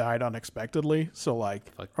 and then he died unexpectedly. So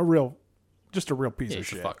like Fuck. just a real piece Yeah, of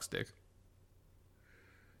he's a shit. fuck stick.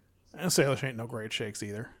 And Salish ain't no great shakes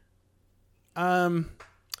either.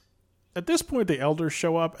 At this point, the elders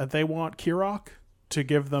show up and they want Kirok to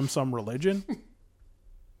give them some religion.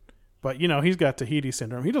 But, he's got Tahiti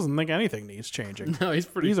syndrome. He doesn't think anything needs changing. No,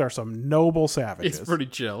 These are some noble savages. He's pretty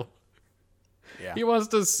chill. Yeah. He wants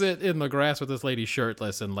to sit in the grass with this lady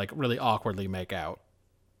shirtless and like really awkwardly make out.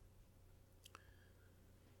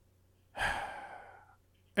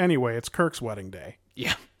 Anyway, it's Kirk's wedding day.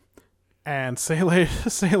 Yeah. And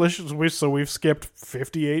Salish, so we've skipped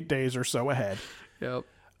 58 days or so ahead. Yep.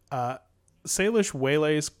 Salish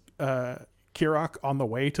waylays Kirok on the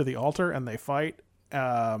way to the altar and they fight.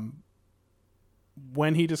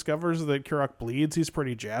 When he discovers that Kirok bleeds, he's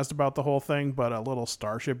pretty jazzed about the whole thing, but a little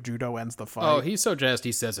starship judo ends the fight. Oh, he's so jazzed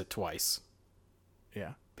he says it twice.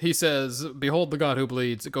 Yeah. He says, "Behold the god who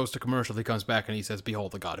bleeds." It goes to commercial. He comes back and he says,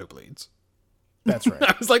 "Behold the god who bleeds." That's right.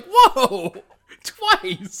 I was like, "Whoa,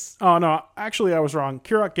 twice!" Oh, no. Actually, I was wrong.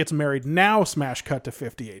 Kirok gets married. Now smash cut to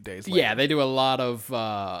 58 days later. Yeah, they do a lot of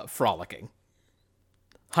frolicking,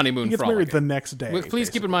 honeymoon He gets frolicking. married the next day. Well, please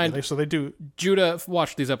keep in basically. mind- So they do. Judah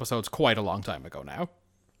watched these episodes quite a long time ago now.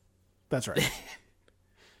 That's right.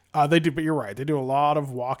 They do, but you're right. They do a lot of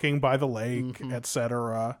walking by the lake,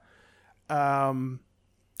 etc.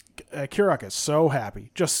 Kirok is so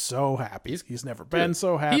happy. Just so happy. He's never been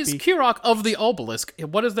so happy. He's Kirok of the Obelisk.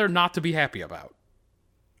 What is there not to be happy about?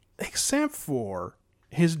 Except for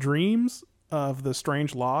his dreams of the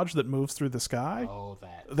strange lodge that moves through the sky. Oh,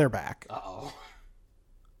 that. They're back. Uh-oh.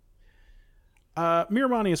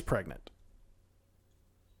 Miramani is pregnant.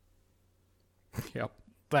 Yep.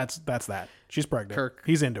 That's that. She's pregnant. Kirk.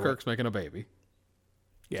 He's into Kirk's making a baby.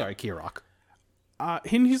 Yeah. Sorry, Kirok. it.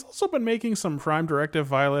 He's also been making some Prime Directive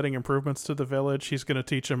violating improvements to the village. He's going to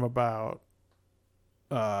teach him about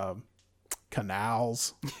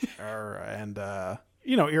canals and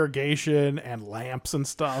irrigation and lamps and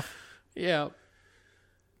stuff. Yeah.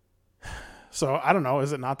 So I don't know.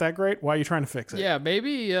 Is it not that great? Why are you trying to fix it? Yeah,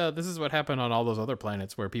 maybe this is what happened on all those other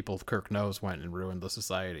planets where people Kirk knows went and ruined the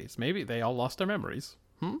societies. Maybe they all lost their memories.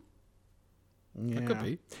 That could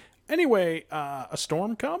be. Anyway, a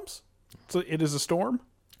storm comes. So it is a storm,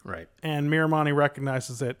 Right. and Miramani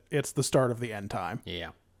recognizes it. It's the start of the end time. Yeah.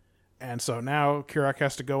 And so now Kirok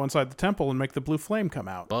has to go inside the temple and make the blue flame come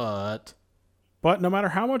out. But But no matter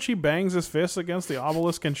how much he bangs his fists against the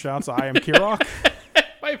obelisk and shouts, "I am Kirok,"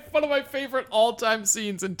 one of my favorite all-time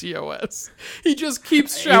scenes in TOS. He just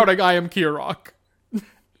keeps shouting, "I am Kirok."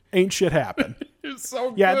 ain't shit happen. It's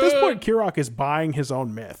so Yeah, good. at this point, Kirok is buying his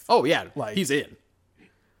own myth. Oh yeah, like- he's in.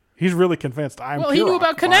 He's really convinced. I am Well, Kirok. he knew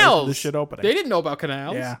about buys canals. This shit opening. They didn't know about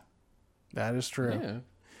canals. Yeah, that is true.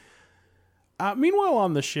 Yeah. Meanwhile,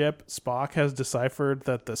 on the ship, Spock has deciphered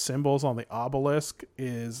that the symbols on the obelisk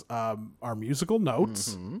are musical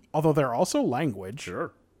notes, although they're also language.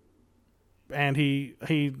 Sure. And he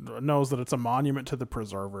knows that it's a monument to the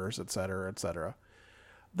preservers, etc., etc.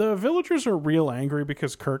 The villagers are real angry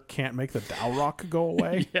because Kirk can't make the Dalrock go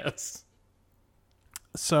away, Yes.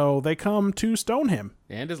 so they come to stone him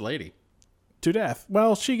And his lady. to death.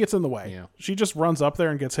 Well, she gets in the way. Yeah. She just runs up there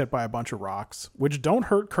and gets hit by a bunch of rocks, which don't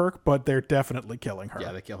hurt Kirk, but they're definitely killing her.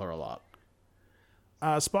 Yeah, they kill her a lot.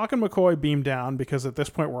 Spock and McCoy beam down because at this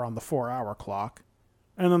point we're on the 4-hour clock.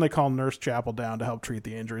 And then they call Nurse Chapel down to help treat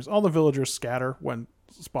the injuries. All the villagers scatter when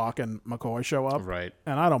Spock and McCoy show up. Right.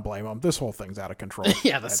 And I don't blame them. This whole thing's out of control.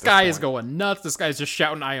 Yeah, the sky is going nuts. This guy's just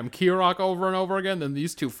shouting, "I am Kirok" over and over again. Then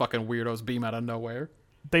these two fucking weirdos beam out of nowhere.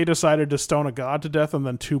 They decided to stone a god to death, and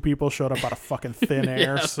then 2 people showed up out of fucking thin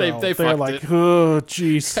air. Yeah, So they they're fucked like, it. oh,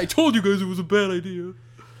 jeez. I told you guys it was a bad idea.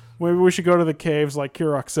 Maybe we should go to the caves like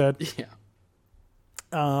Kirok said. Yeah.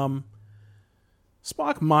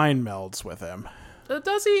 Spock mind melds with him.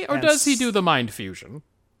 Does he? Or And does he do the mind fusion?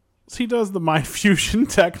 He does the mind fusion,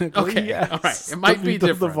 technically. Okay, yes. all right. It might be He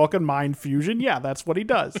does different. the Vulcan mind fusion. Yeah, that's what he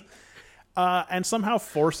does. And somehow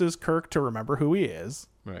forces Kirk to remember who he is.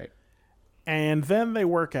 Right. And then they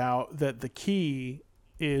work out that the key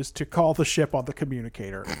is to call the ship on the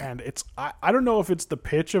communicator. And it's I don't know if it's the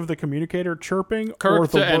pitch of the communicator chirping Kirk or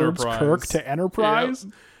the to words Enterprise. Kirk to Enterprise.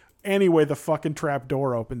 Anyway, the fucking trap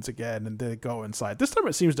door opens again and they go inside. This time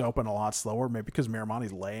it seems to open a lot slower, maybe because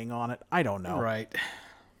Miramani's laying on it. I don't know. Right.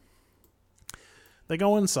 They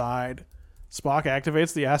go inside. Spock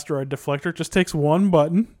activates the asteroid deflector. Just takes one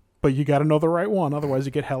button, but you got to know the right one. Otherwise,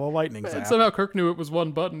 you get hella lightning And zap. somehow Kirk knew it was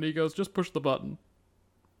one button. He goes, "Just push the button."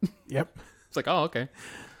 Yep. It's like, oh, okay.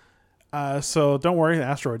 So don't worry, the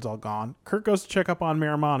asteroid's all gone. Kirk goes to check up on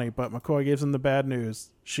Miramani, but McCoy gives him the bad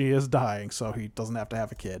news. She is dying, so he doesn't have to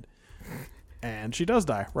have a kid. And she does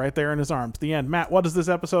die right there in his arms. The end. Matt, what is this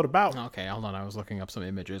episode about? Okay, hold on. I was looking up some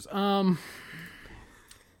images.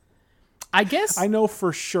 I guess I know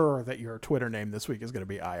for sure that your Twitter name this week is going to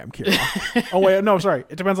be I Am Kira. Oh, wait. No, sorry.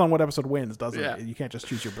 It depends on what episode wins, doesn't Yeah. it? You can't just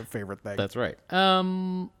choose your favorite thing. that's right.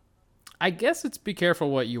 I guess it's be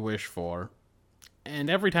careful what you wish for. And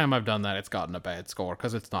every time I've done that, it's gotten a bad score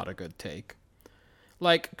because it's not a good take.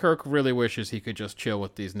 Like, Kirk really wishes he could just chill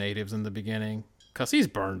with these natives in the beginning because he's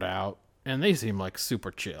burned out and they seem like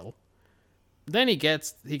super chill. Then he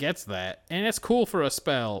gets that, and it's cool for a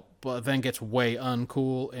spell, but then gets way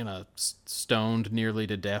uncool in a stoned nearly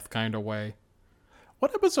to death kind of way.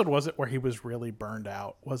 What episode was it where he was really burned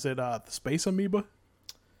out? Was it the Space Amoeba?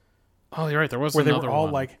 Oh, you're right. There was Where they another were all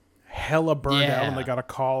one. like hella burned out and Yeah. they got a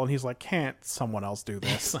call and he's like, can't someone else do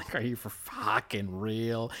this? It's like, are you for fucking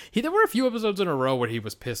real? There were a few episodes in a row where he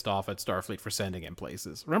was pissed off at Starfleet for sending him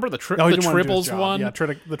places. Remember the Oh, he the didn't want to do his Tribbles job. one? Yeah,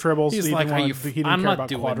 the Tribbles. He's he like, didn't are want you? to- he didn't I'm care not about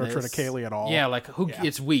doing quadrotriticale this. at all. Yeah, like Yeah.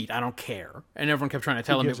 it's wheat. I don't care. And everyone kept trying to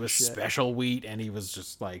tell him it gives a was shit? special wheat, and he was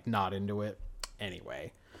just like not into it.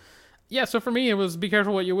 Anyway, yeah. So for me, it was be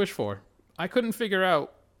careful what you wish for. I couldn't figure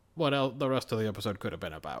out what else the rest of the episode could have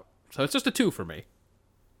been about. So it's just a 2 for me.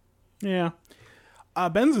 Yeah.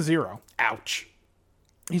 Ben's a 0. Ouch.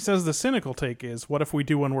 He says the cynical take is, what if we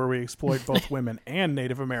do one where we exploit both women and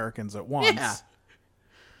Native Americans at once? Yeah.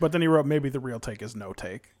 But then he wrote, maybe the real take is no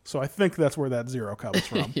take. So I think that's where that 0 comes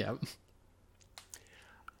from. Yeah.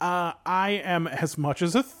 I am as much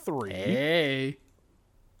as a 3. Hey.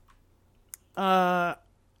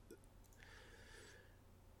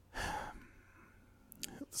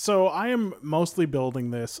 So I am mostly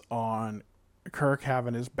building this on Kirk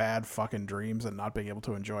having his bad fucking dreams and not being able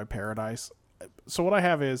to enjoy paradise. So what I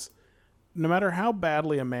have is, no matter how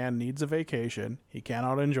badly a man needs a vacation, he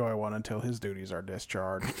cannot enjoy one until his duties are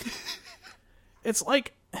discharged. It's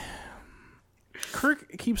like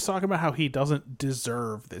Kirk keeps talking about how he doesn't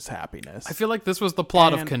deserve this happiness. I feel like this was the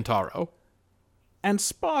plot of And- Kentaro. And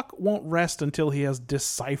Spock won't rest until he has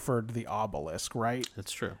deciphered the obelisk, right?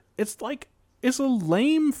 That's true. It's like, it's a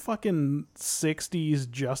lame fucking 60s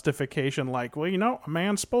justification, like, well, you know, a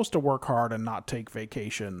man's supposed to work hard and not take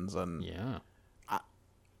vacations, and Yeah.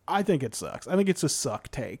 I think it sucks. I think it's a suck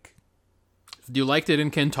take. You liked it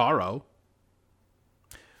in Kentaro.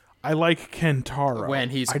 I like Kentaro. When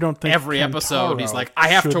he's I don't think every episode he's Kentaro like, I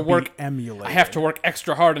have should to be work emulated. I have to work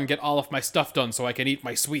extra hard and get all of my stuff done so I can eat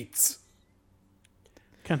my sweets.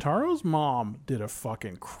 Kentaro's mom did a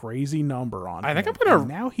fucking crazy number on I think him, I'm gonna- and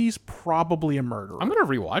now he's probably a murderer. I'm gonna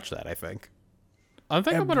rewatch that, I think. I'm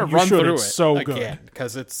You gonna run should. through It's it so again. good.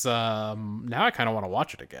 Because it's now I kinda wanna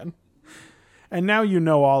watch it again. And now you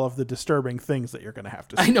know all of the disturbing things that you're going to have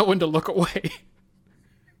to I see know when to look away.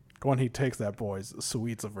 when he takes that boy's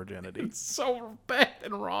sweets of virginity. So bad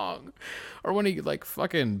and wrong. Or when he like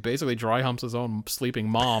fucking basically dry humps his own sleeping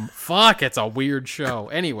mom. Fuck, it's a weird show.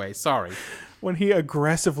 Anyway, sorry. When he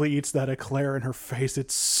aggressively eats that eclair in her face,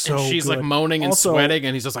 it's so And she's good. like moaning and Also- sweating,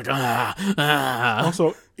 and he's just like,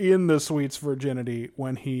 Also, in the sweets virginity,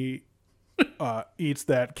 when he eats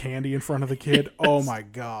that candy in front of the kid, oh my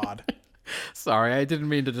god. Sorry, I didn't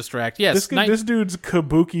mean to distract. Yes, This dude's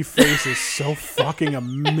kabuki face is so fucking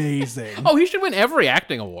amazing. Oh, he should win every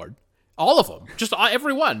acting award. All of them. Just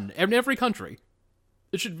every one. In every country.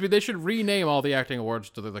 They should rename all the acting awards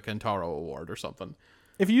to the Kentaro Award or something.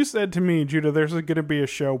 If you said to me, Judah, there's going to be a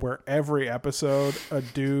show where every episode a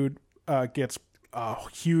dude gets a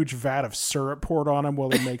huge vat of syrup poured on him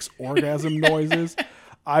while he makes orgasm noises,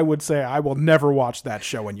 I would say I will never watch that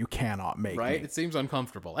show, and you cannot make Right? me. It seems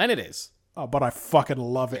uncomfortable. And it is. But I fucking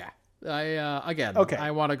love it. Yeah. Okay.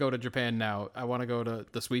 I want to go to Japan now. I want to go to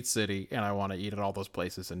the Sweet City, and I want to eat at all those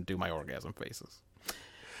places and do my orgasm faces.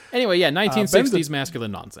 Anyway, yeah, 1960s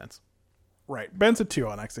masculine nonsense. Right. Ben's a 2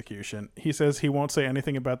 on execution. He says he won't say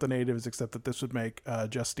anything about the natives except that this would make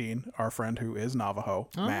Justine, our friend who is Navajo,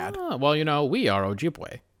 mad. Well, we are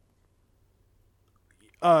Ojibwe.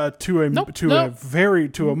 To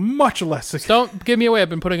a much less Don't give me away. I've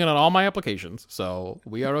been putting it on all my applications. So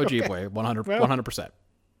we are Ojibwe, 100%.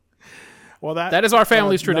 Well, That is our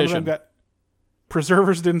family's none of them tradition. got-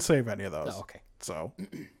 Preservers didn't save any of those. Oh, okay. So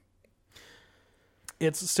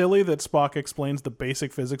it's silly that Spock explains the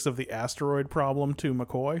basic physics of the asteroid problem to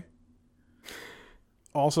McCoy.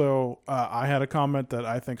 Also, I had a comment that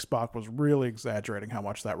I think Spock was really exaggerating how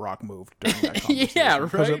much that rock moved during that conversation. Yeah,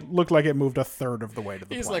 Because right? it looked like it moved a third of the way to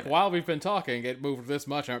the He's planet. like, while we've been talking, it moved this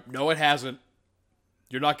much. No, it hasn't.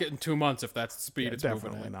 You're not getting 2 months if that's the speed it's moving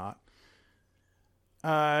Definitely at. not.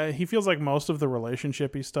 He feels like most of the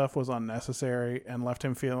relationshipy stuff was unnecessary and left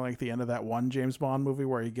him feeling like the end of that one James Bond movie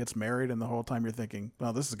where he gets married and the whole time you're thinking,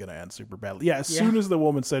 well, this is going to end super badly. Yeah, as soon as the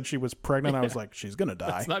woman said she was pregnant, I was like, she's going to die.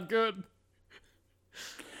 That's not good.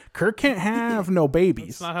 Kirk can't have no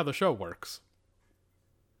babies. That's not how the show works.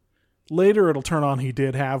 Later, it'll turn on he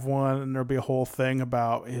did have one, and there'll be a whole thing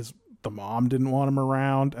about the mom didn't want him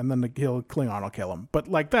around, and then the Klingon will kill him. But,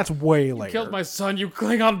 like, that's way later. Killed my son, you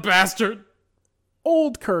Klingon bastard!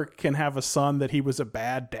 Old Kirk can have a son that he was a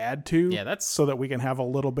bad dad to. Yeah, that's... So that we can have a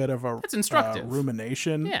little bit of a That's instructive.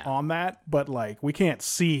 rumination on that. But, like, we can't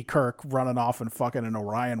see Kirk running off and fucking an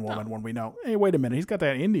Orion woman when we know, hey, wait a minute, he's got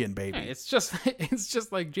that Indian baby. Hey, it's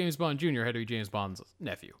just like James Bond Jr. had to be James Bond's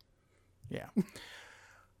nephew. Yeah.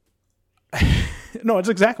 No, it's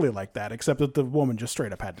exactly like that, except that the woman just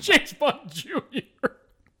straight up had to. James Bond Jr.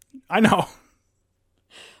 I know.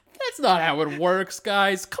 That's not how it works,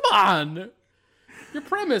 guys. Come on. Your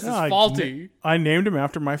premise is faulty. I named him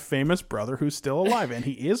after my famous brother who's still alive, and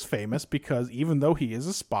he is famous because even though he is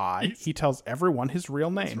a spy, he tells everyone his real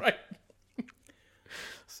name. That's right.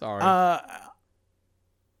 Sorry.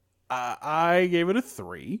 I gave it a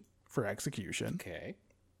 3 for execution. Okay.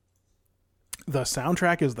 The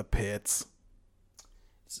soundtrack is the pits.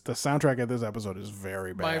 The soundtrack of this episode is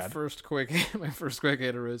very bad. My first quick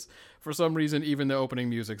hitter is, for some reason, even the opening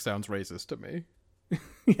music sounds racist to me.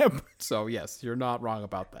 Yep. So yes, you're not wrong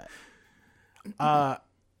about that.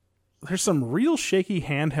 There's some real shaky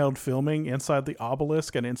handheld filming inside the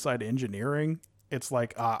obelisk and inside engineering. It's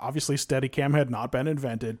like, obviously Steadicam had not been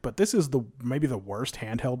invented, but this is maybe the worst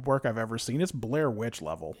handheld work I've ever seen. It's Blair Witch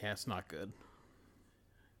level. Yeah, it's not good.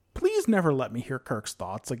 Please never let me hear Kirk's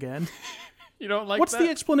thoughts again. You don't like What's the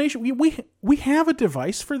explanation? We have a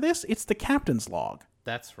device for this. It's the captain's log.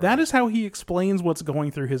 That's right. That is how he explains what's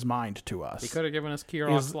going through his mind to us. He could have given us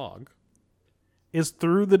Kirok's log. Is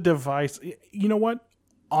through the device. You know what?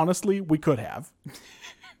 Honestly, we could have.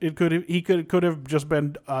 He could have just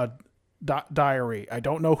been diary. I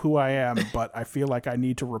don't know who I am, but I feel like I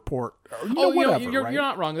need to report. Whatever. You're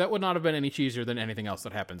not wrong. That would not have been any cheesier than anything else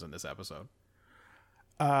that happens in this episode.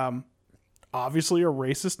 Obviously a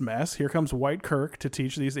racist mess. Here comes White Kirk to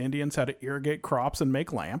teach these Indians how to irrigate crops and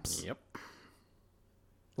make lamps. Yep.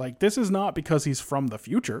 Like, this is not because he's from the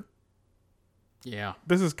future. Yeah.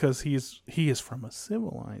 This is because he is from a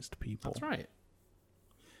civilized people. That's right.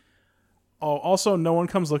 Oh, also, no one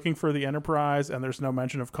comes looking for the Enterprise, and there's no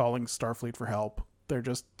mention of calling Starfleet for help. They're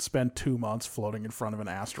just spend 2 months floating in front of an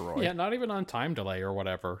asteroid. Yeah, not even on time delay or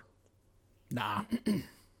whatever. Nah.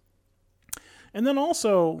 And then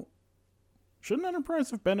also, shouldn't Enterprise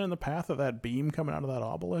have been in the path of that beam coming out of that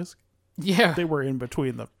obelisk? Yeah. They were in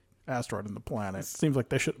between the asteroid and the planet. Seems like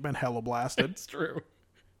they should have been hella blasted. It's true.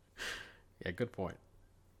 Yeah, good point.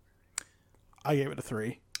 I gave it a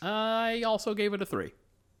 3. I also gave it a 3.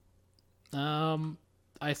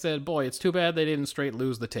 I said, boy, it's too bad they didn't straight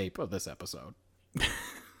lose the tape of this episode.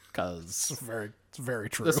 Because It's very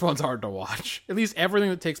true. this one's hard to watch. At least everything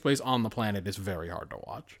that takes place on the planet is very hard to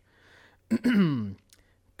watch.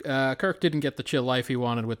 Kirk didn't get the chill life he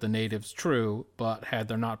wanted with the natives, true, but had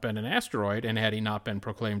there not been an asteroid, and had he not been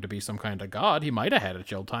proclaimed to be some kind of god, he might have had a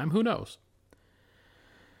chill time, who knows?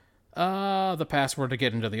 The password to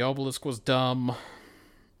get into the obelisk was dumb.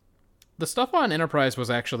 The stuff on Enterprise was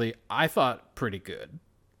actually, I thought, pretty good.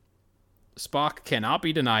 Spock cannot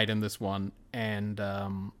be denied in this one, and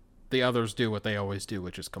the others do what they always do,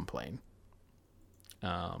 which is complain. It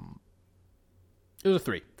was a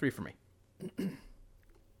 3. 3 for me.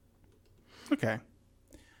 Okay.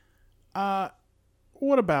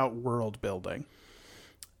 What about world building?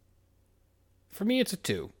 For me, it's a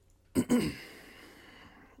 2.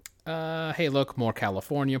 Hey, look, more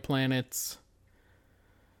California planets.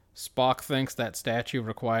 Spock thinks that statue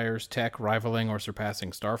requires tech rivaling or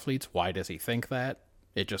surpassing Starfleet's. Why does he think that?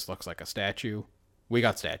 It just looks like a statue. We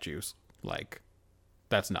got statues. Like,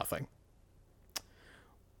 that's nothing.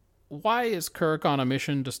 Why is Kirk on a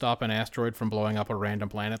mission to stop an asteroid from blowing up a random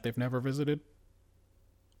planet they've never visited?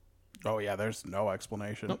 Oh, yeah, there's no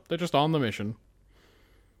explanation. Nope, they're just on the mission.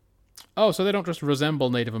 Oh, so they don't just resemble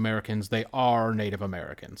Native Americans, they are Native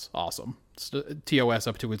Americans. Awesome. It's TOS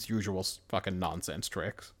up to its usual fucking nonsense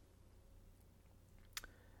tricks.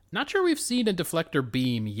 Not sure we've seen a deflector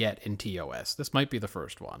beam yet in TOS. This might be the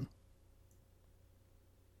first one.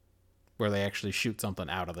 Where they actually shoot something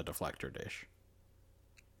out of the deflector dish.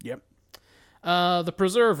 Yep. The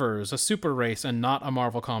Preservers, a super race and not a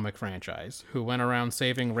Marvel comic franchise, who went around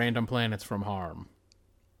saving random planets from harm.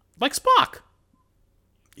 Like Spock!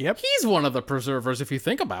 Yep. He's one of the Preservers if you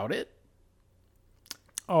think about it.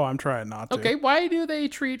 Oh, I'm trying not to. Okay, why do they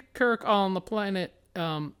treat Kirk on the planet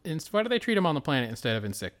Why do they treat him on the planet instead of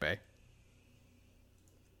in sickbay?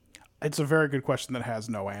 It's a very good question that has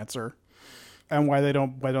no answer. And why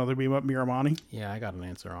don't they beam up Miramani? Yeah, I got an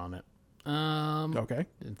answer on it. Okay.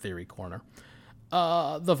 In Theory Corner.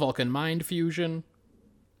 The Vulcan mind fusion.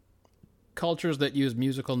 Cultures that use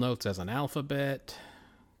musical notes as an alphabet.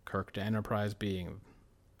 Kirk to Enterprise being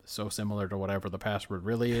so similar to whatever the password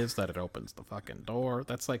really is that it opens the fucking door.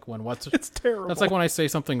 That's like when It's terrible. That's like when I say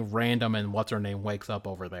something random and what's her name wakes up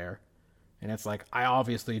over there. And it's like, I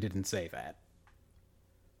obviously didn't say that.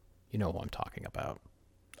 You know who I'm talking about.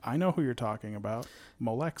 I know who you're talking about.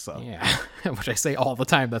 Molexa. Yeah, which I say all the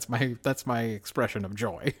time. That's my expression of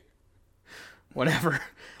joy. Whatever,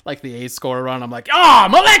 like the A's score run, I'm like, oh,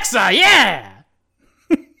 Molexa, yeah!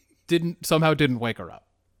 Didn't wake her up.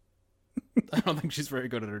 I don't think she's very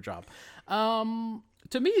good at her job.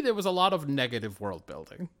 To me, there was a lot of negative world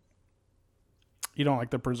building. You don't like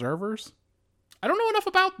the Preservers? I don't know enough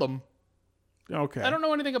about them. Okay. I don't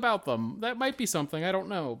know anything about them. That might be something, I don't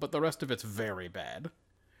know, but the rest of it's very bad.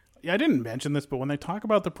 Yeah, I didn't mention this, but when they talk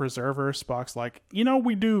about the Preservers, Spock's like,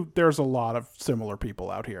 there's a lot of similar people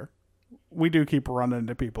out here. We do keep running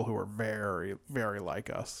into people who are very, very like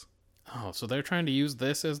us. Oh, so they're trying to use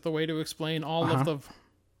this as the way to explain all of the...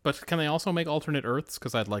 But can they also make alternate Earths?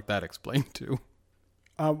 Because I'd like that explained too.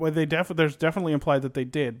 Well, there's definitely implied that they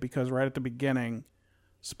did, because right at the beginning,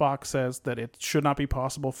 Spock says that it should not be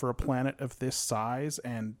possible for a planet of this size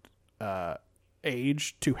and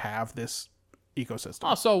age to have this ecosystem.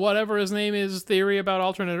 Oh, so whatever his name is, theory about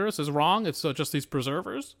alternate Earths is wrong? It's just these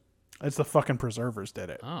preservers? It's the fucking Preservers did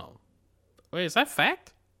it. Oh. Wait, is that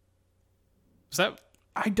fact? Is that...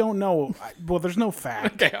 I don't know. Well, there's no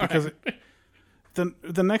fact. Okay, all because right.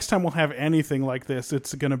 the next time we'll have anything like this,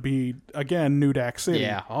 it's going to be, again, Nudak City.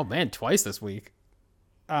 Yeah. Oh, man, twice this week.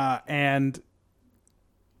 And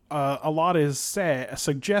a lot is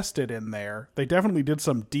suggested in there. They definitely did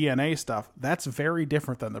some DNA stuff. That's very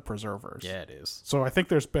different than the Preservers. Yeah, it is. So I think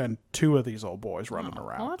there's been 2 of these old boys running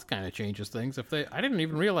around. Well, that kind of changes things. I didn't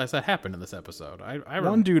even realize that happened in this episode.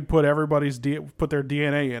 One dude put their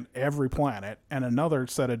DNA in every planet, and another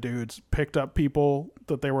set of dudes picked up people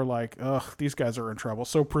that they were like, ugh, these guys are in trouble.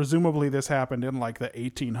 So presumably this happened in like the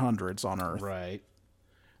 1800s on Earth. Right.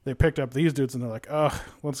 They picked up these dudes and they're like, ugh,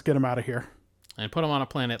 let's get them out of here. And put them on a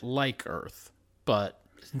planet like Earth. But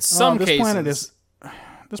in some cases...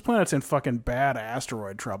 This planet's in fucking bad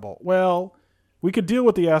asteroid trouble. Well, we could deal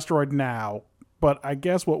with the asteroid now, but I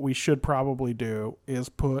guess what we should probably do is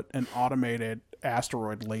put an automated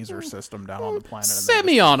asteroid laser system down on the planet.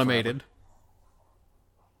 Semi-automated.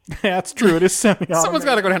 That's true. It is semi-automated. Someone's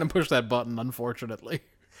got to go down and push that button, unfortunately.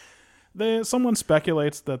 Someone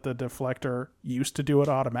speculates that the deflector used to do it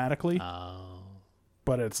automatically.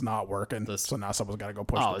 But it's not working, so now someone's got to go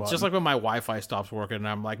push the button. It's just like when my Wi-Fi stops working, and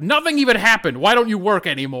I'm like, nothing even happened. Why don't you work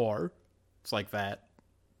anymore? It's like that.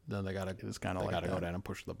 Then they gotta go down and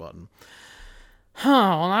push the button.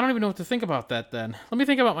 Well, I don't even know what to think about that then. Let me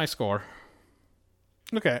think about my score.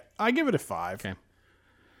 Okay, I give it a 5. Okay.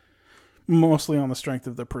 Mostly on the strength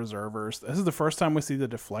of the Preservers. This is the first time we see the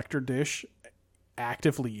deflector dish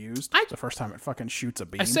actively used. It's the first time it fucking shoots a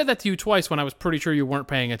beam. I said that to you twice when I was pretty sure you weren't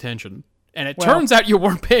paying attention. And it turns out you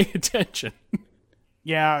weren't paying attention.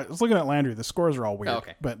 Yeah, I was looking at Landry. The scores are all weird,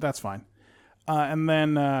 okay. But that's fine. And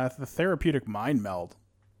then the therapeutic mind meld.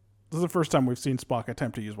 This is the first time we've seen Spock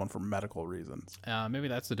attempt to use one for medical reasons. Maybe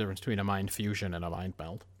that's the difference between a mind fusion and a mind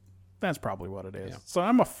meld. That's probably what it is. Yeah. So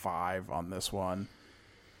I'm a 5 on this one.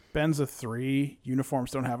 Ben's a 3.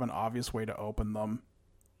 Uniforms don't have an obvious way to open them.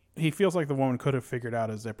 He feels like the woman could have figured out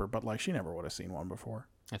a zipper, but like she never would have seen one before.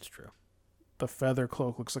 That's true. The feather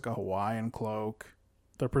cloak looks like a Hawaiian cloak.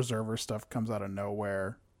 The Preserver stuff comes out of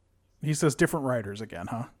nowhere. He says different writers again,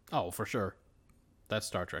 huh? Oh, for sure. That's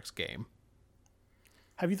Star Trek's game.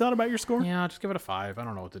 Have you thought about your score? Yeah, I'll just give it a 5. I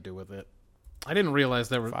don't know what to do with it. I didn't realize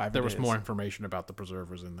there was more information about the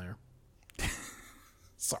Preservers in there.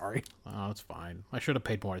 Sorry. Oh, it's fine. I should have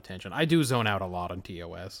paid more attention. I do zone out a lot on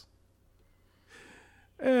TOS.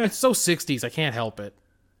 It's so 60s, I can't help it.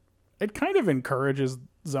 It kind of encourages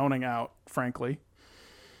zoning out, frankly.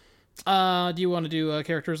 Do you want to do a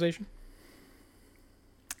characterization?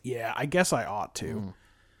 Yeah, I guess I ought to.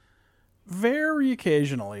 Very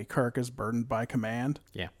occasionally, Kirk is burdened by command.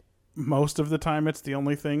 Yeah. Most of the time, it's the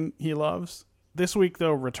only thing he loves. This week,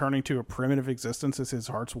 though, returning to a primitive existence is his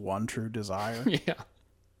heart's one true desire. Yeah.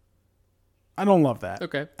 I don't love that.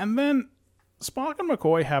 Okay. And then Spock and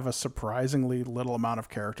McCoy have a surprisingly little amount of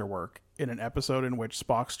character work in an episode in which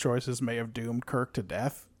Spock's choices may have doomed Kirk to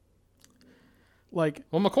death. Like,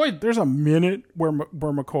 Well, McCoy, there's a minute where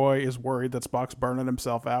McCoy is worried that Spock's burning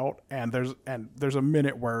himself out, and there's a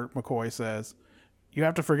minute where McCoy says, "You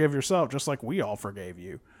have to forgive yourself, just like we all forgave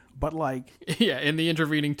you." But like, yeah, in the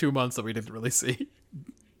intervening 2 months that we didn't really see.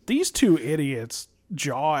 these two idiots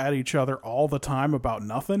jaw at each other all the time about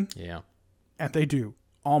nothing, Yeah. and they do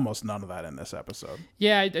almost none of that in this episode.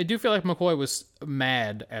 Yeah, I do feel like McCoy was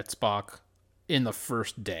mad at Spock in the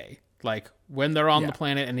first day. Like, when they're on the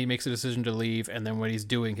planet and he makes a decision to leave, and then when he's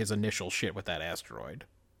doing his initial shit with that asteroid.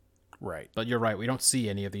 Right. But you're right, we don't see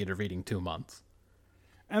any of the intervening 2 months.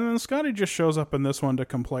 And then Scotty just shows up in this one to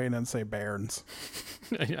complain and say Bairns.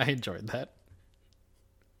 I enjoyed that.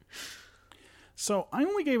 So I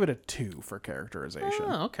only gave it a 2 for characterization.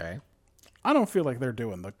 Oh, okay. I don't feel like they're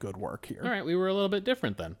doing the good work here. All right, we were a little bit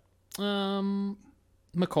different then.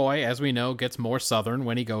 McCoy, as we know, gets more southern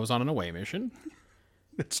when he goes on an away mission.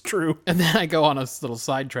 It's true. And then I go on a little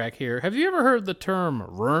sidetrack here. Have you ever heard the term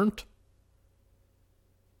 "rurnt"?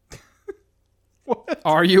 What?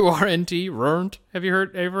 R-U-R-N-T, rurnt. Have you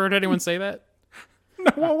ever heard anyone say that?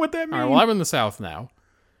 No, what would that mean? All right, well, I'm in the South now.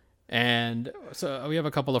 And so we have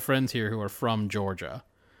a couple of friends here who are from Georgia.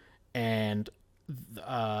 And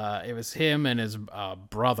it was him and his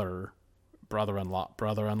brother-in-law.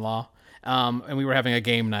 And we were having a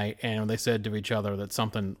game night, and they said to each other that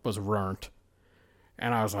something was rurnt.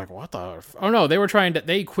 And I was like, what the? Oh, no,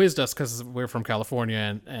 they quizzed us because we're from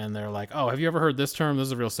California, and they're like, oh, have you ever heard this term? This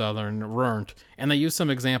is a real Southern, rurnt. And they used some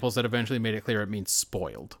examples that eventually made it clear it means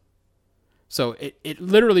spoiled. So it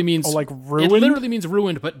literally means... Oh, like ruined? It literally means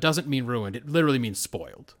ruined, but doesn't mean ruined. It literally means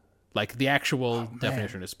spoiled. Like, the actual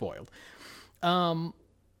definition is spoiled. And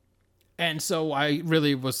so I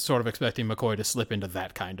really was sort of expecting McCoy to slip into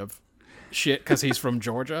that kind of shit because he's from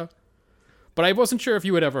Georgia. But I wasn't sure if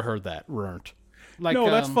you had ever heard that, rurnt. Like,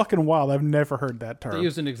 no, that's fucking wild. I've never heard that term. They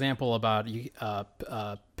used an example about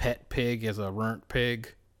pet pig is a rurnt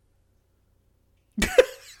pig.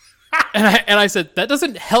 and I said, that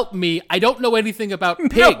doesn't help me. I don't know anything about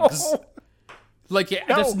pigs. No. Like,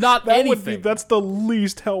 that's not that anything. That's the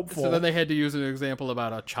least helpful. So then they had to use an example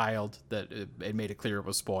about a child that it made it clear it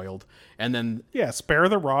was spoiled. And then... Yeah, spare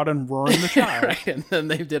the rod and ruin the child. Right, and then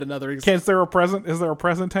they did another example. Is there a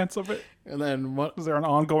present tense of it? And then what? Is there an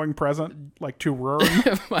ongoing present, like to ruin?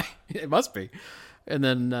 It must be. And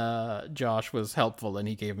then Josh was helpful, and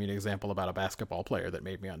he gave me an example about a basketball player that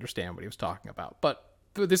made me understand what he was talking about. But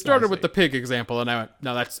they started with the pig example, and I went,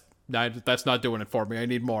 no, that's not doing it for me. I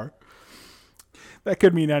need more. That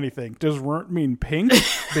could mean anything. Does runt mean pink?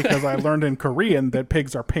 Because I learned in Korean that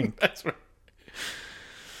pigs are pink. That's right.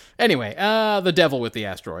 Anyway, the devil with the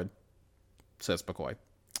asteroid, says McCoy.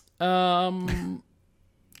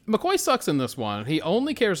 McCoy sucks in this one. He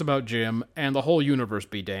only cares about Jim and the whole universe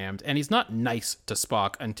be damned, and he's not nice to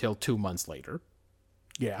Spock until 2 months later.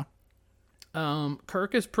 Yeah.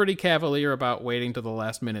 Kirk is pretty cavalier about waiting to the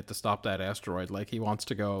last minute to stop that asteroid. Like, he wants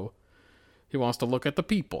to look at the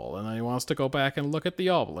people, and then he wants to go back and look at the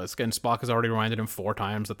obelisk, and Spock has already reminded him 4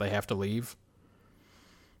 times that they have to leave.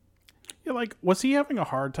 Yeah, like, was he having a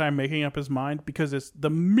hard time making up his mind? Because it's the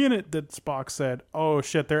minute that Spock said, oh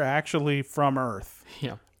shit, they're actually from Earth.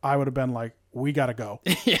 Yeah. I would have been like, we gotta go.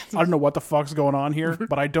 Yes. I don't know what the fuck's going on here,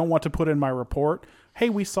 but I don't want to put in my report, hey,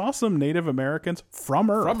 we saw some Native Americans from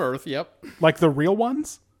Earth. From Earth, yep. Like the real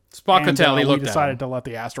ones. Spock could tell he looked we decided at to let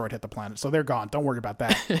the asteroid hit the planet, so they're gone. Don't worry about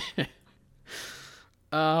that.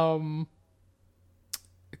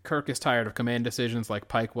 Kirk is tired of command decisions like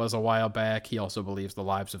Pike was a while back. He also believes the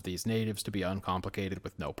lives of these natives to be uncomplicated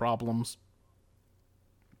with no problems.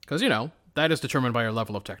 Because, that is determined by your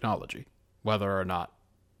level of technology, whether or not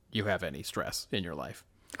you have any stress in your life.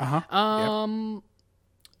 Yep.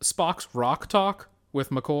 Spock's rock talk with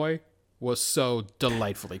McCoy was so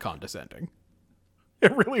delightfully condescending.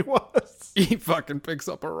 It really was. He fucking picks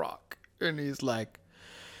up a rock, and he's like...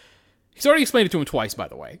 He's already explained it to him twice, by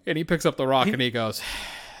the way. And he picks up the rock and he goes,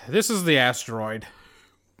 this is the asteroid.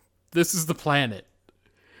 This is the planet.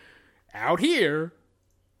 Out here,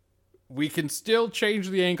 we can still change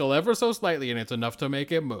the angle ever so slightly, and it's enough to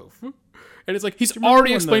make it move. And it's like, he's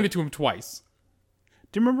already explained it to him twice.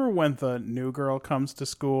 Do you remember when the new girl comes to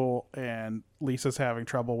school and Lisa's having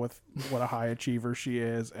trouble with what a high achiever she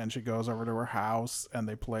is, and she goes over to her house and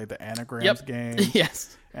they play the anagrams game?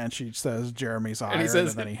 Yes. And she says Jeremy's iron, and,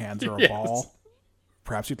 then he hands her a yes. ball.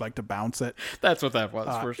 Perhaps you'd like to bounce it. That's what that was,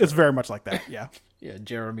 for sure. It's very much like that, yeah. Yeah,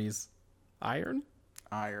 Jeremy's iron.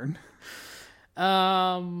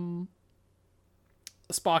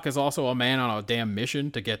 Spock is also a man on a damn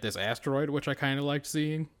mission to get this asteroid, which I kind of liked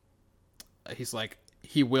seeing. He's like,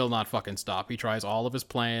 he will not fucking stop. He tries all of his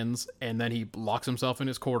plans, and then he locks himself in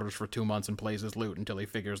his quarters for 2 months and plays his lute until he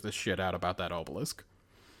figures this shit out about that obelisk.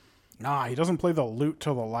 Nah, he doesn't play the lute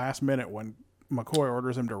till the last minute when McCoy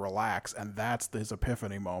orders him to relax, and that's his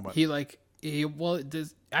epiphany moment.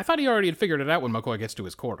 I thought he already had figured it out when McCoy gets to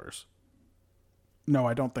his quarters. No,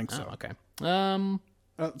 I don't think so. Oh, okay.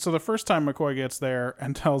 So the first time McCoy gets there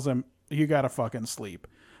and tells him, you gotta fucking sleep.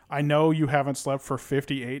 I know you haven't slept for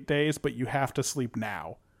 58 days, but you have to sleep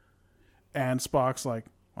now. And Spock's like,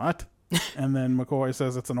 what? And then McCoy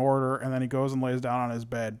says it's an order, and then he goes and lays down on his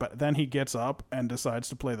bed. But then he gets up and decides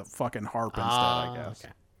to play the fucking harp instead, I guess.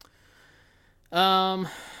 Okay.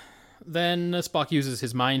 Then Spock uses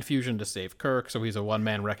his mind fusion to save Kirk, so he's a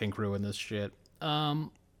one-man wrecking crew in this shit.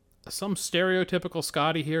 Some stereotypical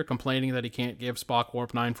Scotty here complaining that he can't give Spock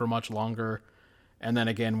Warp 9 for much longer. And then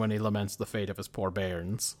again when he laments the fate of his poor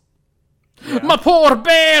bairns. Yeah. My poor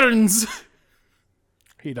bairns!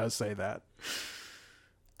 He does say that.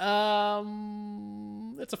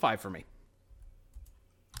 It's a 5 for me.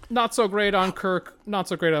 Not so great on Kirk, not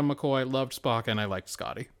so great on McCoy. Loved Spock, and I liked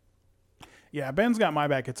Scotty. Yeah, Ben's got my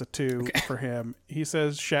back. It's a 2 for him. He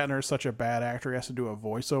says Shatner is such a bad actor, he has to do a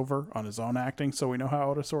voiceover on his own acting, so we know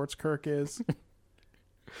how out of sorts Kirk is.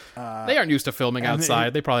 They aren't used to filming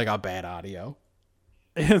outside. They probably got bad audio.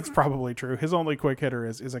 It's probably true. His only quick hitter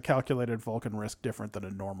is a calculated Vulcan risk different than a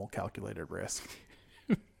normal calculated risk?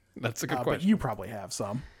 That's a good question. But you probably have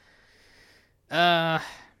some. I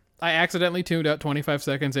accidentally tuned out 25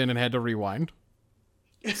 seconds in and had to rewind.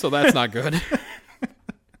 So that's not good.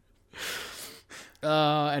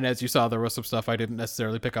 And as you saw, there was some stuff I didn't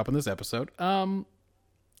necessarily pick up in this episode.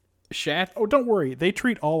 Shat. Oh, don't worry. They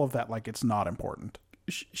treat all of that like it's not important.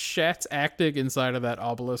 Shat's acting inside of that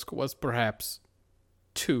obelisk was perhaps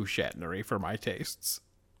too Shatnery for my tastes.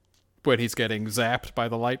 When he's getting zapped by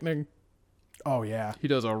the lightning. Oh, yeah. He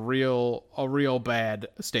does a real bad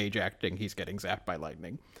stage acting. He's getting zapped by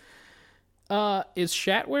lightning. Is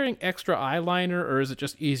Shat wearing extra eyeliner, or is it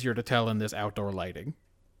just easier to tell in this outdoor lighting?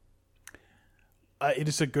 It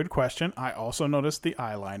is a good question. I also noticed the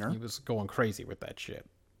eyeliner. He was going crazy with that shit.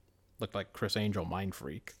 Looked like Chris Angel Mind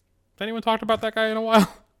Freak. Has anyone talked about that guy in a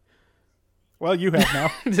while? Well, you have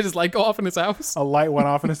now. Did his light go off in his house? A light went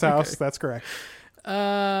off in his house. Okay. That's correct.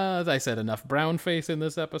 As I said, enough brown face in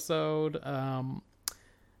this episode.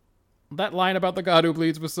 That line about the God Who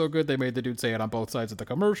Bleeds was so good, they made the dude say it on both sides of the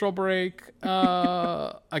commercial break.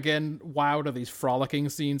 Again, wow to these frolicking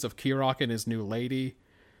scenes of Kirok and his new lady.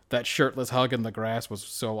 That shirtless hug in the grass was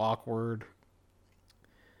so awkward.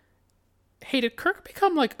 Hey, did Kirk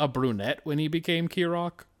become like a brunette when he became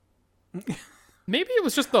Kirok? Maybe it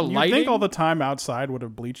was just the lighting. You'd think all the time outside would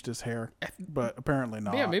have bleached his hair, but apparently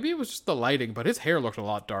not. Yeah, maybe it was just the lighting, but his hair looked a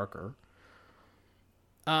lot darker.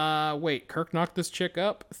 Wait, Kirk knocked this chick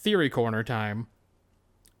up? Theory corner time.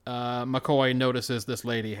 McCoy notices this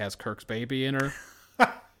lady has Kirk's baby in her.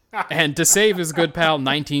 And to save his good pal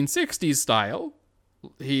 1960s style,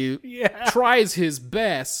 he tries his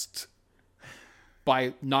best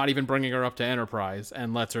by not even bringing her up to Enterprise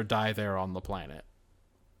and lets her die there on the planet.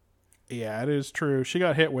 Yeah, it is true. She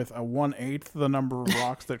got hit with a 1/8 the number of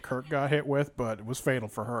rocks that Kirk got hit with, but it was fatal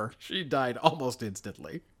for her. She died almost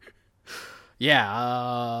instantly. Yeah,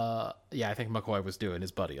 I think McCoy was doing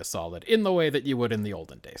his buddy a solid in the way that you would in the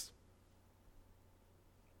olden days.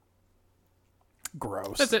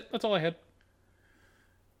 Gross. That's it. That's all I had.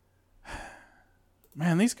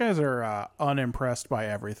 Man, these guys are unimpressed by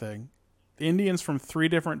everything. The Indians from 3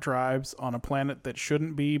 different tribes on a planet that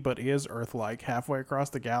shouldn't be but is Earth-like halfway across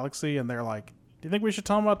the galaxy, and they're like, do you think we should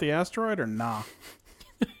tell them about the asteroid or nah?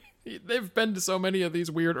 They've been to so many of these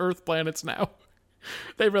weird Earth planets now.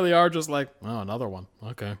 They really are just like, oh, another one.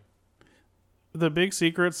 Okay. The big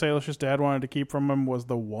secret Salish's dad wanted to keep from him was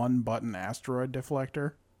the 1-button asteroid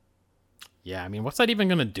deflector. Yeah, I mean, what's that even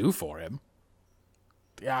going to do for him?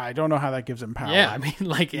 Yeah, I don't know how that gives him power. Yeah, I mean,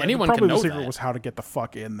 like anyone probably can know the secret that. was how to get the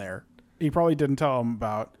fuck in there. He probably didn't tell him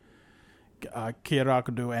about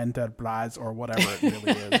Kirakudu Enterprise or whatever it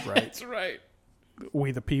really is, right? That's right.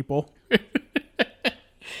 We the people.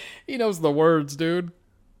 He knows the words, dude.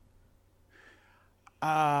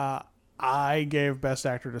 I gave Best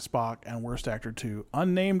Actor to Spock and Worst Actor to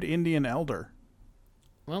Unnamed Indian Elder.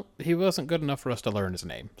 Well, he wasn't good enough for us to learn his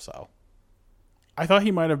name, so. I thought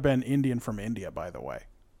he might have been Indian from India, by the way.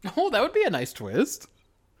 Oh, that would be a nice twist.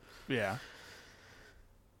 Yeah.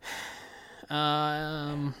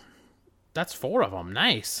 That's 4 of them.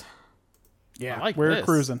 Nice. Yeah, I like we're this.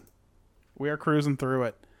 cruising. We are cruising through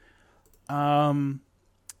it. Last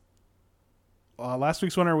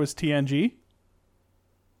week's winner was TNG.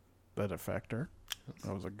 The Defector.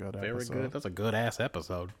 That was a good Very episode. good. That's a good ass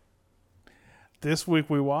episode. This week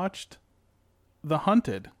we watched The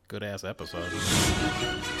Hunted. Good ass episode.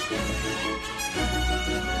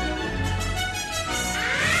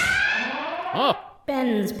 Oh,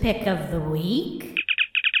 Ben's pick of the week.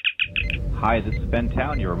 Hi, this is Ben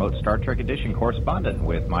Town, your remote Star Trek Edition correspondent,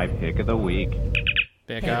 with my pick of the week.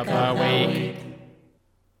 pick up a week.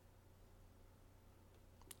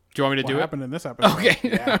 Do you want me to do What it? happened in this episode? Okay.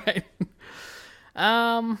 Yeah. All right.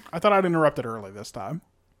 I thought I'd interrupted early this time.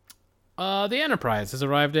 The Enterprise has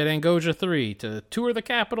arrived at Angosia 3 to tour the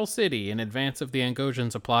capital city in advance of the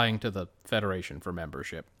Angosians applying to the Federation for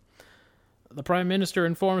membership. The Prime Minister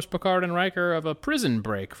informs Picard and Riker of a prison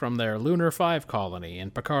break from their Lunar 5 colony,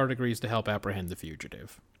 and Picard agrees to help apprehend the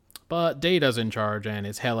fugitive. But Data's in charge and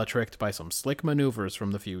is hella tricked by some slick maneuvers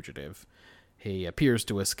from the fugitive. He appears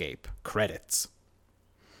to escape. Credits.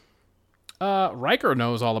 Riker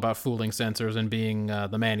knows all about fooling sensors and being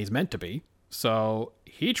the man he's meant to be, so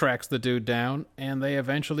he tracks the dude down, and they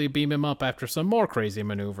eventually beam him up after some more crazy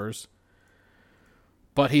maneuvers.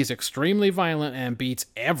 But he's extremely violent and beats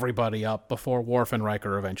everybody up before Worf and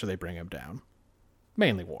Riker eventually bring him down.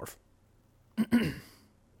 Mainly Worf.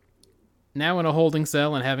 Now in a holding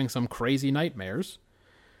cell and having some crazy nightmares,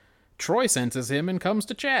 Troy senses him and comes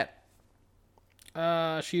to chat.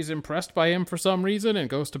 She's impressed by him for some reason and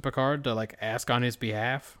goes to Picard to, ask on his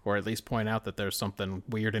behalf, or at least point out that there's something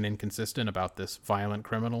weird and inconsistent about this violent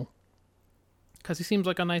criminal. Because he seems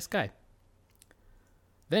like a nice guy.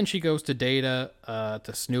 Then she goes to Data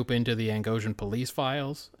to snoop into the Angosian police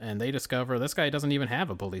files, and they discover this guy doesn't even have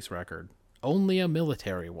a police record. Only a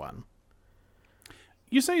military one.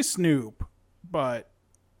 You say snoop, but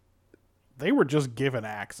they were just given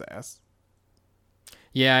access.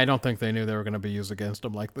 Yeah, I don't think they knew they were going to be used against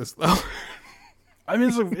him like this, though. I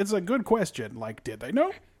mean, it's a good question. Did they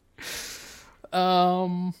know?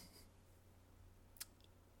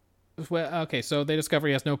 Well, okay, so they discover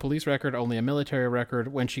he has no police record, only a military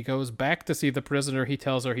record. When she goes back to see the prisoner, he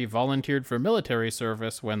tells her he volunteered for military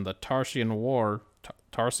service when the Tarsian War...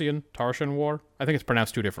 Tarsian War? I think it's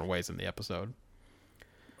pronounced two different ways in the episode.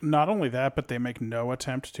 Not only that, but they make no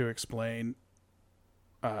attempt to explain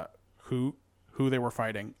who they were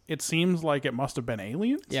fighting. It seems like it must have been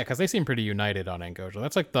aliens. Yeah, because they seem pretty united on Angosia.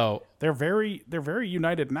 That's They're very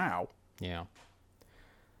united now. Yeah.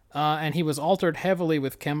 And he was altered heavily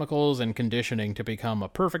with chemicals and conditioning to become a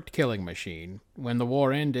perfect killing machine. When the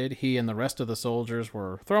war ended, he and the rest of the soldiers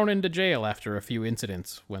were thrown into jail after a few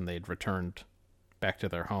incidents when they'd returned back to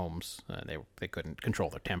their homes. They couldn't control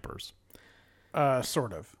their tempers.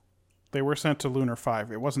 Sort of. They were sent to Lunar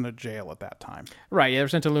 5. It wasn't a jail at that time. Right, yeah, they were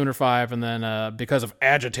sent to Lunar 5, and then because of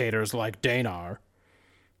agitators like Danar,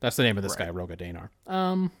 that's the name of this guy, Roga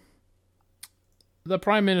Danar. The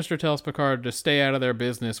Prime Minister tells Picard to stay out of their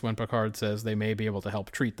business when Picard says they may be able to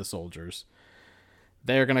help treat the soldiers.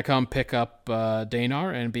 They're going to come pick up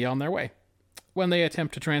Danar and be on their way. When they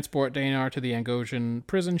attempt to transport Danar to the Angosian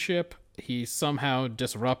prison ship, he somehow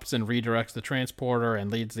disrupts and redirects the transporter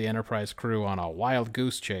and leads the Enterprise crew on a wild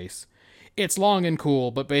goose chase. It's long and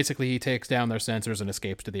cool, but basically he takes down their sensors and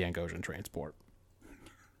escapes to the Angosian transport.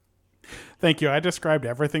 Thank you. I described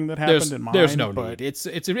everything that happened in mine. There's no but need.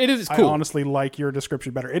 It is I cool. honestly like your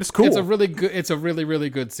description better. It is cool. It's a really good. It's a really, really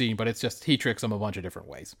good scene, but it's just he tricks them a bunch of different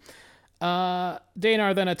ways.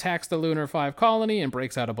 Danar then attacks the Lunar 5 colony and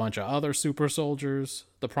breaks out a bunch of other super soldiers.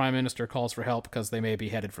 The Prime Minister calls for help because they may be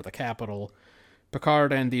headed for the capital.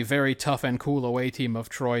 Picard and the very tough and cool away team of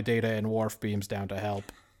Troy, Data, and Worf beams down to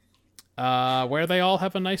help. Where they all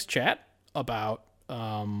have a nice chat about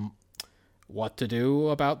what to do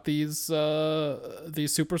about these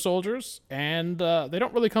super soldiers, and they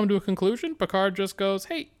don't really come to a conclusion. Picard just goes,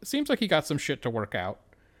 "Hey, seems like he got some shit to work out.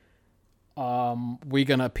 We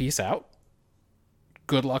gonna peace out.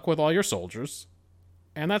 Good luck with all your soldiers,"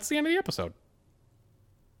 and that's the end of the episode.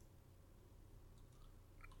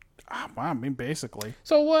 Wow, I mean, basically.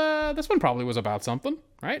 So this one probably was about something,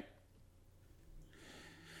 right?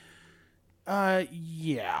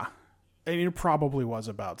 Yeah. I mean, it probably was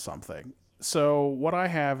about something. So what I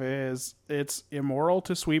have is it's immoral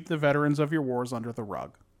to sweep the veterans of your wars under the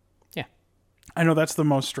rug. Yeah. I know that's the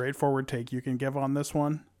most straightforward take you can give on this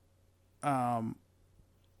one.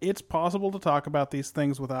 It's possible to talk about these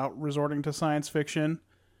things without resorting to science fiction,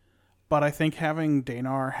 but I think having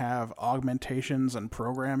Danar have augmentations and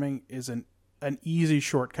programming is an easy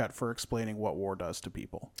shortcut for explaining what war does to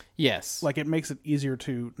people. Yes. It makes it easier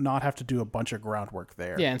to not have to do a bunch of groundwork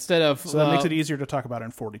there. Yeah, instead of... So that makes it easier to talk about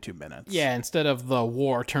in 42 minutes. Yeah, instead of the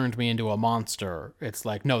war turned me into a monster, it's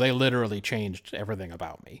like, no, they literally changed everything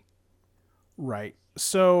about me. Right.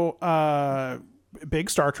 So, big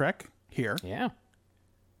Star Trek here. Yeah.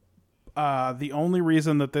 The only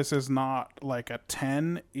reason that this is not like a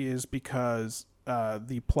 10 is because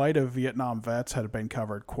the plight of Vietnam vets had been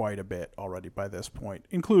covered quite a bit already by this point,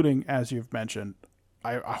 including, as you've mentioned,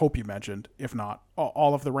 I hope you mentioned, if not,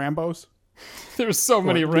 all of the Rambos. There's so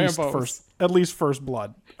many Rambos. At least First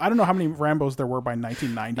Blood. I don't know how many Rambos there were by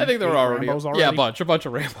 1990. I think there were already. Rambos already. Yeah, a bunch of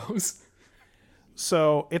Rambos.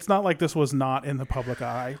 So it's not like this was not in the public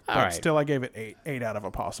eye, but All right. still I gave it 8 out of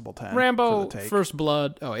a possible 10. Rambo for the take. First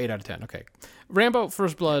Blood. Oh, 8 out of 10. Okay. Rambo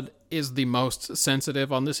First Blood is the most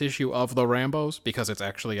sensitive on this issue of the Rambos because it's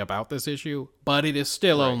actually about this issue, but it is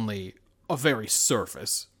still only a very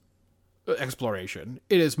surface exploration.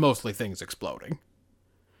 It is mostly things exploding.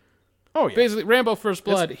 Oh yeah. Basically, Rambo First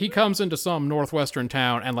Blood, he comes into some northwestern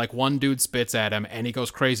town and like one dude spits at him and he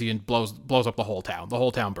goes crazy and blows up the whole town. The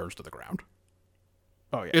whole town burns to the ground.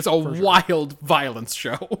 Oh yeah. It's a wild violence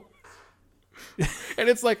show. And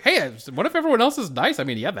it's like, hey, what if everyone else is nice? I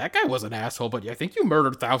mean, yeah, that guy was an asshole, but I think you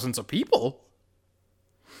murdered thousands of people.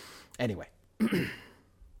 Anyway.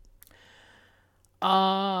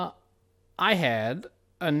 I had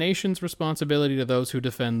a nation's responsibility to those who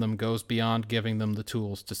defend them goes beyond giving them the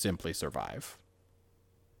tools to simply survive.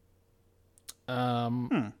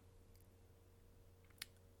 Right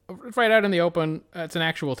out in the open, it's an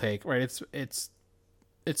actual take, right? It's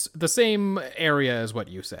the same area as what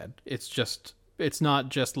you said. It's not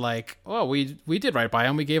just like, oh, we did right by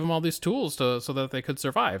them. We gave them all these tools so that they could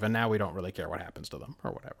survive, and now we don't really care what happens to them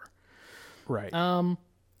or whatever. Right.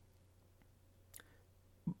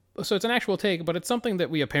 So it's an actual take, but it's something that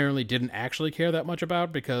we apparently didn't actually care that much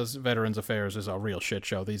about because Veterans Affairs is a real shit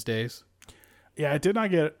show these days. Yeah, it did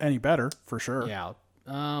not get any better, for sure. Yeah.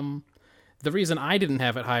 The reason I didn't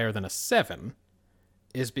have it higher than a 7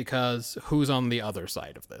 is because who's on the other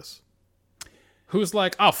side of this? Who's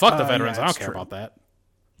like, oh, fuck the veterans, I don't care about that.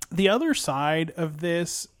 The other side of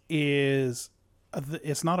this is,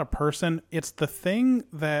 it's not a person, it's the thing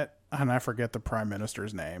that, and I forget the prime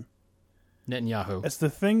minister's name. Netanyahu. It's the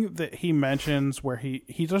thing that he mentions where he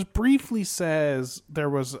just briefly says there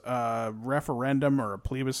was a referendum or a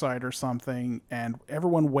plebiscite or something, and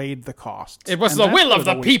everyone weighed the costs. It was And the that's will what of it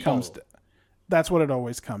the always people. That's what it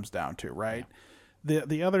always comes down to, right?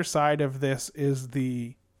 The other side of this is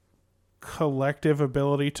the collective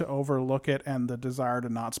ability to overlook it and the desire to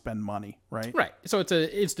not spend money, right? Right. So it's an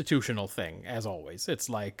institutional thing, as always. It's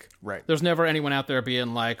like, Right. there's never anyone out there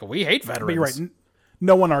being like, we hate veterans. But you're right.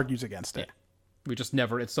 No one argues against it. Yeah. We just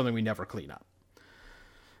never, it's something we never clean up.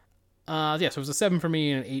 So it was a 7 for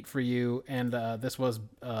me and an 8 for you, and this was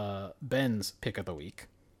Ben's pick of the week.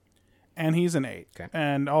 And he's an 8. Okay.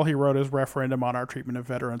 And all he wrote is referendum on our treatment of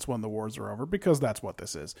veterans when the wars are over, because that's what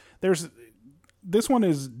this is. This one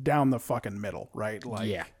is down the fucking middle, right? Like,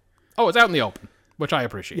 Yeah. Oh, it's out in the open, which I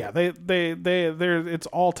appreciate. Yeah, it's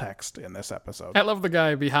all text in this episode. I love the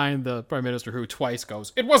guy behind the prime minister who twice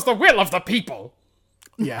goes, "It was the will of the people."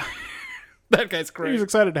 Yeah. That guy's great. He's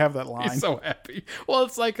excited to have that line. He's so happy. Well,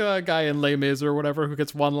 it's like a guy in Les Mis or whatever who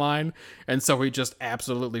gets one line, and so he just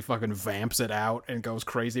absolutely fucking vamps it out and goes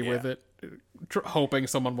crazy with it, hoping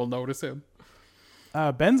someone will notice him.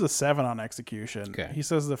 Ben's a 7 on execution. Okay. He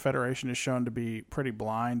says the Federation is shown to be pretty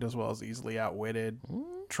blind as well as easily outwitted.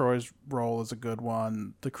 Troy's role is a good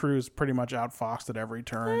one. The crew's pretty much outfoxed at every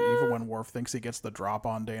turn, even when Worf thinks he gets the drop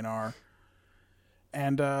on Danar.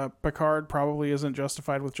 And Picard probably isn't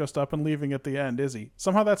justified with just up and leaving at the end, is he?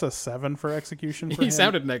 Somehow that's a 7 for execution for him. He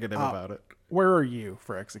sounded negative about it. Where are you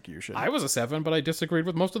for execution? I was a 7, but I disagreed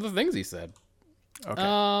with most of the things he said.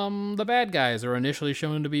 Okay. The bad guys are initially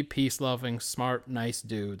shown to be peace-loving, smart, nice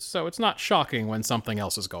dudes, so it's not shocking when something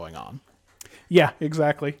else is going on. Yeah,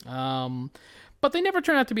 exactly. But they never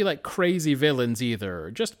turn out to be like crazy villains either.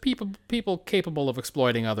 Just people capable of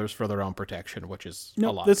exploiting others for their own protection, which is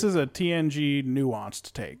a lot. This is a TNG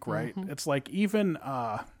nuanced take, right? It's like even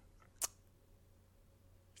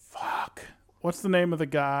what's the name of the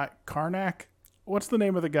guy? Karnak? What's the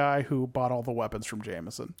name of the guy who bought all the weapons from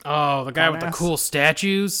Jameson? Oh, the guy with the Karnas? cool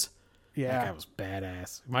statues? That Yeah. guy was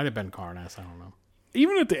badass. It might have been Karnas, I don't know.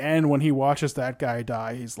 Even at the end when he watches that guy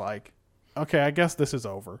die, he's like, "Okay, I guess this is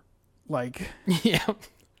over." Like, Yeah.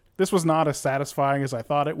 this was not as satisfying as I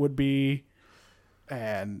thought it would be,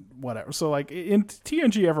 and whatever. So, like, in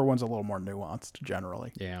TNG, everyone's a little more nuanced,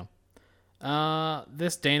 generally. Yeah.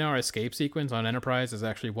 This Danar escape sequence on Enterprise is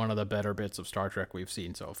actually one of the better bits of Star Trek we've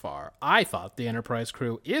seen so far. I thought the Enterprise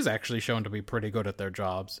crew is actually shown to be pretty good at their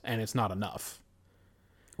jobs, and it's not enough.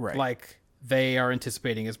 Right. Like, they are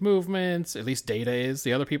anticipating his movements, at least Data is.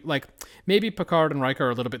 The other people, like, maybe Picard and Riker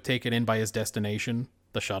are a little bit taken in by his destination,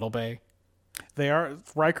 the shuttle bay. They are.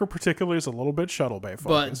 Riker particularly is a little bit shuttle bay focused.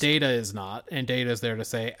 But Data is not, and Data is there to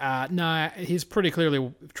say, nah, he's pretty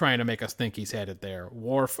clearly trying to make us think he's headed there.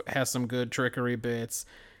 Worf has some good trickery bits.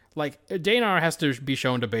 Like, Danar has to be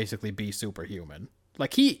shown to basically be superhuman.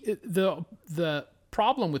 Like, the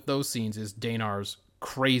problem with those scenes is Danar's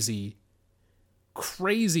crazy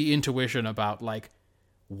intuition about, like,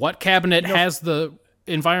 what cabinet has the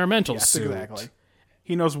environmental suit. Exactly.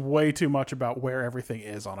 He knows way too much about where everything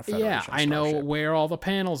is on a Federation I know starship. where all the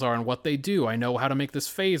panels are and what they do. I know how to make this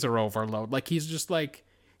phaser overload. Like, he's just like,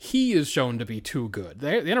 he is shown to be too good.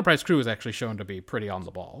 The Enterprise crew is actually shown to be pretty on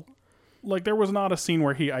the ball. Like, there was not a scene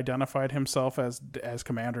where he identified himself as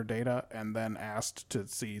Commander Data and then asked to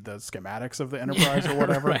see the schematics of the Enterprise or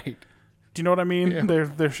whatever. Right. Do you know what I mean? Yeah.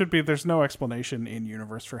 There's no explanation in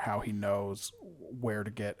universe for how he knows where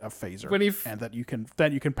to get a phaser and that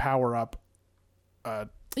you can power up a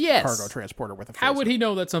cargo transporter with a phaser. How would he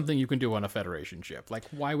know that's something you can do on a Federation ship? Like,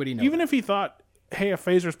 why would he know? Even if he thought, hey, a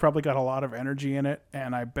phaser's probably got a lot of energy in it,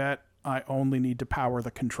 and I bet I only need to power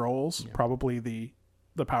the controls. Yeah. Probably the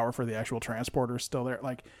power for the actual transporter is still there.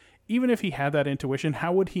 Like, even if he had that intuition,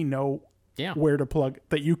 how would he know where to plug,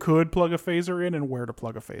 that you could plug a phaser in and where to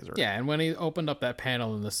plug a phaser? Yeah, and when he opened up that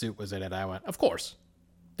panel and the suit was in it, I went, of course.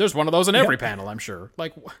 There's one of those in every panel, I'm sure.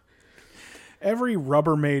 Like, every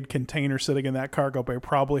Rubbermaid container sitting in that cargo bay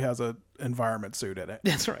probably has an environment suit in it.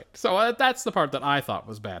 That's right. So that's the part that I thought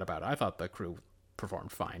was bad about it. I thought the crew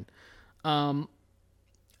performed fine.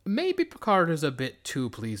 Maybe Picard is a bit too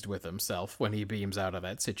pleased with himself when he beams out of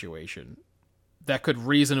that situation. That could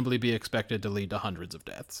reasonably be expected to lead to hundreds of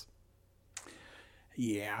deaths.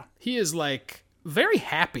 Yeah. He is, like, very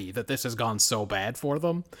happy that this has gone so bad for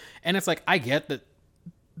them. And it's like, I get that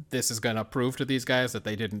this is going to prove to these guys that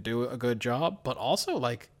they didn't do a good job, but also,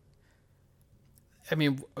 like, I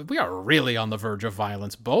mean, we are really on the verge of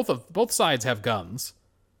violence. Both sides have guns.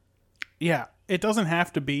 Yeah, it doesn't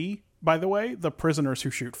have to be, by the way, the prisoners who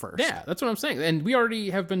shoot first. Yeah, that's what I'm saying. And we already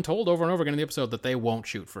have been told over and over again in the episode that they won't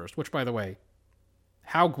shoot first, which, by the way,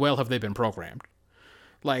 how well have they been programmed?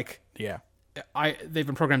 Like, yeah. They've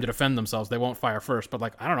been programmed to defend themselves. They won't fire first, but,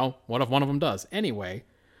 like, I don't know. What if one of them does? Anyway,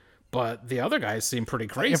 but the other guys seem pretty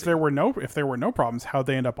crazy. If there were no problems, how'd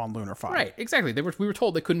they end up on Lunar 5? Right, exactly. We were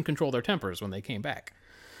told they couldn't control their tempers when they came back.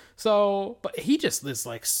 So, but he just is,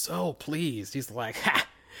 like, so pleased. He's like, ha!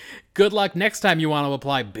 Good luck next time you want to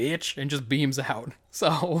apply, bitch, and just beams out.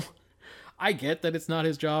 So, I get that it's not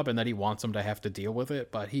his job and that he wants him to have to deal with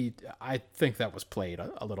it, but I think that was played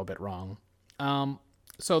a little bit wrong.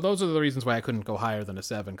 So those are the reasons why I couldn't go higher than a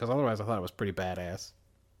 7, because otherwise I thought it was pretty badass.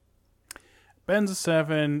 Ben's a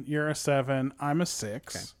 7, you're a 7, I'm a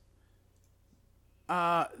 6.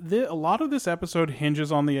 Okay. A lot of this episode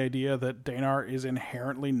hinges on the idea that Danar is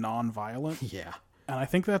inherently non-violent. Yeah. And I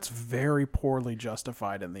think that's very poorly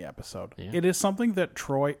justified in the episode. Yeah. It is something that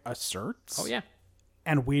Troy asserts. Oh, yeah.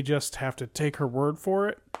 And we just have to take her word for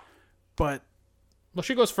it. But... well,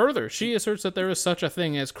 she goes further. She asserts that there is such a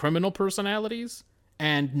thing as criminal personalities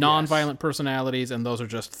and non-violent personalities, and those are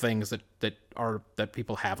just things that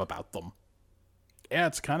people have about them. Yeah,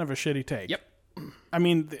 it's kind of a shitty take. Yep. I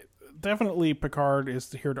mean, definitely Picard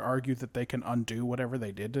is here to argue that they can undo whatever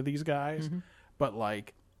they did to these guys. Mm-hmm. But,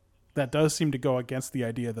 like, that does seem to go against the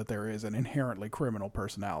idea that there is an inherently criminal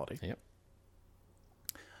personality. Yep.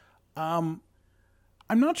 I'm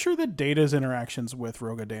not sure that Data's interactions with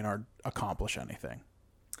Roga Danar accomplish anything.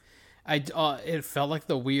 It felt like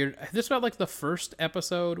this felt like the first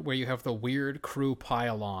episode where you have the weird crew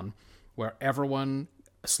pile on, where everyone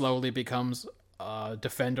slowly becomes a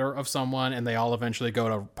defender of someone, and they all eventually go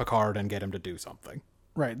to Picard and get him to do something.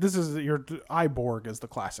 Right. This is your Iborg is the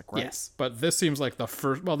classic, right? Yes, but this seems like the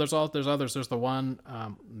first. Well, there's others. There's the one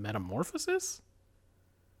Metamorphosis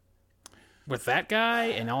with that guy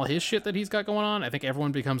and all his shit that he's got going on. I think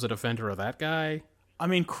everyone becomes a defender of that guy. I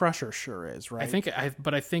mean, Crusher sure is, right?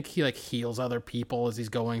 I think he, like, heals other people as he's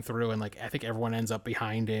going through, and, like, I think everyone ends up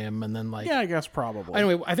behind him, and then, like, yeah, I guess probably.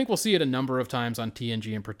 Anyway, I think we'll see it a number of times on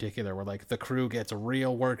TNG in particular, where, like, the crew gets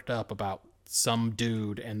real worked up about some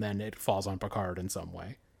dude, and then it falls on Picard in some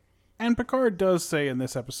way. And Picard does say in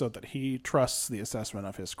this episode that he trusts the assessment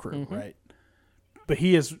of his crew, mm-hmm. right? But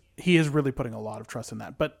he is really putting a lot of trust in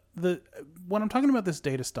that. But when I'm talking about this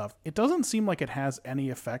Data stuff, it doesn't seem like it has any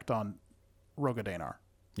effect on Roga Danar.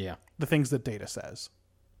 Yeah. The things that Data says.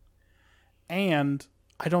 And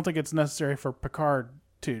I don't think it's necessary for Picard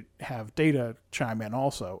to have Data chime in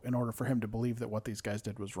also in order for him to believe that what these guys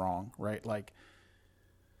did was wrong, right? Like,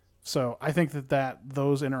 so I think that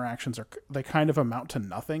those interactions they kind of amount to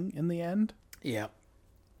nothing in the end. Yeah.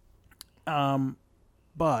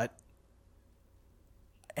 But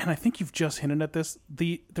and I think you've just hinted at this,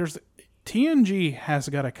 there's TNG has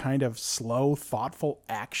got a kind of slow, thoughtful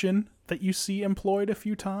action that you see employed a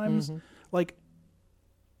few times. Like,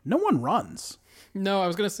 no one runs. No, I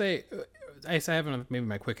was going to say, I have maybe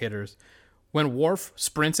my quick hitters. When Worf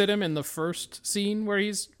sprints at him in the first scene where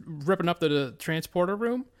he's ripping up the transporter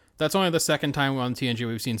room, that's only the second time on TNG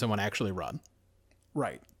we've seen someone actually run.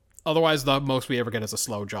 Right. Otherwise, the most we ever get is a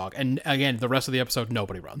slow jog. And again, the rest of the episode,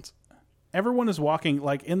 nobody runs. Everyone is walking,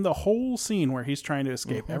 like, in the whole scene where he's trying to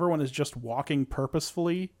escape, everyone is just walking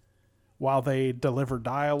purposefully while they deliver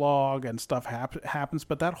dialogue and stuff happens.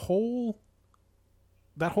 But that whole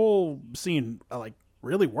scene, like,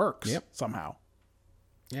 really works somehow.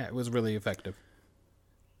 Yeah, it was really effective.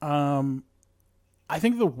 I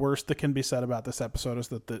think the worst that can be said about this episode is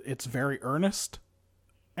that it's very earnest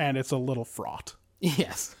and it's a little fraught.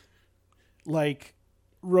 Yes. Like,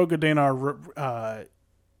 Roga Danar,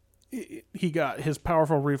 he got his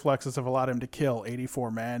powerful reflexes have allowed him to kill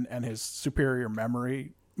 84 men, and his superior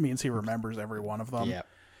memory means he remembers every one of them. Yep.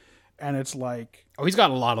 And it's like... Oh, he's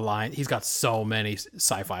got a lot of lines. He's got so many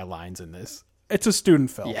sci-fi lines in this. It's a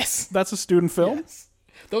student film. Yes. That's a student film? Yes.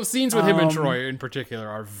 Those scenes with him and Troy in particular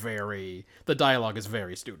are the dialogue is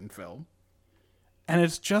very student film. And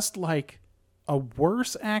it's just like a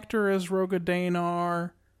worse actor as Roga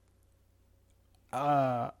Danar,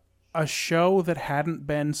 a show that hadn't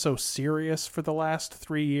been so serious for the last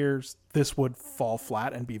 3 years, this would fall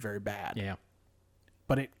flat and be very bad. Yeah.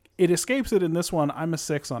 But it escapes it in this one. I'm a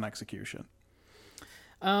 6 on execution.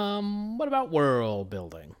 What about world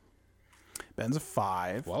building? Ben's a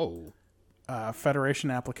 5. Whoa.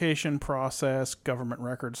 Federation application process, government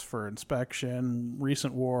records for inspection,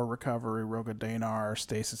 recent war recovery, Roga Danar,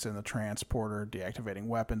 stasis in the transporter, deactivating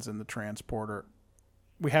weapons in the transporter.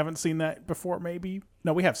 We haven't seen that before, maybe?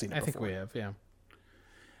 No, we have seen it before. I think we have,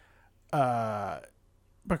 yeah.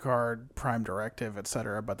 Picard, Prime Directive,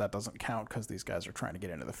 etc., but that doesn't count because these guys are trying to get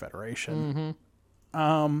into the Federation.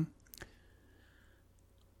 I'm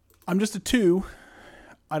just a 2.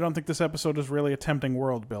 I don't think this episode is really attempting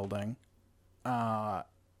world building. The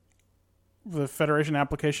Federation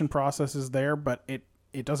application process is there, but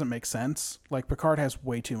it doesn't make sense. Like, Picard has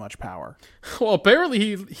way too much power. Well,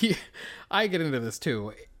 apparently he I get into this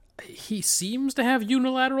too. He seems to have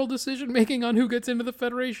unilateral decision making on who gets into the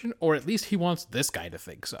Federation, or at least he wants this guy to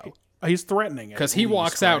think so. He's threatening it. Because he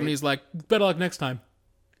walks out and he's like, better luck next time.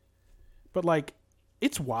 But, like,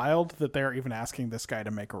 it's wild that they're even asking this guy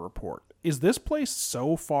to make a report. Is this place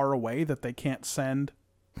so far away that they can't send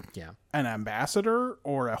an ambassador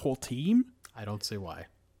or a whole team? I don't see why.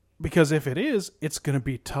 Because if it is, it's going to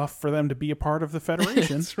be tough for them to be a part of the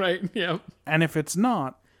Federation. That's right, yeah. And if it's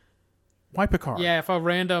not, why Picard? Yeah, if a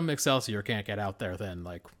random Excelsior can't get out there, then,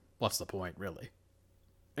 like, what's the point, really?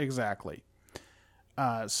 Exactly.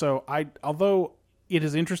 So, although it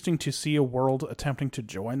is interesting to see a world attempting to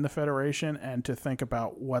join the Federation and to think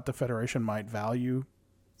about what the Federation might value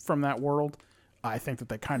from that world, I think that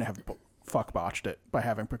they kind of have fuck-botched it by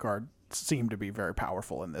having Picard seem to be very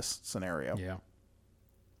powerful in this scenario. Yeah.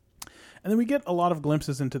 And then we get a lot of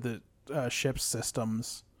glimpses into the ship's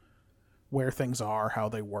systems, where things are, how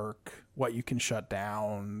they work, what you can shut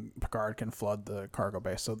down. Picard can flood the cargo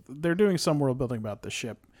bay. So they're doing some world building about the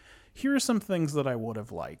ship. Here are some things that I would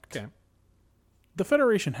have liked. Okay. The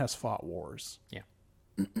Federation has fought wars. Yeah.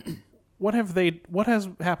 What has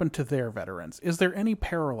happened to their veterans? Is there any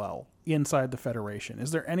parallel inside the Federation?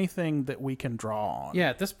 Is there anything that we can draw on? Yeah,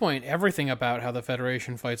 at this point, everything about how the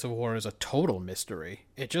Federation fights a war is a total mystery.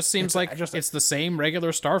 It just seems it's the same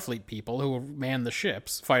regular Starfleet people who man the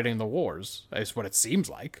ships fighting the wars. Is what it seems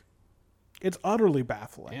like. It's utterly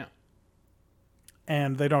baffling. Yeah.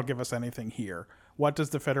 And they don't give us anything here. What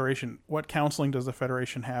counseling does the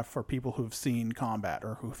Federation have for people who've seen combat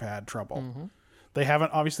or who've had trouble? Mm-hmm. They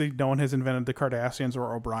haven't, obviously, no one has invented the Cardassians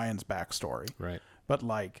or O'Brien's backstory. Right. But,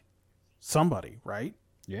 like, somebody, right?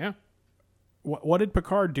 Yeah. What did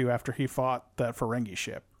Picard do after he fought that Ferengi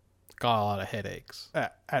ship? Got a lot of headaches.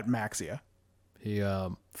 At Maxia. He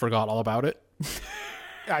forgot all about it.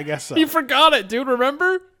 I guess so. He forgot it, dude,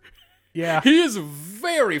 remember? Yeah. He is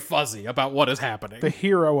very fuzzy about what is happening. The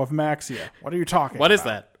hero of Maxia. What are you talking about? What is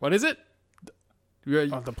that? What is it?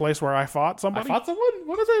 The place where I fought somebody? I fought someone?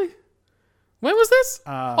 What was I? When was this?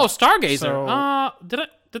 Stargazer.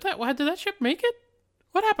 Did that ship make it?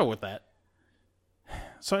 What happened with that?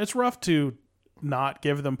 So it's rough to not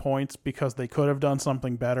give them points because they could have done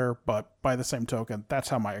something better, but by the same token, that's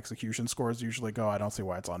how my execution scores usually go. I don't see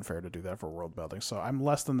why it's unfair to do that for world building. So I'm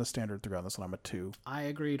less than the standard 3 on this one. I'm a 2. I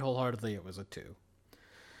agreed wholeheartedly it was a 2.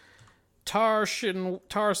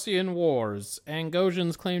 Tarsian Wars.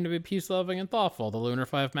 Angosians claim to be peace-loving and thoughtful. The Lunar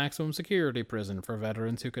 5 maximum security prison for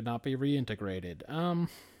veterans who could not be reintegrated.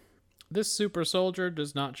 This super soldier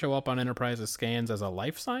does not show up on Enterprise's scans as a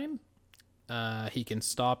life sign. He can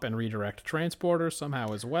stop and redirect transporters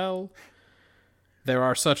somehow as well. There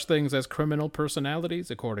are such things as criminal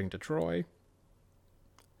personalities, according to Troy.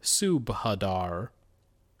 Subhadar.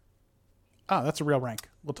 Ah, that's a real rank.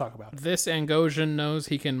 We'll talk about it. This Angosian knows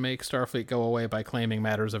he can make Starfleet go away by claiming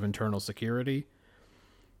matters of internal security.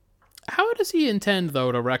 How does he intend,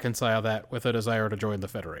 though, to reconcile that with a desire to join the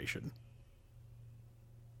Federation?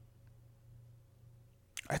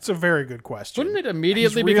 It's a very good question. Wouldn't it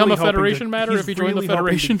immediately become a Federation matter if you join the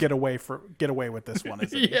Federation? Get away with this one,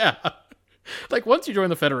 isn't he? Yeah. Like, once you join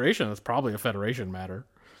the Federation, it's probably a Federation matter.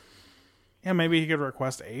 Yeah, maybe he could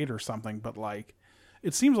request aid or something, but, like,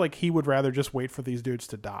 it seems like he would rather just wait for these dudes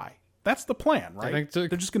to die. That's the plan, right? They're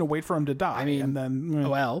just going to wait for him to die. I mean, and then...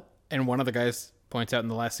 Well, and one of the guys points out in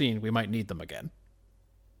the last scene, we might need them again.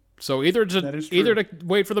 So either to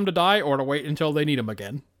wait for them to die or to wait until they need them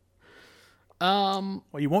again. Well,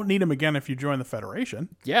 you won't need him again if you join the Federation.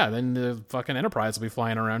 Yeah, then the fucking Enterprise will be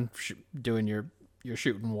flying around doing your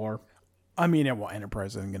shooting war. I mean,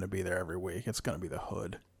 Enterprise isn't going to be there every week. It's going to be the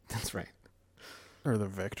Hood. That's right. Or the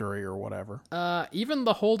Victory or whatever. Even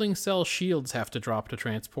the holding cell shields have to drop to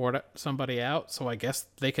transport somebody out, so I guess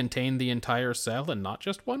they contain the entire cell and not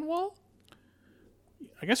just one wall?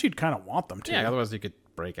 I guess you'd kind of want them to. Yeah, otherwise you could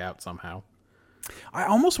break out somehow. I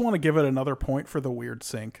almost want to give it another point for the weird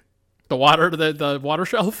sink. The water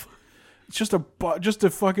shelf? It's just a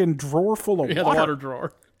fucking drawer full of water. Yeah, the water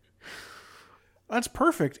drawer. That's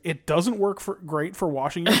perfect. It doesn't work great for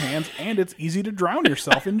washing your hands, and it's easy to drown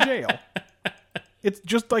yourself in jail. It's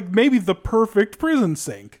just like maybe the perfect prison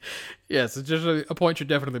sink. Yes, it's just a point should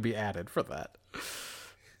definitely be added for that.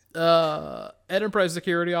 Enterprise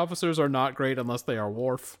security officers are not great unless they are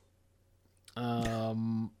Worf.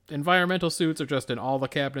 Environmental suits are just in all the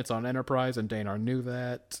cabinets on Enterprise, and Danar knew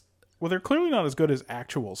that. Well, they're clearly not as good as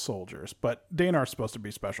actual soldiers, but Danar's supposed to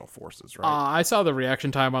be special forces, right? I saw the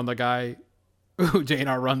reaction time on the guy who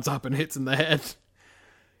Danar runs up and hits in the head.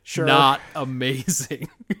 Sure. Not amazing.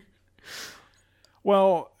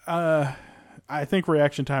 Well, I think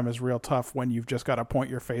reaction time is real tough when you've just got to point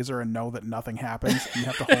your phaser and know that nothing happens. And you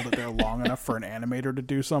have to hold it there long enough for an animator to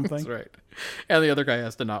do something. That's right. And the other guy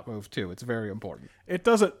has to not move too. It's very important. It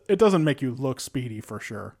doesn't make you look speedy for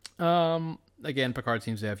sure. Again, Picard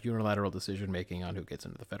seems to have unilateral decision-making on who gets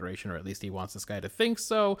into the Federation, or at least he wants this guy to think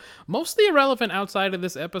so. Mostly irrelevant outside of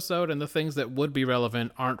this episode, and the things that would be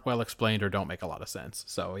relevant aren't well explained or don't make a lot of sense.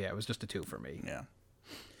 So, yeah, it was just a 2 for me. Yeah.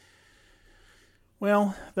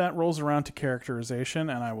 Well, that rolls around to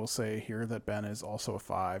characterization, and I will say here that Ben is also a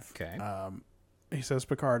 5. Okay. He says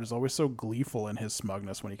Picard is always so gleeful in his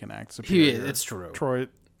smugness when he can act superior. It's true.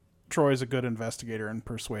 Troy's a good investigator and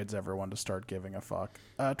persuades everyone to start giving a fuck.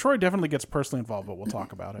 Troy definitely gets personally involved, but we'll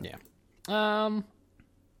talk about it. Yeah.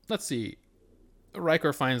 Let's see.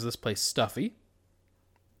 Riker finds this place stuffy.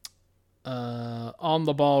 On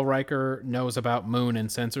the ball, Riker knows about moon and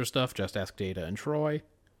sensor stuff. Just ask Data and Troy.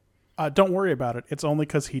 Don't worry about it. It's only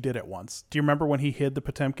because he did it once. Do you remember when he hid the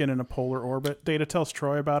Potemkin in a polar orbit? Data tells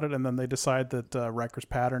Troy about it, and then they decide that Riker's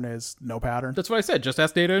pattern is no pattern. That's what I said. Just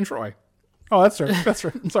ask Data and Troy. Oh, that's right. That's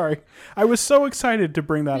right. Sorry. I was so excited to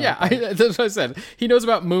bring that up. Yeah, that's what I said. He knows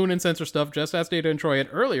about moon and sensor stuff. Just ask Data and Troy. And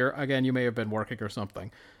earlier, again, you may have been working or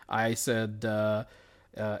something. I said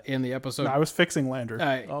in the episode... No, I was fixing Lander.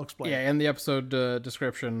 I'll explain. Yeah, in the episode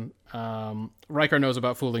description, Riker knows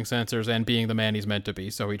about fooling sensors and being the man he's meant to be,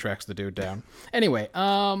 so he tracks the dude down. Anyway,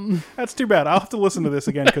 that's too bad. I'll have to listen to this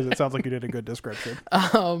again because it sounds like you did a good description.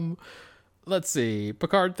 Let's see.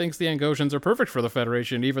 Picard thinks the Angosians are perfect for the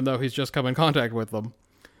Federation, even though he's just come in contact with them.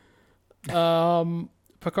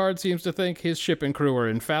 Picard seems to think his ship and crew are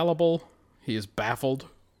infallible. He is baffled.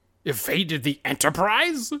 Evaded the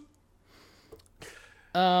Enterprise?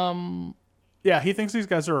 Yeah, he thinks these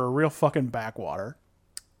guys are a real fucking backwater.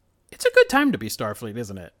 It's a good time to be Starfleet,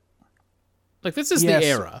 isn't it? Like, this is the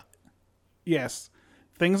era. Yes.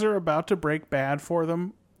 Things are about to break bad for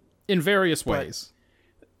them. In various ways.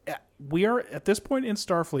 We are, at this point in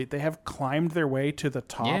Starfleet, they have climbed their way to the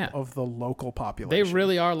top of the local population. They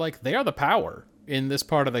really are, like, they are the power in this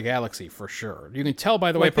part of the galaxy, for sure. You can tell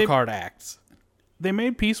by the way Picard acts. They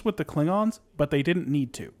made peace with the Klingons, but they didn't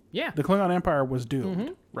need to. Yeah. The Klingon Empire was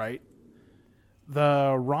doomed, right?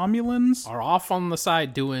 The Romulans are off on the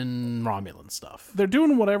side doing Romulan stuff. They're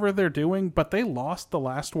doing whatever they're doing, but they lost the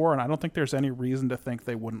last war, and I don't think there's any reason to think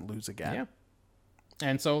they wouldn't lose again. Yeah.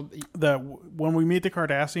 And so when we meet the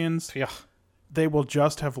Cardassians, they will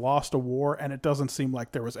just have lost a war, and it doesn't seem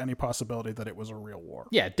like there was any possibility that it was a real war.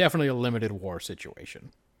 Yeah, definitely a limited war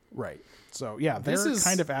situation. Right. So, yeah, they're This is-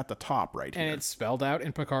 kind of at the top right And here. it's spelled out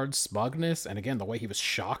in Picard's smugness, and again, the way he was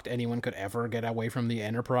shocked anyone could ever get away from the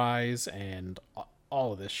Enterprise, and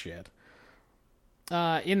all of this shit.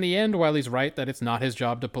 In the end, while he's right that it's not his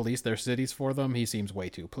job to police their cities for them, he seems way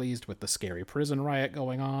too pleased with the scary prison riot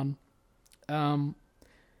going on.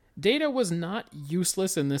 Data was not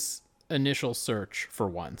useless in this initial search for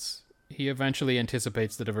once. He eventually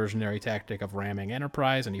anticipates the diversionary tactic of ramming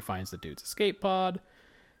Enterprise, and he finds the dude's escape pod.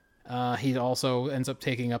 He also ends up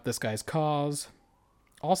taking up this guy's cause.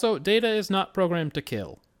 Also, Data is not programmed to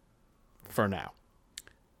kill. For now.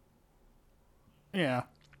 Yeah.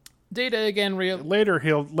 Data again Later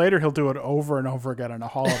he'll do it over and over again in a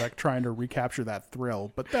holodeck trying to recapture that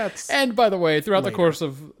thrill, but that's... And by the way, throughout the Later. course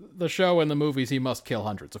of the show and the movies, he must kill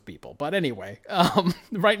hundreds of people. But anyway,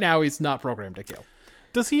 right now he's not programmed to kill.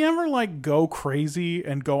 Does he ever, like, go crazy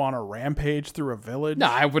and go on a rampage through a village? No,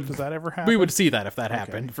 I would. Does that ever happen? We would see that if that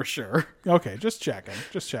happened, for sure. Okay, just checking.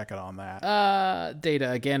 Just checking on that.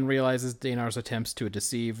 Data again realizes Daynar's attempts to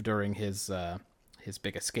deceive during his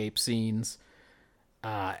big escape scenes.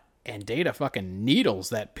 And Data fucking needles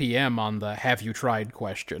that PM on the "Have you tried?"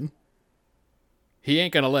 question. He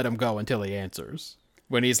ain't gonna let him go until he answers.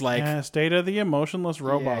 When he's like, Yes, Data, the emotionless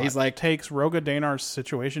robot, he's like- takes Roga Daynar's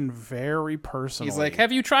situation very personally. he's like,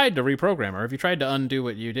 "Have you tried to reprogram her? Have you tried to undo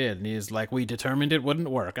what you did?" And he's like, "We determined it wouldn't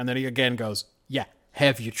work." And then he again goes, "Yeah,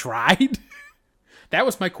 have you tried?" That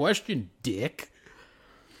was my question, dick.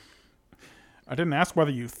 I didn't ask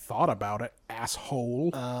whether you thought about it,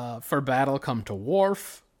 asshole. For battle, come to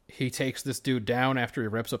Worf. He takes this dude down after he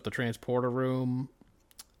rips up the transporter room.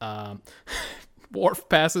 Worf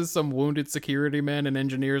passes some wounded security men and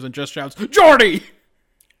engineers and just shouts, "Geordi!"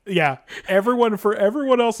 Yeah, everyone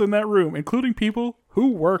else in that room, including people who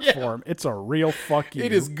work for him, it's a real fuck you.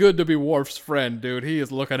 It is good to be Worf's friend, dude. He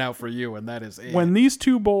is looking out for you, and that is it. When these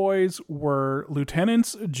two boys were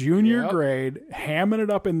lieutenants, junior Yep. grade, hamming it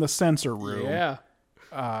up in the sensor room, Yeah.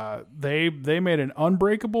 they made an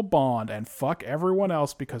unbreakable bond, and fuck everyone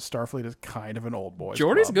else because Starfleet is kind of an old boys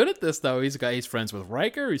Geordi's club. good at this, though. He's friends with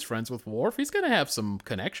Riker. He's friends with Worf. He's going to have some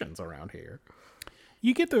connections around here.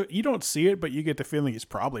 You don't see it, but you get the feeling he's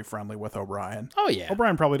probably friendly with O'Brien. Oh, yeah.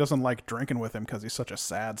 O'Brien probably doesn't like drinking with him because he's such a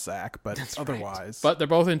sad sack, but otherwise. But they're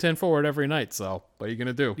both in 10 forward every night, so what are you going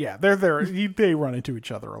to do? Yeah, they're there. They run into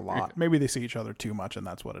each other a lot. Maybe they see each other too much, and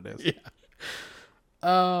that's what it is.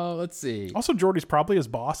 Let's see. Also, Geordi's probably his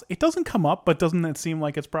boss. It doesn't come up, but doesn't it seem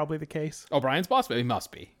like it's probably the case? O'Brien's boss? He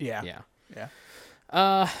must be. Yeah. Yeah.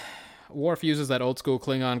 Yeah. Worf uses that old school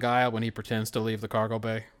Klingon guile when he pretends to leave the cargo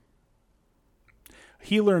bay.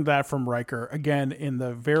 He learned that from Riker, again, in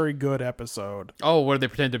the very good episode. Oh, where they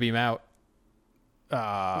pretend to beam out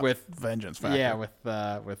with Vengeance Factor. yeah, with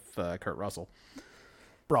Kurt Russell.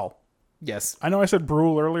 Bro. Yes. I know I said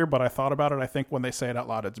Brule earlier, but I thought about it. I think when they say it out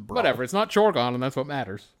loud, it's Bro. Whatever. It's not Chorgon, and that's what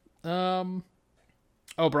matters. O'Brien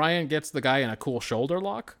gets the guy in a cool shoulder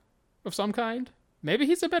lock of some kind. Maybe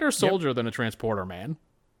he's a better soldier than a transporter man.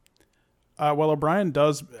 Well, O'Brien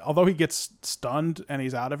does, although he gets stunned and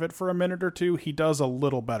he's out of it for a minute or two, he does a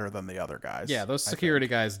little better than the other guys. Yeah, those security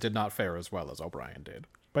guys did not fare as well as O'Brien did.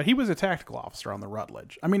 But he was a tactical officer on the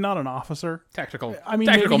Rutledge. I mean, not an officer. Tactical Maybe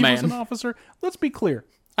man. he was an officer. Let's be clear.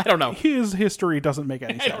 I don't know. His history doesn't make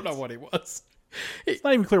any sense. I don't know what he was. It's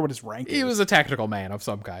not even clear what his rank is. He was a tactical man of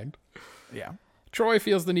some kind. Yeah. Troy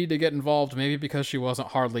feels the need to get involved, maybe because she wasn't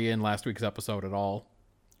hardly in last week's episode at all.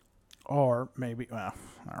 Or maybe, well,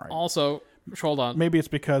 all right. Also, hold on. Maybe it's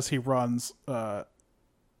because he runs some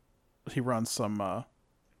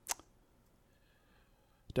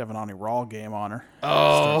Devanani Raw game on her.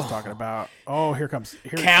 Starts talking about, here comes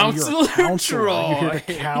Counselor you're a counselor. You here to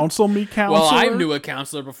Troy. counsel me, counselor? Well, I knew a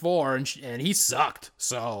counselor before, and he sucked,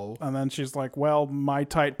 so... And then she's like, well, my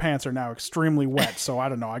tight pants are now extremely wet, so I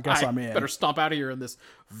don't know. I guess I'm in. better stomp out of here in this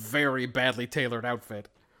very badly tailored outfit.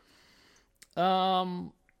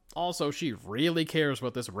 Also, she really cares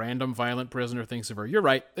what this random violent prisoner thinks of her. You're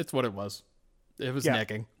right. It's what it was. It was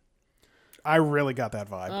necking. I really got that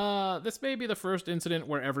vibe. This may be the first incident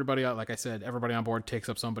where everybody, like I said, everybody on board takes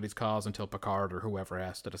up somebody's cause until Picard or whoever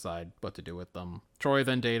has to decide what to do with them. Troy,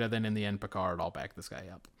 then Data, then in the end Picard all back this guy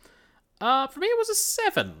up. For me, it was a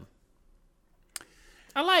 7.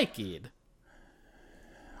 I like it.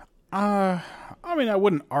 I mean, I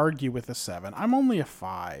wouldn't argue with a 7. I'm only a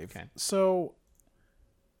 5. Okay. So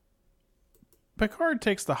Picard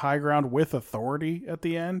takes the high ground with authority at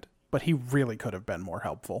the end, but he really could have been more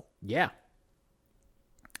helpful. Yeah.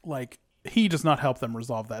 Like, he does not help them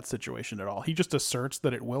resolve that situation at all. He just asserts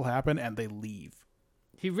that it will happen, and they leave.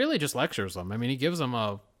 He really just lectures them. I mean, he gives them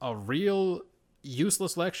a real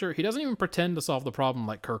useless lecture. He doesn't even pretend to solve the problem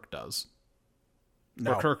like Kirk does.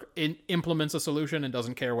 No. Or Kirk implements a solution and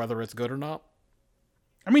doesn't care whether it's good or not.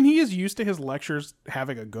 I mean, he is used to his lectures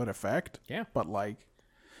having a good effect. Yeah. But, like,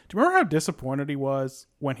 do you remember how disappointed he was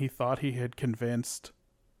when he thought he had convinced...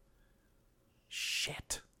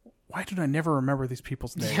 Shit. Why did I never remember these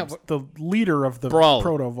people's names? Yeah, the leader of the Brull.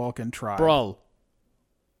 Proto-Vulcan tribe. Brull.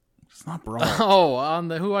 It's not Brull. Oh, on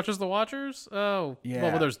the Who Watches the Watchers? Oh. Yeah.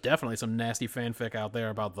 Well, there's definitely some nasty fanfic out there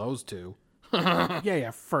about those two.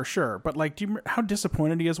 Yeah, for sure. But, like, do you remember how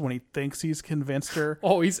disappointed he is when he thinks he's convinced her?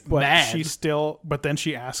 Oh, he's But mad. but then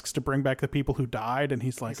she asks to bring back the people who died, and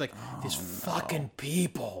he's like, He's like, these fucking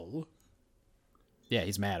people. Yeah,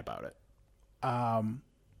 he's mad about it.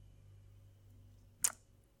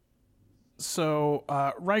 So,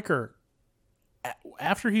 Riker,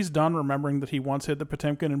 after he's done remembering that he once hit the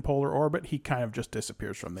Potemkin in polar orbit, he kind of just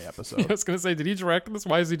disappears from the I episode. was going to say, did he direct this?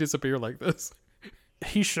 Why does he disappear like this?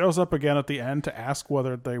 He shows up again at the end to ask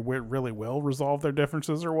whether they really will resolve their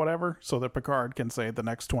differences or whatever, so that Picard can say the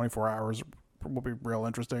next 24 hours will be real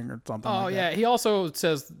interesting or something Oh, like yeah. that. He also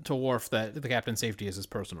says to Worf that the captain's safety is his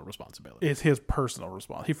personal responsibility. It's his personal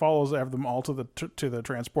response. He follows them all to the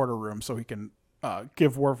transporter room so he can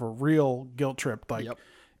give Worf a real guilt trip. Like, Yep.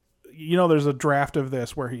 you know, there's a draft of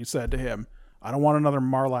this where he said to him, I don't want another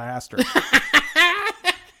Marla Astor.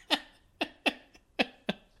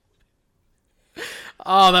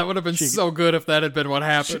 Oh, that would have been so good if that had been what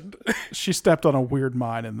happened. She stepped on a weird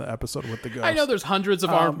mine in the episode with the ghost. I know there's hundreds of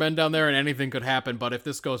armed men down there and anything could happen, but if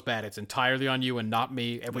this goes bad, it's entirely on you and not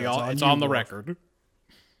me. And it's on the Worf. record.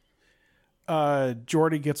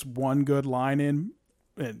 Geordi gets one good line in,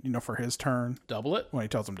 for his turn Double it. when he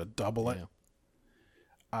tells him to double it.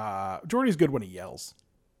 Geordi's good when he yells.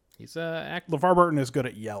 He's LeVar Burton is good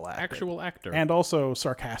at yell acting. actual actor. And also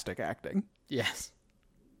sarcastic acting. yes.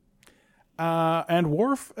 And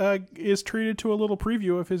Worf is treated to a little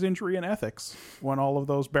preview of his injury and ethics when all of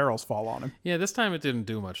those barrels fall on him. Yeah, this time it didn't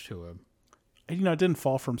do much to him. And, it didn't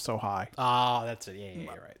fall from so high. Oh, that's it. Yeah,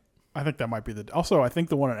 you're right. I think that might be also, I think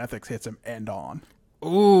the one in ethics hits him end on.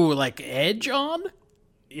 Ooh, like edge on?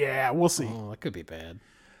 Yeah, we'll see. Oh, that could be bad.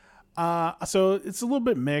 So it's a little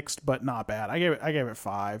bit mixed, but not bad. I gave it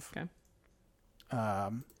 5.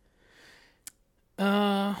 Okay.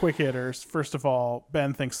 Quick hitters. First of all,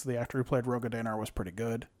 Ben thinks the actor who played Roga Danar was pretty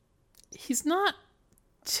good. He's not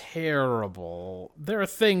terrible. There are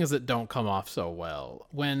things that don't come off so well.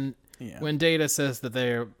 When Data says that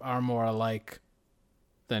they are more alike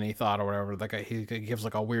than he thought or whatever, like he gives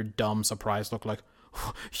like a weird dumb surprised look, like,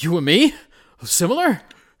 you and me? Similar?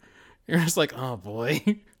 You're just like, oh boy.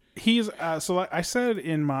 He's so like I said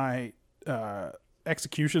in my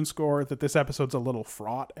execution score that this episode's a little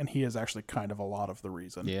fraught, and he is actually kind of a lot of the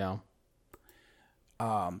reason. Yeah.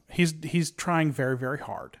 He's trying very, very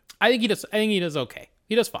hard. I think he does okay.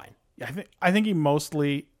 He does fine. I think he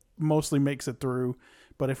mostly makes it through.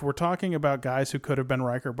 But if we're talking about guys who could have been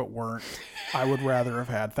Riker but weren't, I would rather have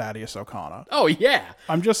had Thaddeus O'Connor. Oh yeah.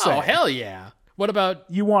 I'm just saying. Oh hell yeah. What about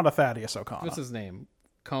You want a Thaddeus O'Connor? what's his name?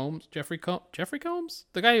 Combs? Jeffrey Combs?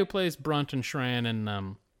 The guy who plays Brunt and Shran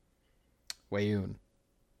and Wayoon.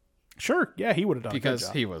 Sure, yeah, he would have done a good Because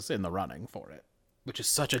job. he was in the running for it. Which is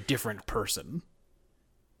such a different person.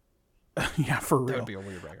 Yeah, for That real. would be a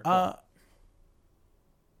weird record.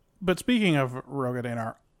 But speaking of Roga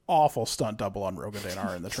Danar, awful stunt double on Roga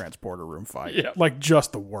Danar in the transporter room fight. Yeah. Like,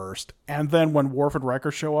 just the worst. And then when Worf and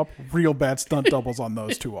Riker show up, real bad stunt doubles on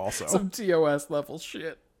those two also. Some TOS level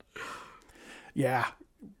shit. Yeah.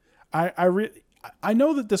 I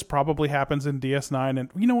know that this probably happens in DS9, and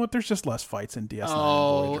you know what? There's just less fights in DS9 and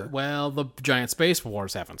Oh, Voyager. well, the giant space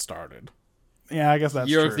wars haven't started. Yeah, I guess that's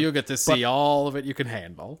true. You'll get to see all of it you can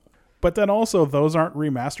handle. But then also, those aren't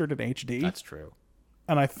remastered in HD, That's true.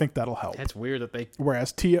 and I think that'll help. It's weird that they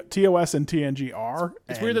Whereas TOS and TNG are.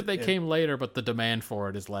 It's weird that they came later, but the demand for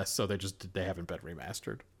it is less, so they haven't been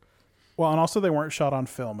remastered. Well, and also they weren't shot on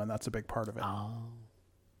film, and that's a big part of it.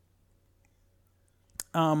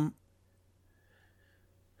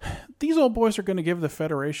 These old boys are going to give the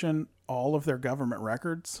Federation all of their government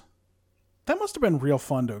records. That must have been real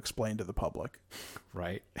fun to explain to the public.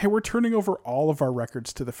 Right. Hey, we're turning over all of our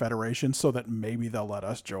records to the Federation so that maybe they'll let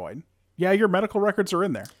us join. Yeah, your medical records are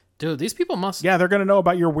in there. Dude, these people must... Yeah, they're going to know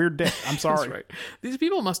about your weird dick. I'm sorry. That's right. These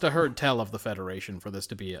people must have heard tell of the Federation for this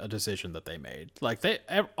to be a decision that they made. Like,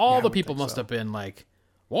 all the people must have been like,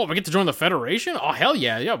 whoa, we get to join the Federation? Oh, hell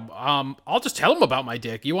yeah. Yeah. I'll just tell them about my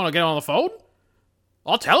dick. You want to get on the phone?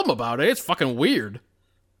 I'll tell them about it. It's fucking weird.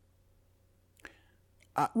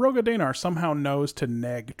 Roga Danar somehow knows to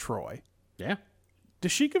neg Troy. Yeah.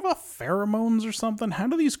 Does she give off pheromones or something? How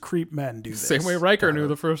do these creep men do this? Same way Riker knew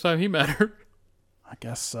the first time he met her. I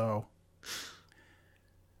guess so.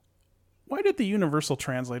 Why did the Universal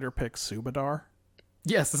Translator pick Subadar?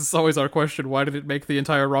 Yes, this is always our question. Why did it make the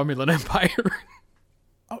entire Romulan Empire?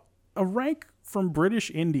 A rank from British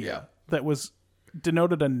India that was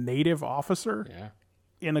denoted a native officer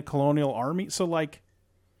in a colonial army. So, like,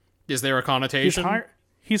 Is there a connotation?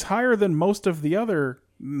 he's higher than most of the other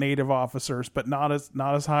native officers, but not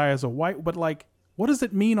as high as a white. But, like, what does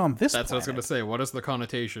it mean on this That's what I was planet? going to say. What is the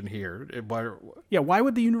connotation here? Why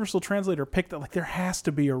would the Universal Translator pick that? Like, there has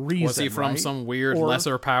to be a reason. Was he from right? some weird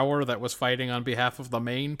lesser power that was fighting on behalf of the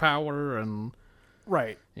main power? And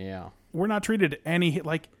Right. yeah. We're not treated any,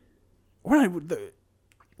 like, we're not,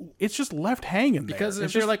 it's just left hanging there. Because if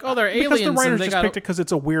it's you're just, like, oh, they're aliens, because the and writers they just got picked it because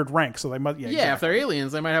it's a weird rank, so they must. Yeah, if exactly. they're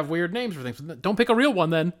aliens, they might have weird names for things. Don't pick a real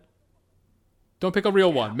one then. Don't pick a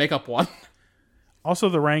real one. Make up one. Also,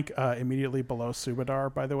 the rank immediately below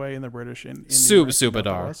Subadar, by the way, in the British in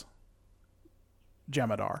Subadar.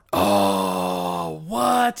 Jemadar, Oh,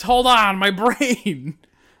 what? Hold on, my brain.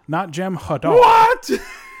 not Jem Hadar, What?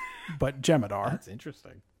 but Jemadar. That's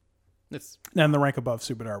interesting. It's. And the rank above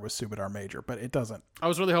Subadar was Subadar Major, but it doesn't. I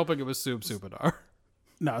was really hoping it was Subadar.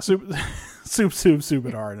 No,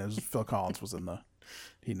 Subadar, and as Phil Collins was in the,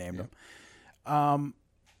 he named him.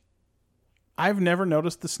 I've never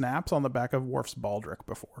noticed the snaps on the back of Worf's baldric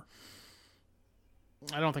before,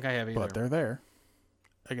 I don't think I have either. but they're there.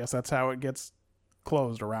 I guess that's how it gets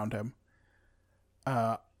closed around him.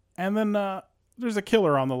 And then there's a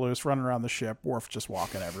killer on the loose running around the ship. Worf just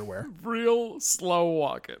walking everywhere. Real slow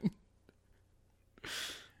walking.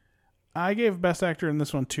 I gave Best Actor in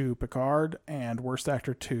this one to Picard and Worst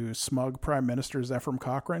Actor to smug Prime Minister Zefram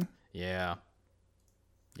Cochrane. Yeah.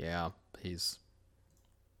 He's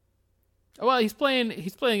playing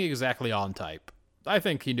exactly on type. I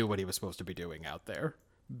think he knew what he was supposed to be doing out there.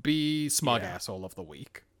 Be smug asshole of the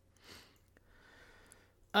week.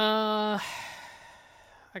 I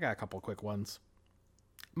got a couple quick ones.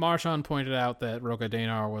 Marchand pointed out that Roga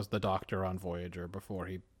Danar was the doctor on Voyager before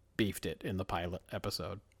he beefed it in the pilot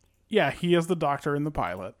episode. Yeah, he is the doctor in the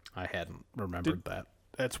pilot. I hadn't remembered that.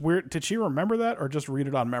 That's weird. Did she remember that or just read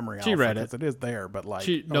it on memory? She read it. Because it is there, but like...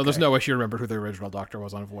 There's no way she remembered who the original doctor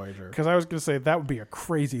was on Voyager. Because I was going to say, that would be a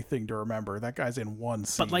crazy thing to remember. That guy's in one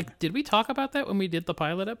scene. But, like, did we talk about that when we did the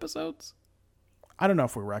pilot episodes? I don't know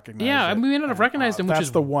if we recognize Yeah, it. we may not have recognized him, which That's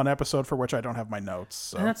is... the one episode for which I don't have my notes.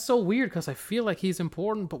 So. And that's so weird, because I feel like he's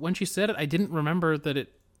important, but when she said it, I didn't remember that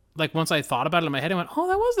it... Like, once I thought about it in my head, I went, oh,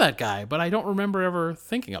 that was that guy, but I don't remember ever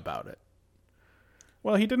thinking about it.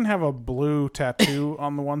 Well, he didn't have a blue tattoo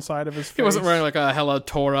on the one side of his face. He wasn't wearing, like, a hella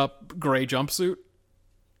tore-up gray jumpsuit.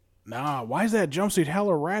 Nah, why is that jumpsuit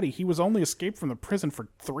hella ratty? He was only escaped from the prison for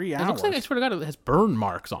 3 hours. It looks like, I swear to God, it has burn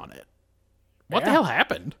marks on it. What the Yeah. hell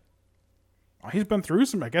happened? He's been through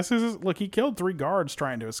some... I guess look, he killed 3 guards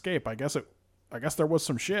trying to escape. I guess there was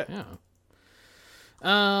some shit. Yeah.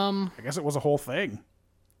 I guess it was a whole thing.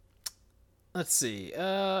 Let's see.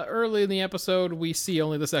 Early in the episode, we see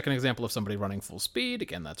only the second example of somebody running full speed.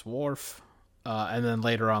 Again, that's Worf. And then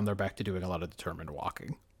later on, they're back to doing a lot of determined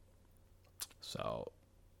walking. So,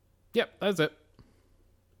 yep, that's it.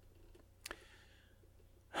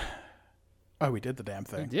 Oh, we did the damn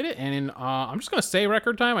We thing. did it. And I'm just going to say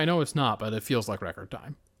record time. I know it's not, but it feels like record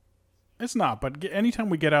time. It's not, but anytime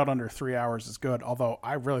we get out under 3 hours is good. Although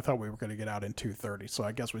I really thought we were going to get out in 2:30, so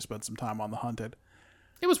I guess we spent some time on the Hunted.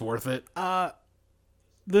 It was worth it.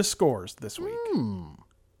 The scores this week.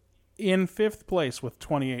 In 5th place with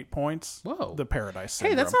 28 points. Whoa. The Paradise Hey,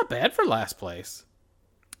 Syndrome. that's not bad for last place.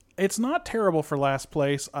 It's not terrible for last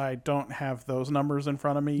place. I don't have those numbers in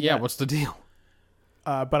front of me Yeah, yet. what's the deal?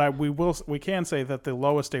 But we can say that the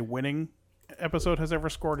lowest a winning episode has ever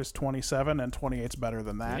scored is 27, and 28's better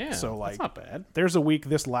than that. Yeah, so like, that's not bad. There's a week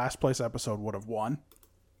this last place episode would have won.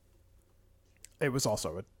 It was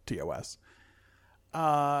also a TOS.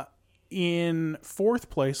 In 4th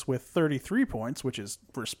place with 33 points, which is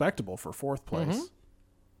respectable for 4th place.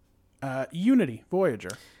 Unity,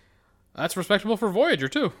 Voyager. That's respectable for Voyager,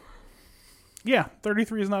 too. Yeah,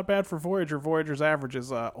 33 is not bad for Voyager. Voyager's average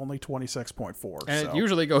is only 26.4. And so. it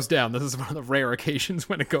usually goes down. This is one of the rare occasions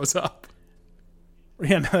when it goes up.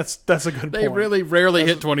 Yeah, no, that's a good They point. really rarely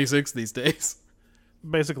hit 26 these days.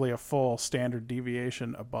 Basically a full standard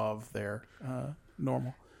deviation above their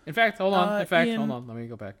normal. In fact, hold on. in- Hold on. Let me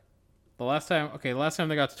go back. The last time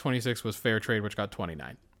they got to 26 was Fair Trade, which got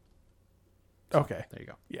 29. Okay. There you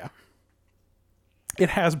go. Yeah. It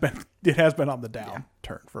has been on the down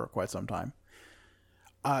turn for quite some time.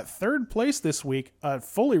 Third place this week, a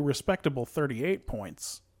fully respectable 38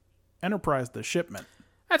 points. Enterprise the Shipment.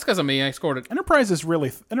 That's because of me. I scored it. Enterprise is really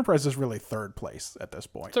third place at this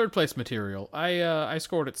point. Third place material. I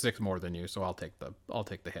scored it 6 more than you, so I'll take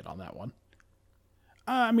the hit on that one.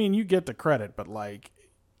 I mean, you get the credit, but like,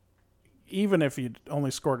 even if you only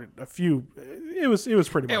scored a few, it was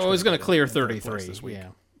pretty much. It was going to clear in third 33 place this week. Yeah.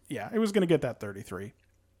 Yeah, it was going to get that 33.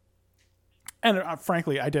 And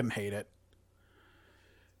frankly, I didn't hate it.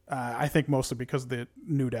 I think mostly because the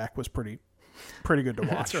new deck was pretty good to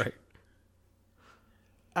watch. That's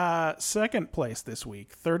right. Second place this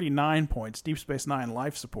week, 39 points. Deep Space Nine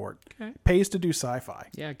life support. Okay. Pays to do sci-fi.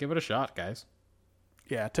 Yeah, give it a shot, guys.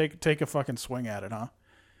 Yeah, take a fucking swing at it, huh?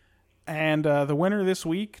 And the winner this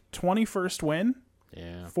week, 21st win,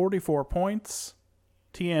 Yeah. 44 points.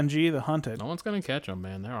 TNG, The Hunted. No one's going to catch them,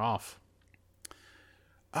 man. They're off.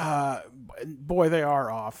 Boy, they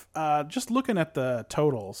are off. Just looking at the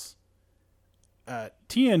totals,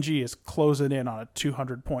 TNG is closing in on a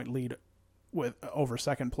 200-point lead over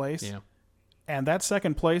second place. Yeah. And that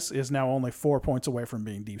second place is now only 4 points away from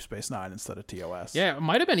being Deep Space Nine instead of TOS. Yeah, it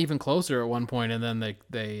might have been even closer at one point, and then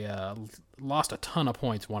they lost a ton of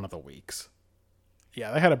points one of the weeks.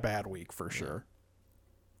 Yeah, they had a bad week for sure.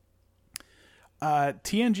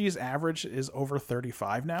 TNG's average is over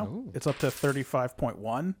 35 now. Ooh. It's up to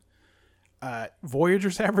 35.1.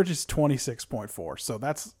 Voyager's average is 26.4. So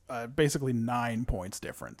that's basically 9 points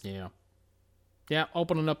difference. Yeah. Yeah,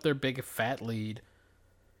 opening up their big fat lead.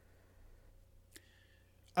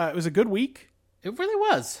 It was a good week It really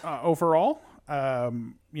was. overall. I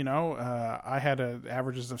had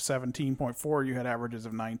averages of 17.4. You had averages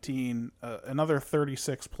of 19. Another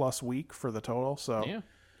 36 plus week for the total. So Yeah.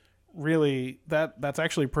 really, that's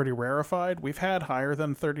actually pretty rarefied. We've had higher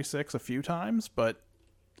than 36 a few times, but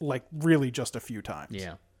like really just a few times.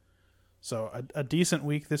 Yeah. So a decent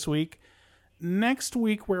week this week. Next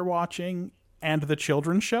week we're watching And the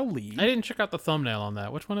Children Shall Lead. I didn't check out the thumbnail on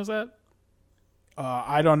that. Which one is that?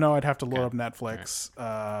 I don't know. I'd have to load up Netflix.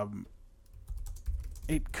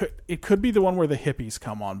 It could be the one where the hippies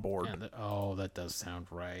come on board That does sound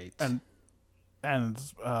right. and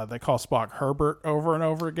they call Spock Herbert over and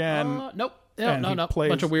over again. Nope. and he No. plays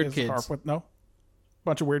Bunch of weird his kids. harp with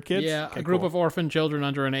bunch of weird kids. Yeah, Okay, a group cool. of orphan children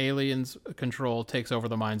under an alien's control takes over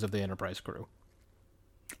the minds of the Enterprise crew.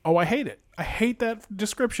 Oh, I hate it. I hate that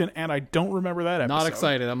description, and I don't remember that episode. Not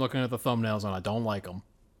excited. I'm looking at the thumbnails and I don't like them.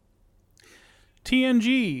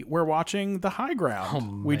 TNG, we're watching The High Ground.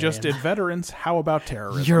 Oh, we just man. did Veterans. How about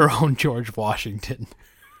terrorism? Your own George Washington.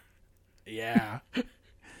 Yeah.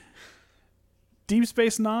 Deep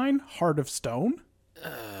Space Nine, Heart of Stone?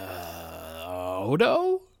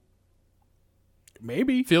 Odo?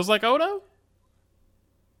 Maybe. Feels like Odo?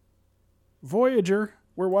 Voyager,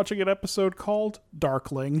 we're watching an episode called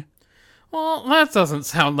Darkling. Well, that doesn't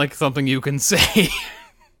sound like something you can say.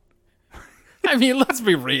 I mean, let's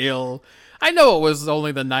be real. I know it was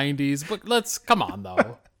only the 90s, but come on,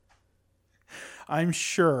 though. I'm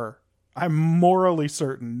morally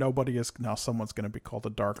certain nobody is, now someone's going to be called a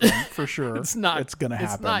Darkling for sure. It's not. It's going to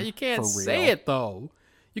happen. It's not. You can't for say real. it, though.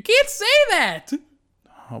 You can't say that.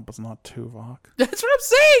 Hope it's not Tuvok. That's what I'm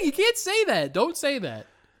saying. You can't say that. Don't say that.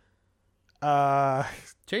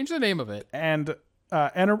 Change the name of it. And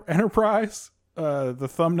Enterprise, the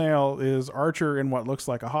thumbnail is Archer in what looks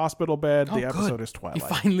like a hospital bed. The episode good. is Twilight. He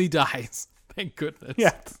finally dies. Thank goodness.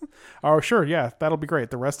 Yeah. Oh, sure. Yeah, that'll be great.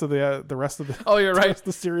 The rest of the Oh, you're the right. rest of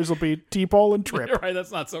the series will be T-Pole and Trip, You're right.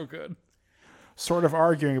 That's not so good. sort of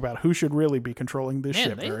arguing about who should really be controlling this Man,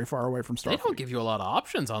 ship very far away from They Starfleet. don't give you a lot of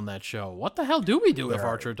options on that show. What the hell do we do if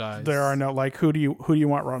Archer dies? There are no who do you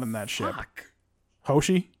want running that ship? Fuck.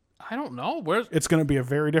 Hoshi? I don't know. Where's It's going to be a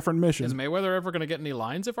very different mission. Is Mayweather ever going to get any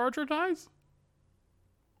lines if Archer dies?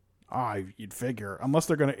 You'd figure, unless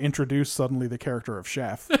they're going to introduce suddenly the character of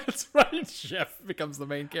Chef. That's right. Chef becomes the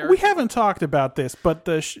main character. We haven't talked about this, but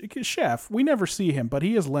the Chef, we never see him, but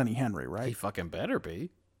he is Lenny Henry, He right? fucking better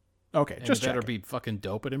be. Okay, And just he better checking. be fucking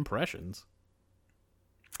dope at impressions.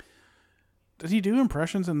 Did he do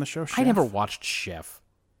impressions in the show Chef? I never watched Chef.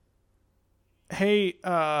 Hey,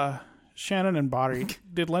 Shannon and Body,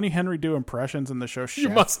 did Lenny Henry do impressions in the show Chef? You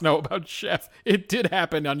must know about Chef. It did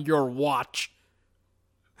happen on your watch.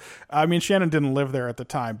 I mean, Shannon didn't live there at the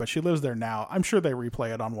time, but she lives there now. I'm sure they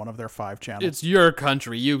replay it on one of their 5 channels. It's your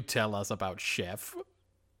country. You tell us about Chef.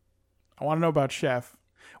 I want to know about Chef.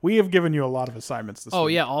 We have given you a lot of assignments this Oh,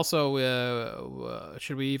 week. yeah. Also,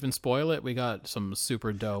 should we even spoil it? We got some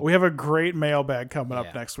super dope. We have a great mailbag coming Yeah.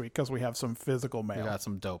 up next week because we have some physical We mail. got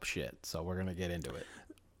some dope shit, so we're going to get into it.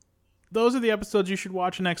 those are the episodes you should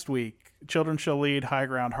watch next week. Children Shall Lead, High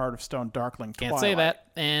Ground, Heart of Stone, Darkling, Can't Twilight. say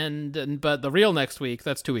that. But the real next week,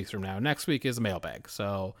 that's 2 weeks from now. Next week is mailbag.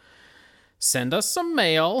 So send us some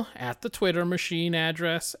mail at the Twitter machine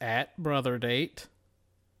address at BrotherDate.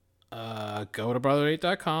 Go to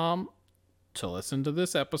brotherdate.com to listen to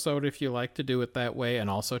this episode if you like to do it that way, and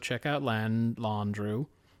also check out Landrew.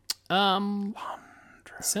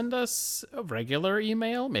 Send us a regular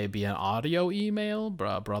email, maybe an audio email,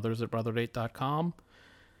 brothers@brotherdate.com.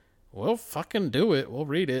 We'll fucking do it. We'll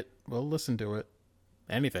read it. We'll listen to it.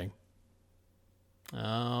 Anything. It's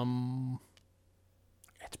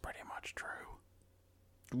pretty much true.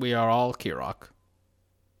 We are all Kirok.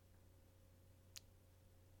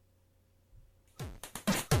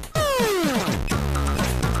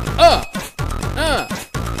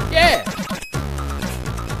 Yeah.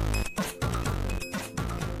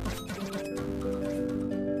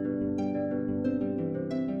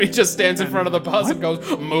 He just stands in front of the bus and goes,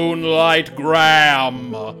 Moonlight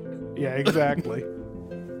Graham. Yeah, exactly.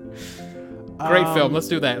 Great film. Let's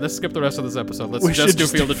do that. Let's skip the rest of this episode. Let's we just should do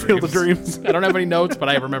just Field do of Field of Dreams. Dreams. I don't have any notes, but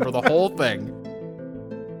I remember the whole thing.